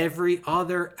that every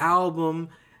other song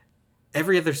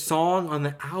on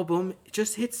the album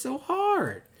just hits so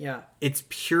hard. Yeah. It's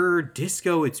pure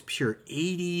disco. It's pure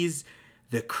 80s.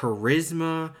 The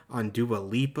charisma on Dua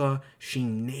Lipa. She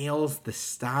nails the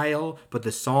style, but the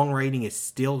songwriting is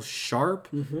still sharp.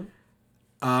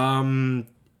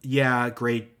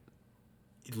 Great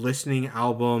listening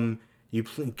album. You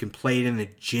can play it in the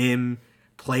gym.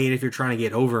 Play it if you're trying to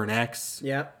get over an ex.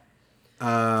 Yeah.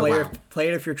 Play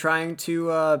it if you're trying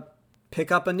to pick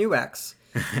up a new ex.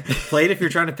 Play it if you're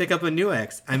trying to pick up a new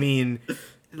ex. I mean,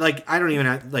 like, I don't even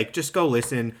have, like, just go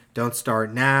listen. Don't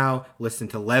start now. Listen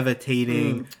to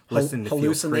Levitating. Listen to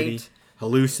Feel Pretty.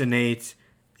 Hallucinate.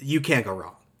 You can't go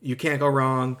wrong. You can't go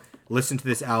wrong. Listen to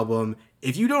this album.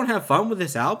 If you don't have fun with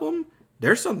this album,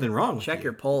 there's something wrong with Check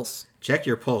your pulse. Check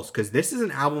your pulse, because this is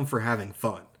an album for having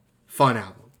fun. Fun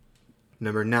album.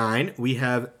 Number 9, we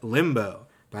have Limbo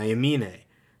by Amine.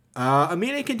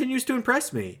 Amine continues to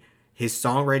impress me. His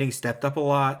songwriting stepped up a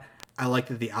lot. I like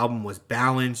that the album was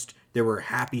balanced. There were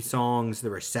happy songs.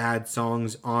 There were sad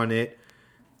songs on it.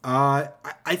 I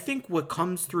think what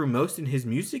comes through most in his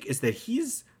music is that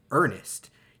he's earnest.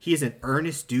 He's an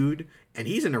earnest dude, and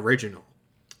he's an original.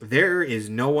 There is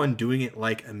no one doing it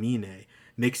like Amine,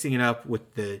 mixing it up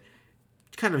with the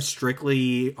kind of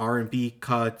strictly R&B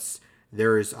cuts.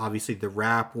 There's obviously the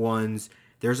rap ones.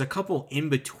 There's a couple in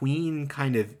between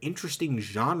kind of interesting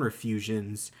genre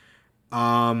fusions.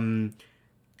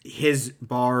 His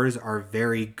bars are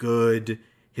very good.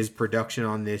 His production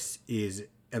on this is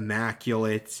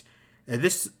immaculate.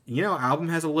 This, album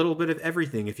has a little bit of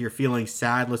everything. If you're feeling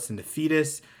sad, listen to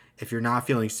Fetus. If you're not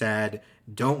feeling sad,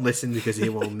 don't listen because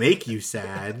it will make you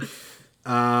sad.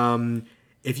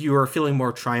 If you are feeling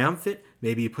more triumphant,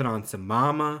 maybe you put on some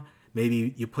Mama.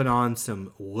 Maybe you put on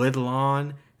some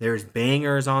Woodlawn. There's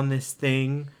bangers on this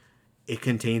thing. It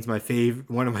contains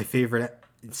one of my favorite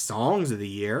songs of the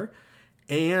year.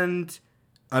 And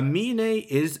Amine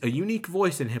is a unique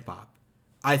voice in hip-hop.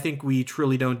 I think we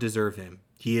truly don't deserve him.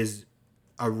 He is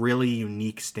a really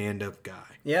unique stand-up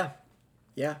guy. Yeah.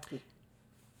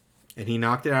 And he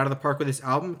knocked it out of the park with this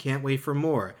album. Can't wait for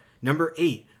more. Number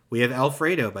 8, we have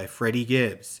Alfredo by Freddie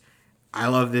Gibbs. I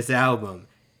love this album.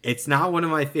 It's not one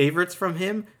of my favorites from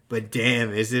him, but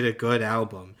damn, is it a good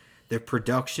album. The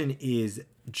production is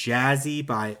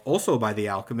jazzy also by The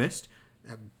Alchemist,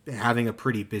 having a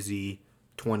pretty busy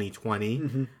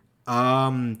 2020.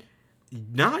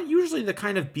 Not usually the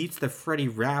kind of beats that Freddie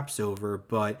raps over,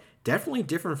 but definitely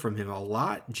different from him. A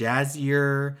lot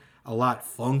jazzier, a lot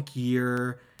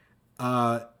funkier.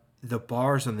 The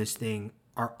bars on this thing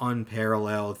are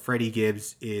unparalleled. Freddie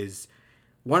Gibbs is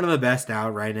one of the best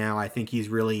out right now. I think he's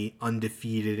really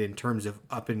undefeated in terms of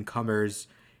up-and-comers.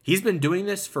 He's been doing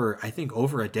this for, I think,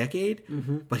 over a decade,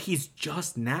 but he's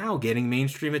just now getting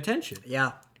mainstream attention.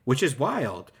 Yeah. Which is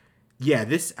wild. Yeah,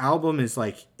 this album is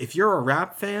like, if you're a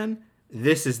rap fan,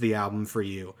 this is the album for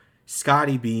you.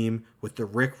 Scotty Beam with the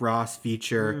Rick Ross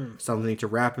feature, Something to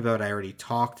Rap About, I already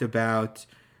talked about.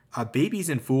 Babies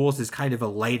and Fools is kind of a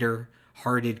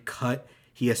lighter-hearted cut.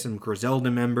 He has some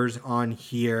Griselda members on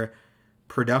here.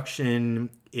 Production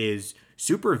is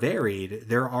super varied.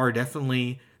 There are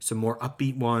definitely some more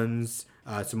upbeat ones,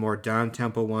 some more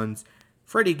down-tempo ones.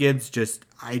 Freddie Gibbs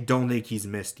I don't think he's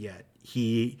missed yet.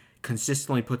 He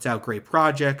consistently puts out great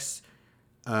projects.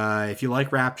 If you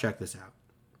like rap, check this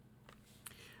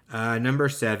out. Number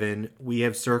 7, we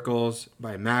have Circles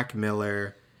by Mac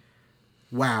Miller.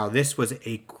 Wow, this was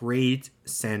a great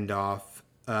send-off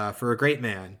for a great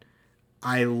man.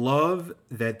 I love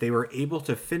that they were able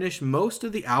to finish most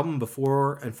of the album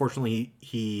before, unfortunately,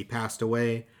 he passed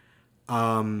away.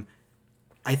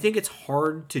 I think it's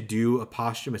hard to do a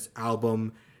posthumous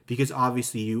album because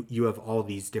obviously you have all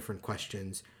these different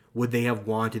questions. Would they have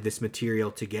wanted this material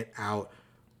to get out?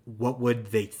 What would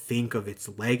they think of its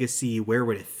legacy? Where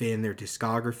would it fit in their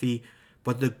discography?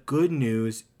 But the good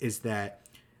news is that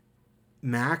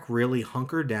Mac really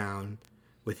hunkered down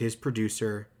with his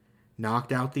producer,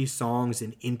 knocked out these songs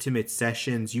in intimate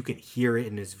sessions. You can hear it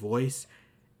in his voice,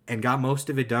 and got most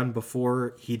of it done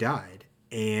before he died.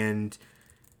 And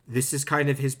this is kind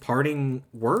of his parting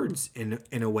words in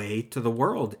a way to the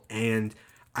world. And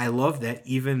I love that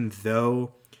even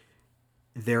though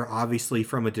they're obviously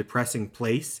from a depressing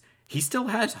place, he still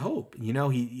has hope.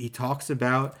 He talks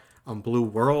about Blue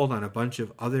World on a bunch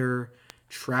of other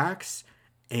tracks,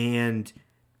 and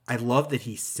I love that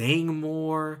he sang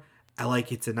more. I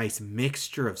like it's a nice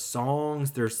mixture of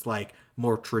songs. There's like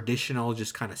more traditional,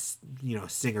 just kind of,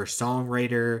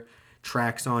 singer-songwriter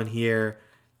tracks on here.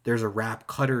 There's a rap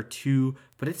cut or two,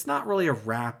 but it's not really a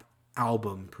rap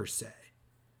album per se.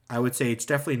 I would say it's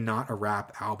definitely not a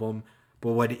rap album,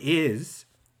 but what it is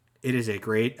a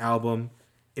great album.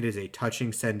 It is a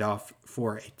touching send-off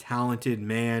for a talented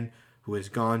man who has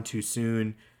gone too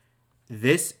soon.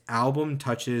 This album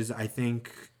touches, I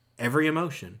think, every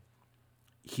emotion.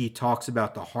 He talks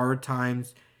about the hard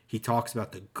times. He talks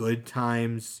about the good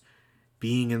times,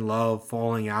 being in love,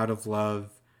 falling out of love.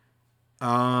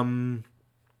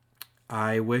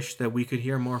 I wish that we could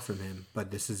hear more from him,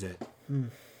 but this is it.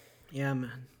 Yeah,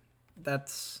 man.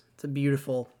 It's a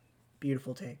beautiful,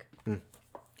 beautiful take.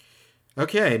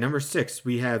 Okay, number 6,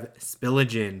 we have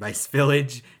Spillagin by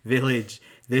Spillage Village.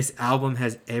 This album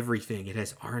has everything. It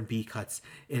has R&B cuts.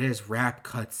 It has rap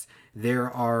cuts.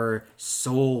 There are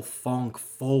soul, funk,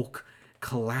 folk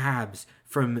collabs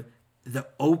from the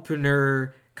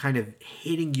opener kind of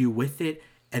hitting you with it,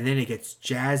 and then it gets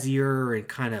jazzier and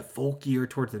kind of folkier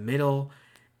towards the middle.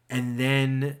 And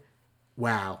then,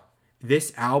 wow,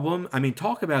 this album,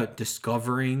 talk about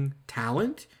discovering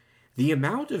talent. The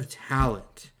amount of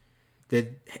talent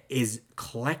that is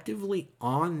collectively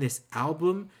on this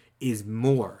album is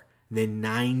more than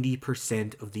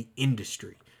 90% of the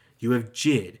industry. You have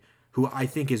JID, who I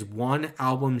think is one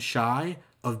album shy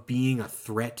of being a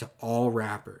threat to all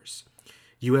rappers.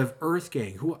 You have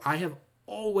EarthGang, who I have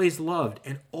always loved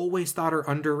and always thought are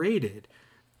underrated.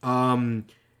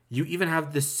 You even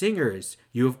have the singers.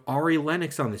 You have Ari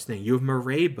Lennox on this thing. You have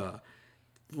Mereba.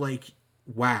 Like,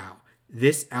 wow.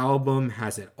 This album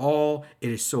has it all.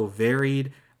 It is so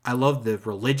varied. I love the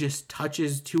religious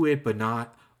touches to it, but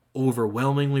not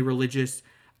overwhelmingly religious.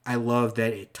 I love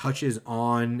that it touches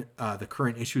on the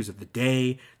current issues of the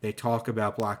day. They talk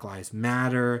about Black Lives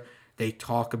Matter. They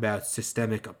talk about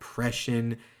systemic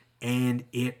oppression, and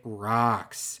it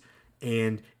rocks.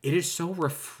 And it is so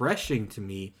refreshing to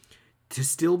me to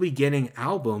still be getting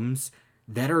albums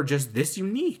that are just this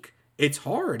unique. It's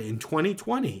hard in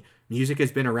 2020. Music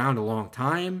has been around a long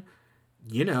time.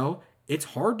 You know, it's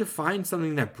hard to find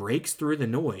something that breaks through the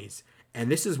noise.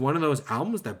 And this is one of those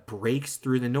albums that breaks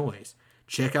through the noise.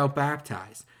 Check out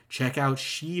Baptized. Check out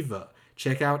Shiva.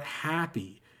 Check out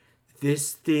Happy.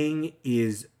 This thing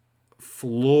is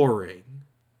flooring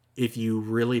if you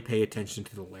really pay attention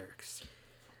to the lyrics.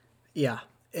 Yeah,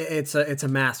 it's a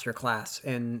master class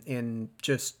in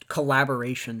just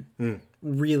collaboration.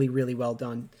 Really, really well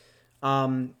done.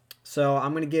 So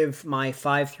I'm going to give my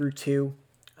 5 through 2.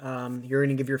 You're going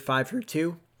to give your 5 through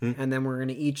 2. And then we're going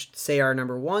to each say our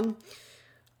number 1.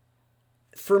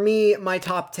 For me, my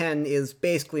top 10 is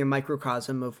basically a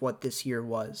microcosm of what this year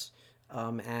was.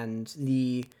 And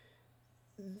the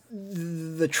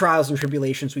trials and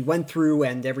tribulations we went through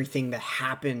and everything that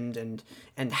happened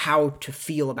and how to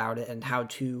feel about it and how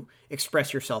to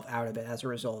express yourself out of it as a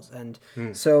result. And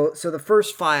so the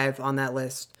first 5 on that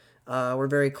list were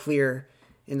very clear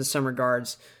in some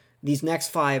regards. These next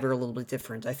 5 are a little bit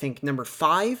different. I think number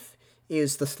 5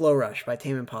 is The Slow Rush by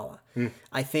Tame Impala.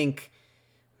 I think,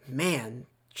 man,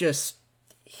 just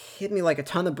hit me like a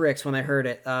ton of bricks when I heard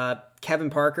it. Kevin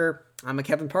Parker, I'm a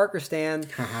Kevin Parker stan.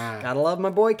 Gotta love my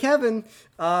boy Kevin.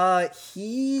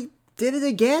 He did it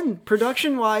again.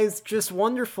 Production-wise, just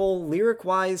wonderful.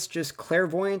 Lyric-wise, just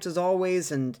clairvoyant as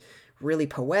always, and really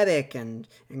poetic and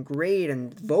great.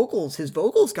 And vocals, his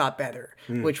vocals got better,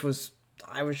 which was...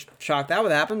 I was shocked that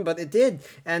would happen, but it did.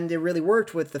 And it really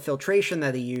worked with the filtration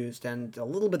that he used and a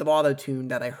little bit of auto-tune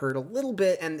that I heard a little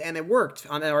bit, and it worked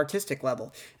on an artistic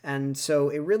level. And so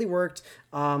it really worked.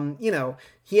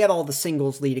 He had all the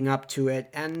singles leading up to it,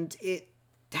 and it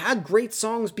had great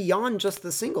songs beyond just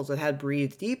the singles. It had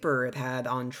Breathe Deeper, it had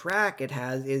On Track, it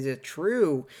had Is It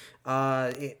True,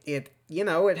 it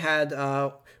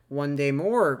had One Day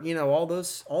More, all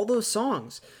those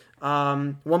songs.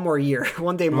 One More Year.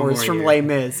 One Day More is from Les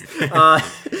Mis.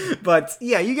 But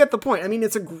yeah, you get the point. I mean,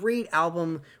 it's a great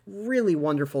album, really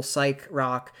wonderful psych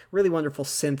rock, really wonderful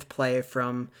synth play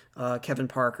from Kevin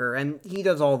Parker, and he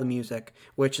does all the music,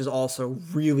 which is also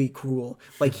really cool.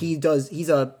 Like he's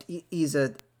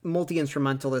a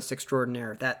multi-instrumentalist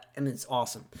extraordinaire. It's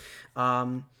awesome.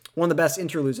 One of the best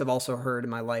interludes I've also heard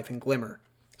in my life in Glimmer.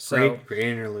 So, great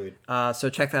interlude. So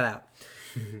check that out.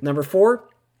 Number 4,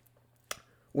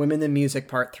 Women in Music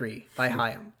Part 3 by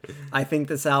Haim. I think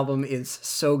this album is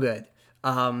so good.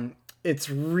 It's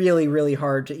really, really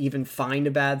hard to even find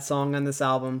a bad song on this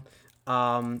album.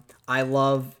 I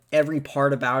love every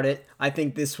part about it. I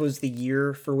think this was the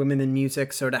year for women in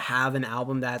music, so to have an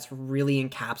album that's really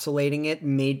encapsulating it,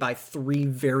 made by 3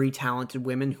 very talented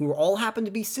women who all happen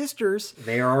to be sisters.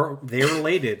 They're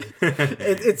related.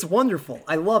 It's wonderful.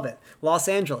 I love it. Los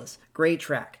Angeles, great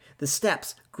track. The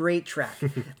Steps, great track.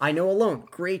 I Know Alone,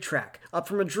 great track. Up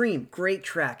From a Dream, great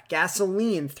track.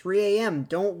 Gasoline, 3 a.m.,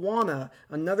 Don't Wanna,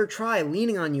 Another Try,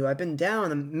 Leaning on You, I've Been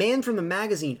Down, A Man from the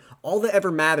Magazine. All That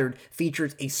Ever Mattered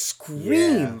features a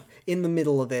scream in the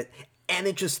middle of it, and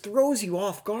it just throws you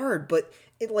off guard, but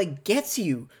it like gets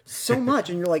you so much,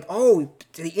 and you're like, oh,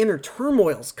 the inner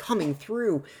turmoil's coming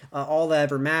through. All That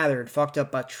Ever Mattered, Fucked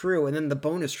Up But True, and then the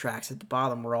bonus tracks at the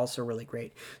bottom were also really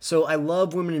great. So I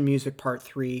love Women in Music Part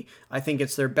 3. I think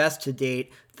it's their best to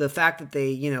date. The fact that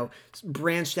they,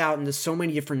 branched out into so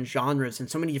many different genres and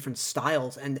so many different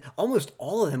styles, and almost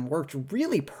all of them worked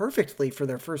really perfectly for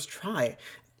their first try.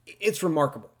 It's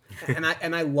remarkable. And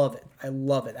I love it. I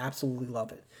love it. Absolutely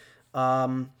love it.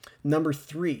 Number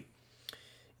 3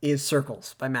 is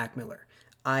Circles by Mac Miller.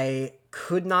 I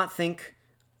could not think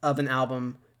of an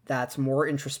album that's more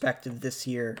introspective this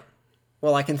year.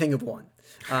 Well, I can think of one.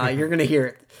 You're going to hear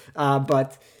it.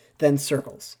 But then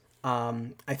Circles.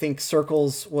 I think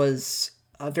Circles was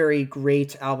a very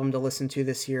great album to listen to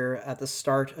this year. At the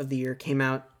start of the year, came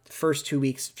out the first 2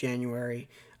 weeks of January,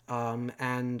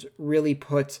 and really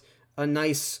put a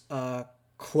nice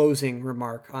closing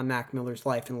remark on Mac Miller's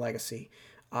life and legacy.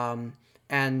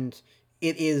 And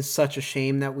it is such a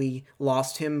shame that we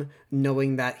lost him,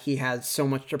 knowing that he has so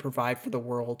much to provide for the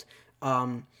world.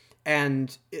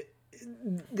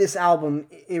 This album,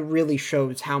 it really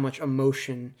shows how much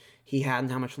emotion he had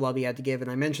and how much love he had to give. And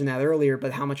I mentioned that earlier,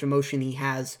 but how much emotion he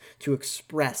has to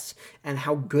express and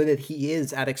how good he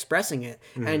is at expressing it.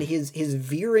 And his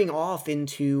veering off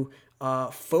into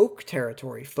folk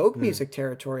territory, folk music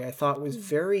territory, I thought was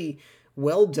very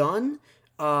well done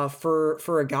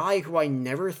for a guy who I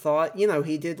never thought,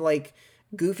 he did like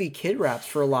goofy kid raps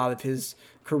for a lot of his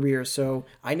career, so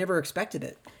I never expected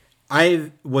it.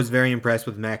 I was very impressed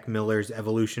with Mac Miller's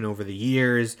evolution over the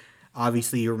years.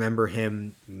 Obviously, you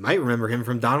might remember him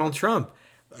from Donald Trump,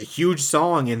 a huge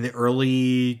song in the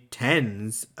early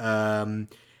 10s.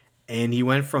 And he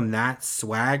went from that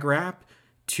swag rap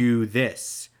to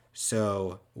this.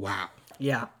 So, wow.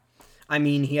 Yeah. I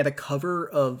mean, he had a cover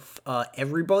of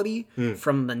Everybody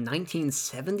from the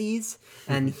 1970s,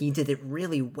 and he did it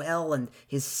really well, and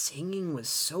his singing was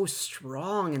so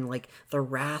strong, and like the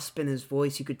rasp in his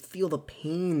voice, you could feel the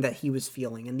pain that he was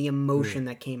feeling and the emotion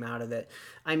that came out of it.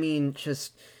 I mean,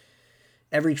 just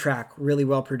every track really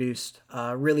well produced,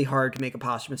 really hard to make a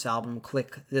posthumous album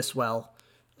click this well.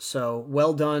 So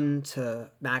well done to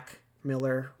Mac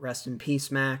Miller, rest in peace,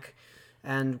 Mac,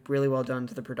 and really well done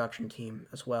to the production team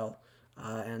as well.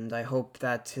 And I hope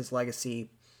that his legacy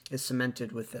is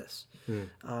cemented with this.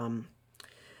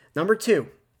 Number 2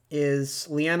 is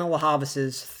Lianne La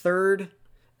Havas's third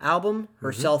album,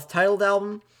 her self-titled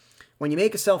album. When you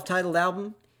make a self-titled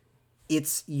album,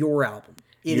 it's your album.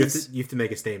 You have to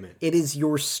make a statement. It is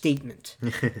your statement.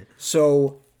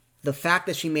 So the fact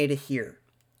that she made it here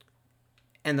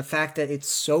and the fact that it's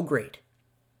so great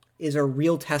is a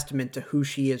real testament to who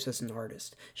she is as an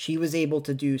artist. She was able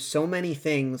to do so many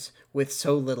things with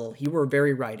so little. You were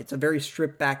very right. It's a very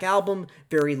stripped back album,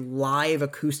 very live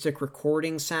acoustic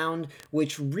recording sound,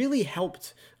 which really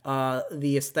helped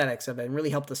the aesthetics of it and really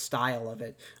helped the style of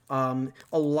it. A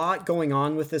lot going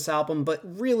on with this album, but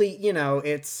really,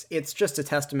 it's just a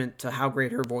testament to how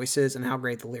great her voice is and how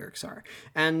great the lyrics are.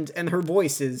 And her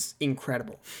voice is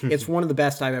incredible. It's one of the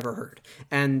best I've ever heard.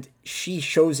 And she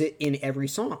shows it in every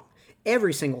song.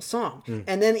 Every single song.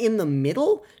 And then in the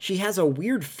middle, she has a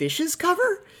weird Fishes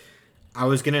cover. I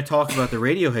was going to talk about the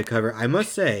Radiohead cover. I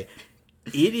must say,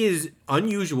 it is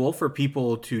unusual for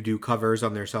people to do covers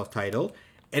on their self-titled,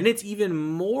 and it's even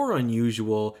more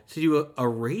unusual to do a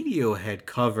Radiohead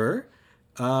cover.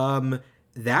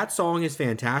 That song is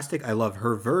fantastic. I love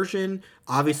her version.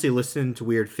 Obviously, listen to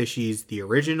Weird Fishies, the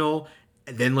original,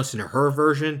 and then listen to her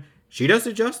version. She does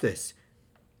it justice.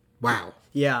 Wow.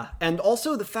 Yeah, and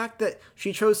also the fact that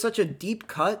she chose such a deep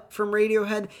cut from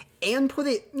Radiohead and put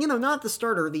it, not at the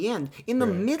start or the end, in the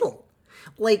middle.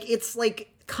 Like, it's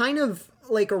like kind of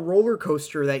like a roller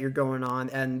coaster that you're going on,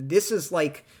 and this is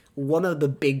like one of the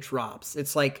big drops.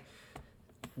 It's like,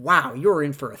 wow, you're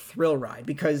in for a thrill ride,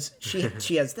 because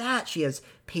she has that, she has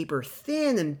Paper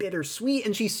Thin and Bittersweet,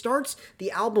 and she starts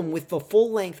the album with the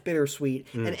full-length Bittersweet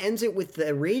and ends it with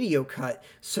the radio cut.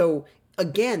 So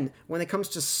again, when it comes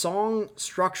to song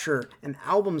structure and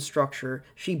album structure,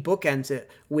 she bookends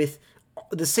it with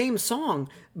the same song,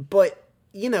 but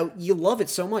you love it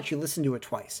so much you listen to it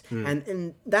twice.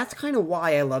 And that's kind of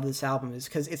why I love this album, is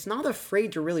because it's not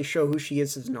afraid to really show who she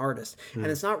is as an artist, and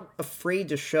it's not afraid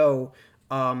to show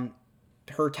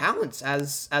her talents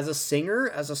as a singer,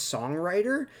 as a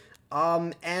songwriter,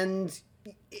 and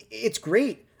it's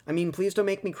great. I mean, Please Don't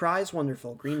Make Me Cry is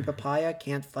wonderful. Green Papaya,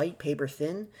 Can't Fight, Paper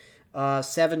Thin,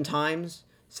 7 times,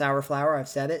 Sour Flower, I've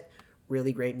said it.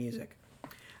 Really great music.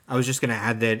 I was just going to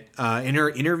add that in her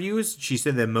interviews, she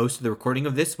said that most of the recording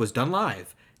of this was done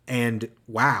live. And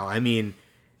wow, I mean,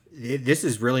 this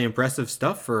is really impressive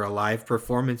stuff for a live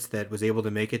performance that was able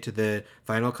to make it to the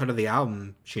final cut of the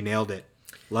album. She nailed it.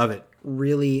 Love it.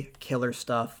 Really killer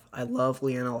stuff. I love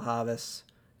Lianne La Havas.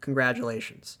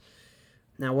 Congratulations.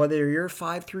 Now, whether you're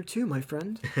 5 through 2, my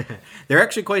friend. They're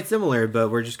actually quite similar, but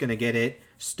we're just going to get it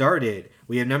started.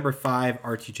 We have number 5,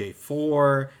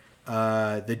 RTJ4.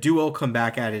 The duo come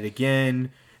back at it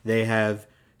again. They have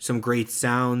some great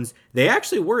sounds. They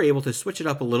actually were able to switch it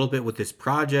up a little bit with this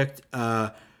project,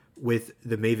 with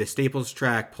the Mavis Staples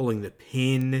track, Pulling the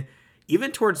Pin.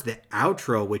 Even towards the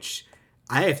outro, which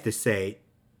I have to say,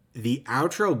 the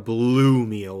outro blew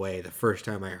me away the first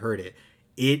time I heard it.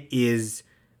 It is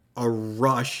a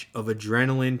rush of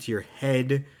adrenaline to your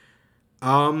head.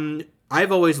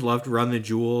 I've always loved Run the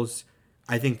Jewels.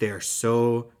 I think they are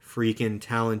so freaking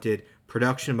talented.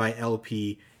 Production by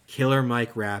LP, killer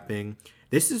mic rapping.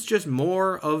 This is just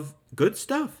more of good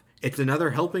stuff. It's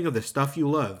another helping of the stuff you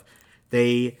love.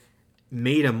 They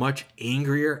made a much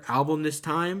angrier album this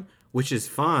time, which is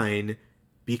fine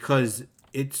because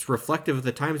it's reflective of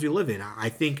the times we live in. I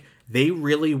think they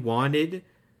really wanted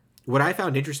what I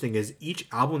found interesting is each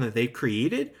album that they've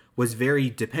created was very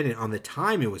dependent on the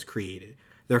time it was created.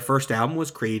 Their first album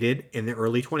was created in the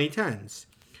early 2010s.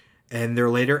 And their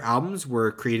later albums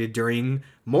were created during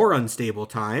more unstable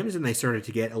times, and they started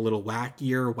to get a little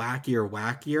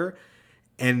wackier.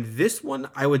 And this one,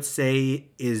 I would say,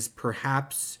 is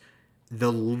perhaps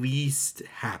the least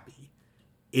happy.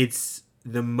 It's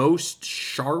the most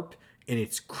sharp in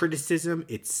its criticism,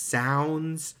 its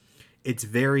sounds. It's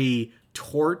very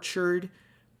tortured,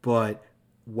 but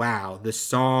wow, the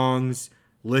songs,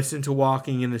 listen to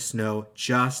Walking in the Snow,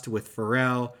 Just with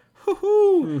Pharrell,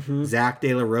 whoo-hoo, Zach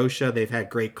De La Rocha, they've had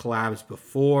great collabs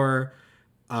before.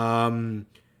 The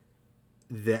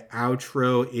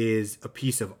outro is a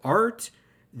piece of art.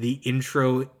 The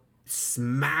intro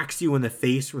smacks you in the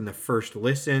face from the first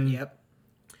listen. Yep.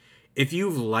 If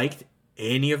you've liked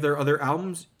any of their other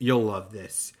albums, you'll love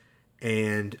this.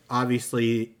 And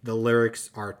obviously, the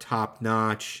lyrics are top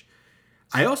notch.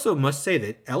 I also must say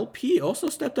that LP also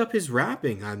stepped up his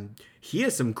rapping. He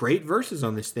has some great verses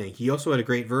on this thing. He also had a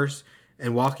great verse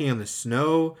in Walking on the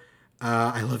Snow.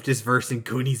 I loved his verse in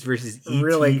Goonies versus E.T.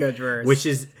 Really good verse. Which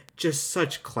is just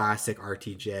such classic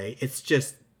RTJ. It's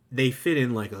just, they fit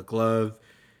in like a glove.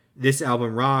 This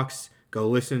album rocks. Go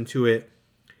listen to it.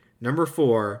 Number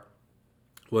 4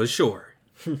 was Shore.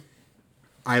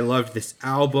 I loved this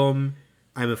album.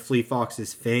 I'm a Fleet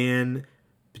Foxes fan.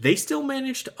 But they still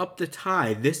managed to up the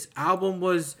tide. This album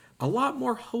was a lot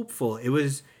more hopeful. It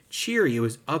was cheery. It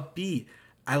was upbeat.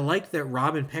 I like that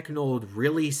Robin Pecknold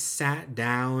really sat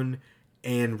down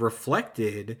and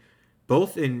reflected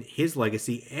both in his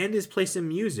legacy and his place in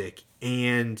music.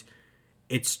 And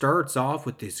it starts off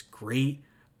with this great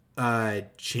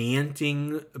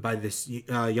chanting by this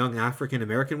young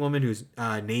African-American woman whose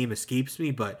name escapes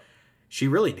me, but she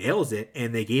really nails it.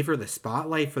 And they gave her the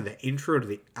spotlight for the intro to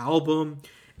the album.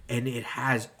 And it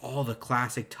has all the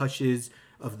classic touches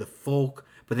of the folk,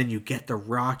 but then you get the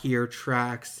rockier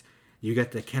tracks. You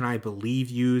get the Can I Believe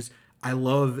Yous. I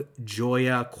love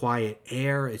Joya, Quiet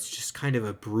Air. It's just kind of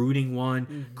a brooding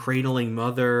one. Cradling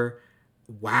Mother.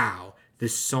 Wow. The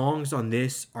songs on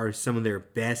this are some of their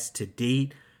best to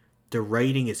date. The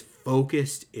writing is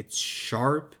focused. It's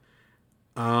sharp.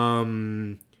 Yeah,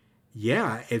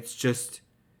 it's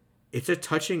a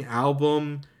touching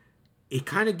album. It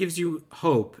kind of gives you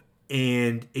hope,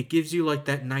 and it gives you like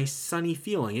that nice sunny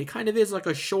feeling. It kind of is like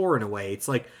a shore in a way. It's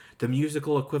like the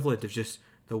musical equivalent of just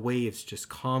the waves just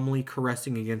calmly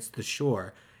caressing against the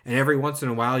shore. And every once in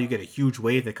a while you get a huge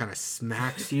wave that kind of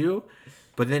smacks you,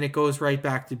 but then it goes right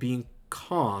back to being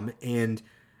calm. And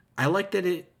I like that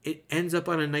it ends up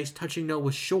on a nice touching note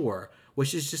with Shore,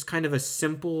 which is just kind of a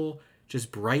simple,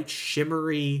 just bright,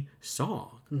 shimmery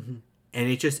song. And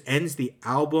it just ends the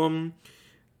album.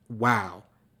 Wow.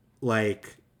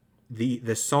 Like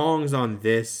the songs on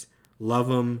this, love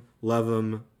 'em, love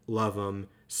 'em, love 'em.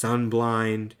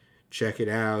 Sunblind, check it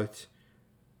out.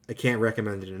 I can't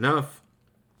recommend it enough.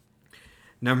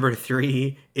 Number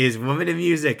 3 is Woman in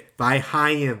Music by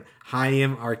Haim.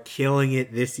 Haim are killing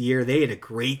it this year. They had a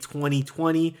great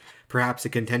 2020, perhaps a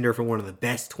contender for one of the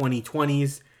best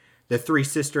 2020s. The three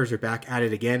sisters are back at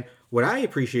it again. What I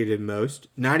appreciated most,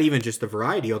 not even just the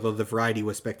variety, although the variety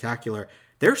was spectacular,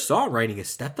 their songwriting has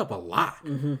stepped up a lot.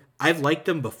 I've liked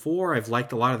them before. I've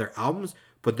liked a lot of their albums,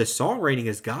 but the songwriting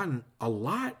has gotten a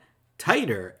lot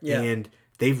tighter, and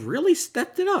they've really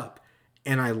stepped it up.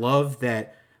 And I love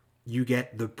that you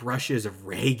get the brushes of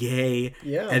reggae,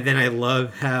 and then I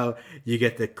love how you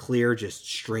get the clear, just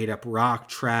straight up rock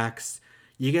tracks.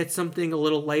 You get something a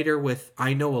little lighter with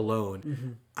I Know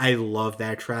Alone. I love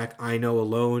that track, I Know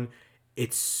Alone.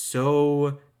 It's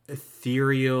so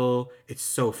ethereal, it's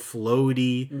so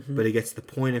floaty, but it gets the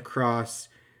point across.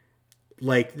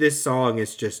 Like, this song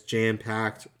is just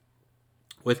jam-packed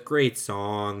with great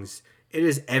songs. It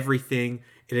is everything.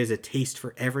 It is a taste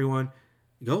for everyone.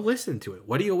 Go listen to it.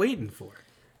 What are you waiting for?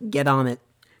 Get on it.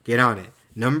 Get on it.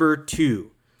 Number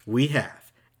 2, we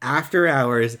have After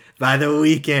Hours by The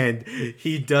Weeknd.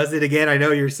 He does it again. I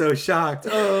know you're so shocked.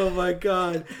 Oh my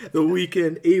God. The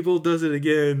Weeknd. Abel does it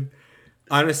again.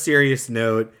 On a serious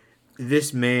note,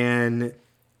 this man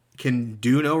can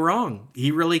do no wrong.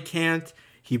 He really can't.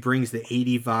 He brings the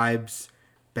 80 vibes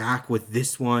back with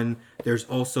this one. There's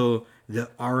also the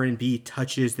R&B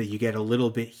touches that you get a little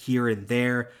bit here and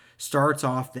there. Starts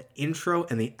off, the intro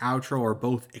and the outro are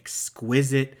both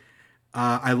exquisite.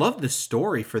 I love the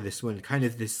story for this one. Kind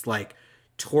of this like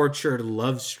tortured,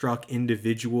 love-struck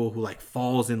individual who like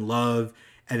falls in love.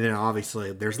 And then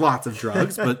obviously there's lots of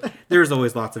drugs, but there's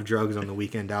always lots of drugs on the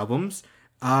Weeknd albums.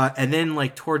 And then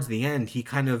like towards the end, he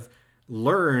kind of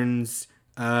learns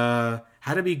how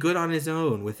how to be good on his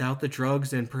own without the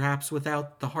drugs and perhaps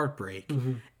without the heartbreak.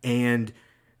 And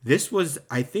this was,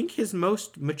 I think, his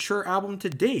most mature album to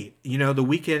date. You know, The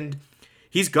Weeknd,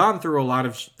 he's gone through a lot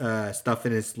of stuff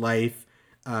in his life.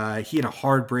 He had a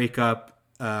hard breakup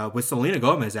with Selena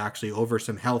Gomez, actually, over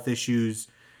some health issues.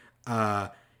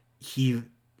 He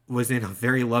was in a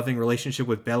very loving relationship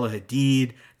with Bella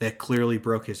Hadid that clearly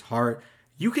broke his heart.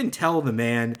 You can tell the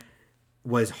man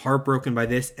was heartbroken by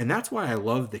this, and that's why I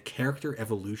love the character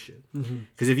evolution.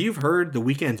 Because if you've heard The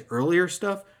Weeknd's earlier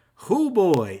stuff, oh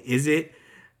boy, is it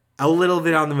a little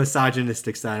bit on the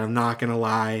misogynistic side. I'm not going to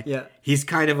lie. Yeah. He's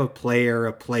kind of a player,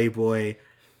 a playboy.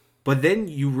 But then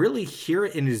you really hear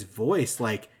it in his voice.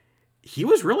 Like, he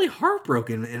was really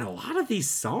heartbroken in a lot of these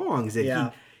songs.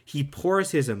 And he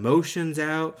pours his emotions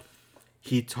out.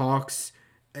 He talks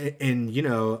and, you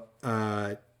know,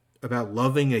 about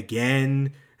loving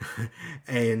again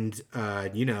and,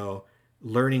 you know,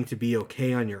 learning to be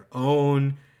okay on your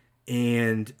own.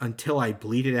 And Until I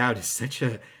Bleed It Out is such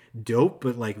a dope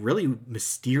but like really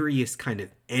mysterious kind of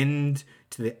end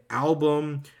to the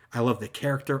album. I love the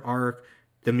character arc,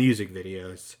 the music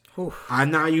videos. Oof. I'm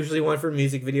not usually one for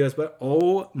music videos, but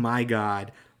oh my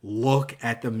god, look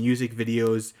at the music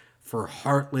videos for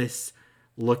Heartless.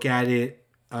 Look at it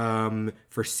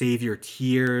for Save Your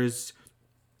Tears.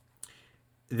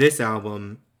 This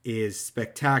album is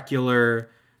spectacular.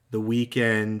 The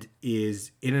Weeknd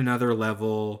is in another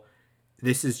level.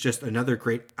 This is just another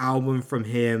great album from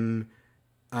him.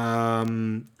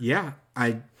 Abel,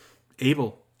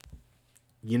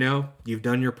 you know, you've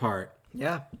done your part.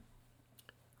 Yeah.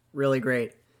 Really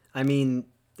great. I mean,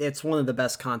 it's one of the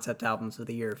best concept albums of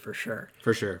the year for sure.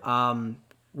 For sure.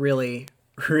 Really,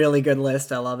 really good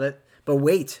list. I love it. But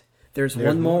wait, there's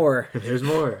one more. There's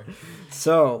more.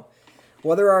 So,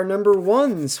 what are our number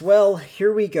ones? Well,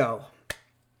 here we go.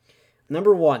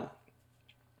 Number one.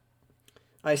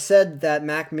 I said that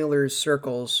Mac Miller's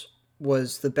Circles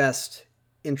was the best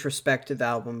introspective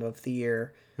album of the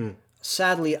year.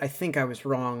 Sadly, I think I was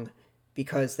wrong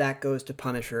because that goes to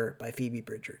Punisher by Phoebe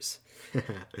Bridgers.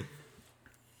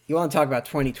 You want to talk about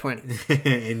 2020?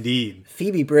 Indeed.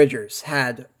 Phoebe Bridgers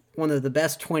had one of the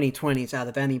best 2020s out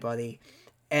of anybody,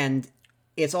 and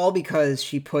it's all because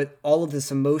she put all of this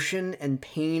emotion and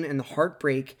pain and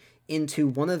heartbreak into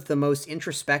one of the most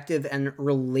introspective and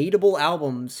relatable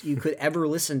albums you could ever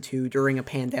listen to during a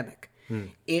pandemic.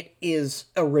 It is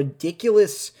a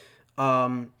ridiculous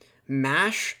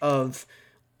mash of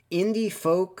indie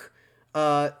folk,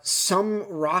 some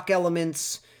rock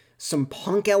elements, some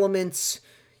punk elements.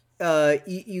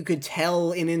 You could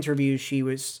tell in interviews she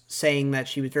was saying that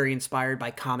she was very inspired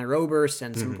by Conor Oberst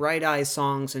and some Bright Eyes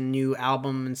songs and new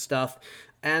album and stuff.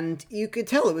 And you could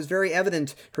tell it was very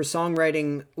evident her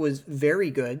songwriting was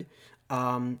very good.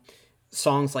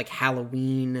 Songs like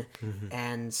Halloween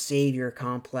and Savior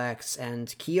Complex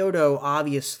and Kyoto,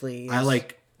 obviously. I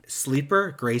like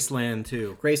Sleeper, Graceland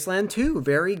too. Graceland too,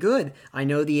 very good. I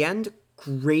Know the End,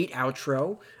 great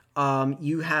outro.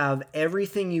 You have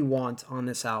everything you want on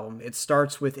this album. It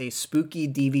starts with a spooky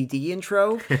DVD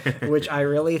intro, which I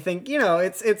really think, you know,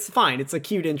 it's fine. It's a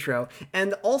cute intro.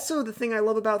 And also the thing I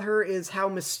love about her is how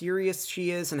mysterious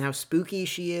she is and how spooky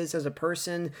she is as a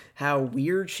person, how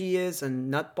weird she is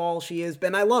and nutball she is.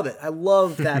 And I love it. I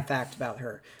love that fact about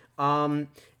her.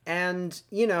 And,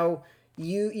 you know,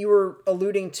 you were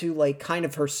alluding to like kind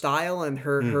of her style and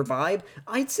her vibe.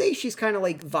 I'd say she's kind of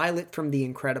like Violet from The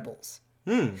Incredibles.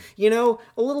 You know,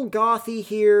 a little gothy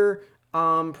here,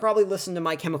 probably listened to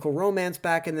My Chemical Romance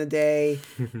back in the day,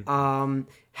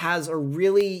 has a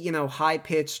really, you know,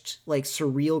 high-pitched, like,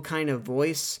 surreal kind of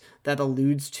voice that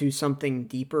alludes to something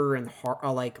deeper and,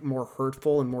 like, more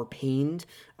hurtful and more pained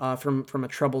from a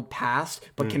troubled past,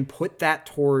 but can put that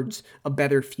towards a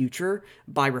better future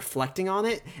by reflecting on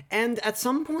it. And at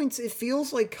some points, it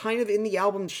feels like kind of in the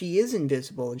album she is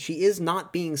invisible and she is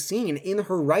not being seen in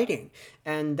her writing.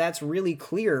 And that's really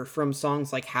clear from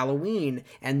songs like Halloween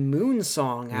and Moon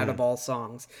Song, out of all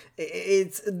songs.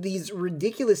 It's these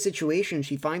ridiculous situations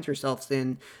she finds herself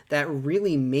in that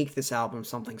really make this album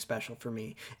something special for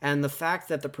me. And the fact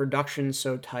that the production's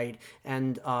so tight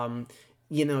and,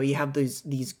 you know, you have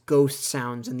these ghost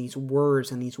sounds and these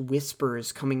whirs and these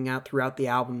whispers coming out throughout the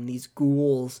album, these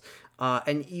ghouls,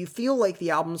 and you feel like the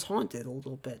album's haunted a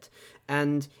little bit.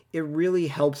 And it really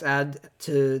helps add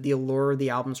to the allure the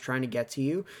album's trying to get to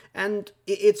you. And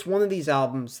it's one of these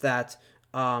albums that,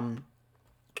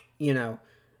 you know,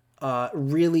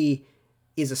 really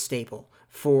is a staple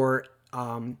for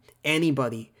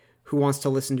anybody who wants to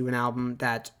listen to an album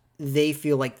that they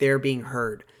feel like they're being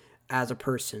heard as a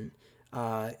person.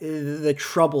 the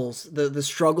troubles, the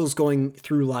struggles going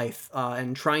through life,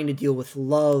 and trying to deal with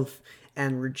love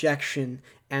and rejection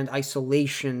and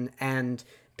isolation and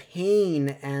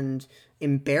pain and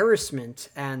embarrassment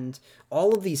and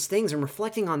all of these things, and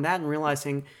reflecting on that and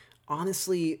realizing,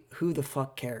 honestly, who the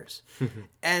fuck cares?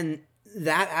 And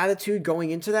that attitude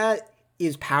going into that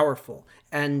is powerful.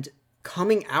 And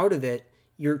coming out of it,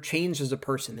 you're changed as a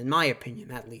person, in my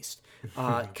opinion, at least.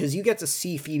 Because you get to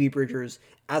see Phoebe Bridgers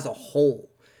as a whole,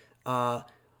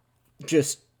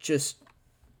 just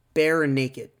bare and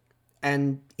naked.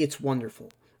 And it's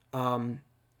wonderful. Her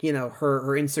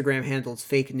Instagram handles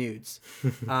fake nudes.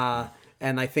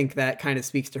 And I think that kind of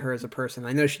speaks to her as a person.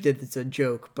 I know she did this as a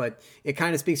joke, but it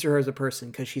kind of speaks to her as a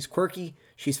person because she's quirky,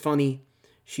 she's funny,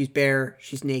 she's bare,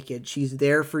 she's naked, she's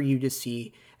there for you to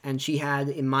see. And she had,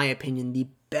 in my opinion, the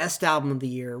best album of the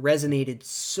year, resonated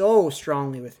so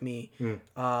strongly with me.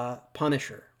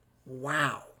 Punisher.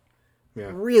 Wow.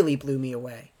 Yeah. Really blew me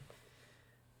away.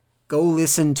 Go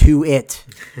listen to it.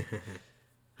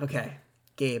 Okay,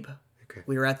 Gabe. Okay.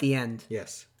 We are at the end.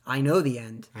 Yes. I know the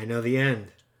end. I know the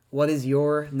end. What is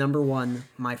your number one,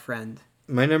 my friend?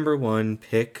 My number one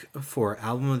pick for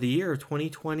album of the year of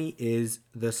 2020 is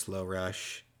The Slow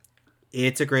Rush.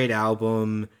 It's a great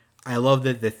album. I love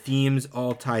that the themes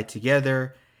all tie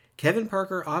together. Kevin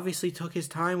Parker obviously took his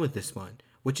time with this one,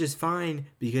 which is fine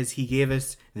because he gave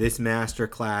us this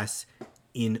masterclass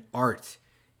in art.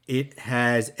 It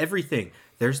has everything.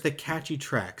 There's the catchy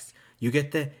tracks. You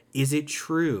get the Is It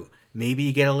True? Maybe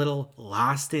you get a little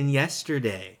lost in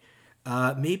yesterday.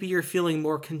 Maybe you're feeling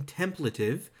more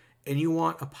contemplative and you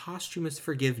want a posthumous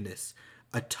forgiveness,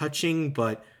 a touching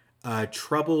but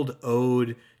troubled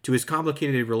ode to his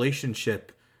complicated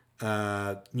relationship,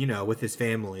 with his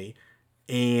family.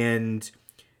 And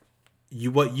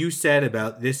what you said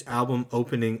about this album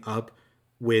opening up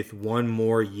with One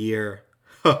More Year.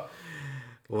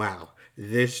 Wow.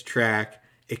 This track,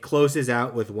 it closes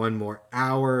out with One More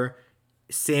Hour.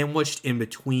 Sandwiched in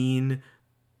between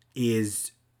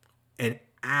is an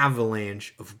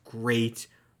avalanche of great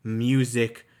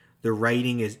music. The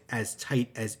writing is as tight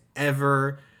as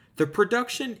ever. The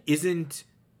production isn't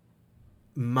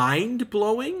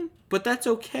mind-blowing, but that's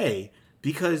okay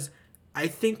because I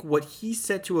think what he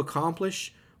set to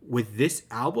accomplish with this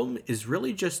album is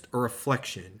really just a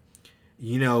reflection.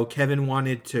 Kevin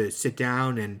wanted to sit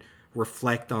down and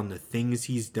reflect on the things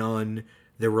he's done,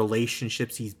 the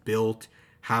relationships he's built,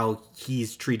 how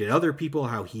he's treated other people,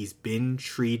 how he's been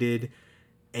treated.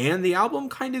 And the album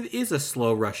kind of is a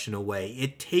slow rush in a way.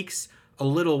 It takes a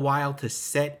little while to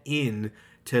set in,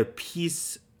 to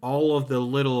piece all of the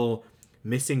little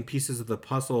missing pieces of the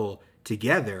puzzle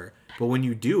together. But when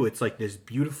you do, it's like this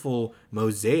beautiful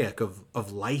mosaic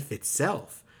of life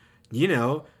itself.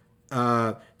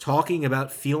 Talking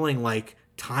about feeling like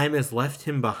time has left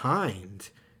him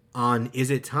behind on Is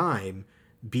It Time?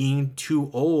 Being too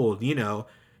old,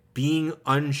 being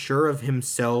unsure of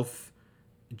himself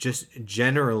just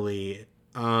generally.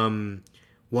 One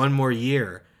More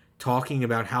Year, talking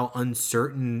about how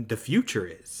uncertain the future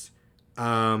is.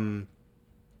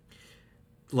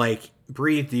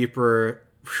 Breathe Deeper.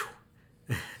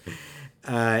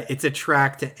 It's a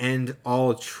track to end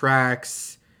all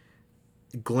tracks.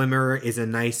 Glimmer is a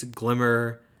nice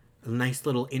glimmer, a nice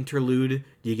little interlude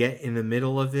you get in the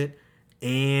middle of it.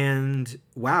 And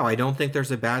wow, I don't think there's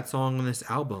a bad song on this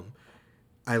album.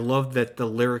 I love that the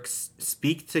lyrics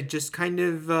speak to just kind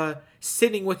of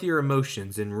sitting with your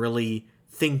emotions and really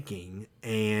thinking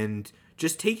and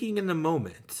just taking in the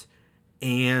moment.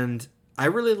 And I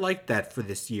really liked that for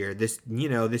this year. This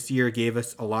year gave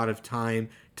us a lot of time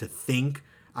to think.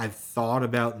 I've thought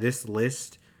about this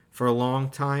list for a long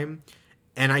time.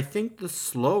 And I think The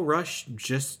Slow Rush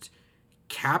just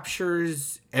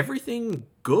captures everything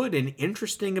good and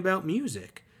interesting about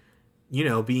music.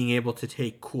 Being able to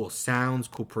take cool sounds,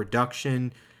 cool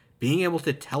production, being able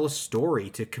to tell a story,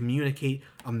 to communicate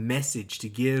a message, to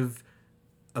give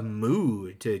a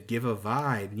mood, to give a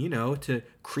vibe, to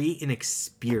create an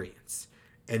experience.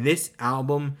 And this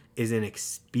album is an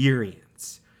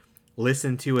experience.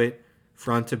 Listen to it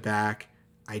front to back.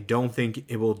 I don't think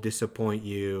it will disappoint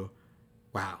you.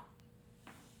 Wow.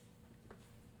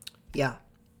 Yeah.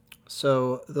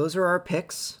 So those are our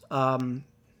picks.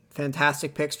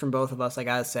 Fantastic picks from both of us, I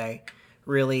gotta say.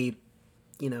 Really,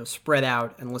 spread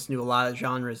out and listen to a lot of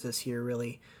genres this year.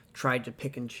 Really tried to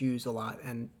pick and choose a lot.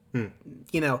 And,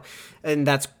 and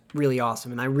that's really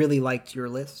awesome. And I really liked your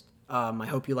list. I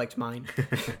hope you liked mine.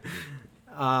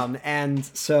 And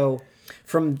so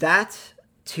from that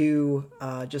to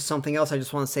just something else, I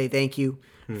just want to say thank you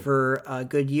for a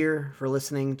good year, for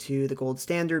listening to the Gold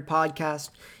Standard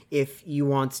podcast. If you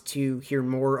want to hear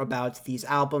more about these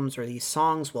albums or these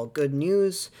songs, well, good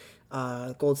news.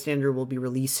 Gold Standard will be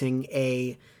releasing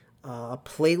a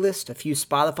playlist, a few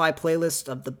Spotify playlists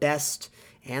of the best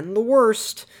and the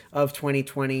worst of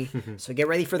 2020. So get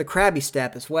ready for the Krabby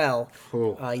Step as well.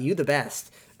 Cool. You the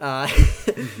best.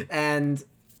 And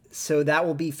so that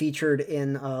will be featured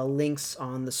in links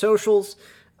on the socials.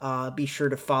 Be sure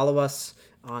to follow us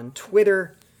on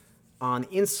Twitter, on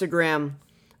Instagram,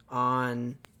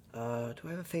 on... do I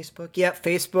have a Facebook? Yeah,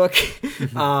 Facebook.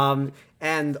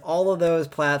 And all of those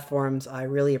platforms. I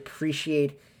really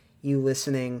appreciate you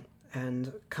listening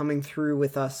and coming through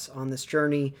with us on this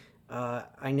journey.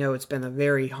 I know it's been a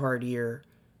very hard year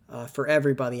for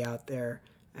everybody out there,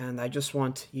 and I just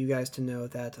want you guys to know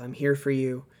that I'm here for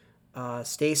you.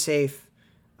 Stay safe.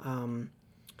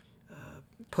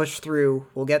 Push through.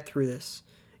 We'll get through this.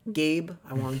 Gabe,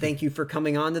 I want to thank you for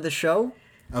coming on to the show.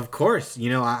 Of course.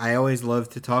 I always love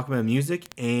to talk about music,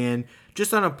 and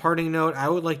just on a parting note, I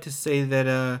would like to say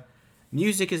that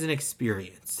music is an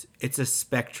experience. It's a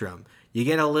spectrum. You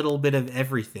get a little bit of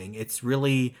everything. It's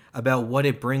really about what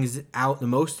it brings out the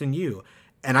most in you.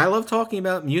 And I love talking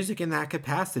about music in that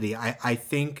capacity. I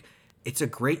think it's a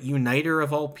great uniter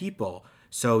of all people.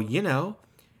 So,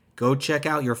 go check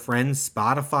out your friends'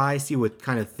 Spotify, see what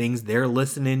kind of things they're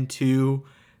listening to.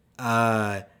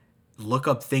 Look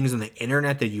up things on the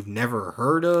internet that you've never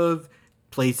heard of,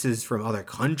 places from other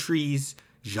countries,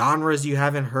 genres you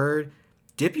haven't heard.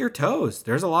 Dip your toes.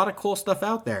 There's a lot of cool stuff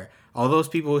out there. All those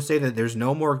people who say that there's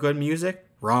no more good music,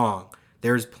 wrong.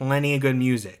 There's plenty of good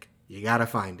music. You gotta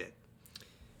find it.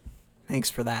 Thanks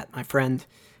for that, my friend.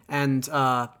 And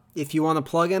if you want to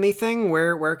plug anything,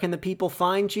 where can the people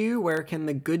find you? Where can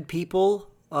the good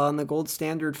people on the Gold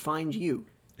Standard find you?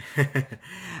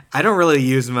 I don't really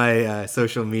use my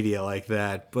social media like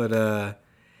that, but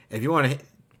if you want to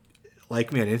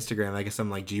like me on Instagram, I guess I'm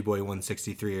like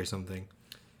gboy163 or something.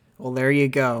 Well, there you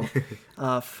go.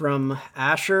 From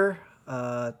Asher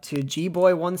to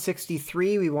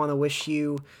gboy163, we want to wish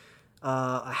you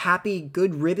a happy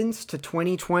good riddance to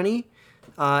 2020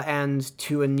 and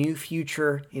to a new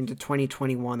future into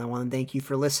 2021. I want to thank you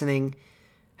for listening.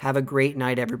 Have a great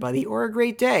night, everybody, or a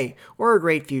great day, or a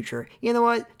great future. You know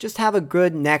what? Just have a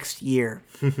good next year.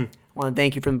 I want to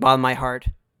thank you from the bottom of my heart.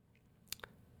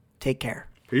 Take care.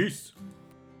 Peace.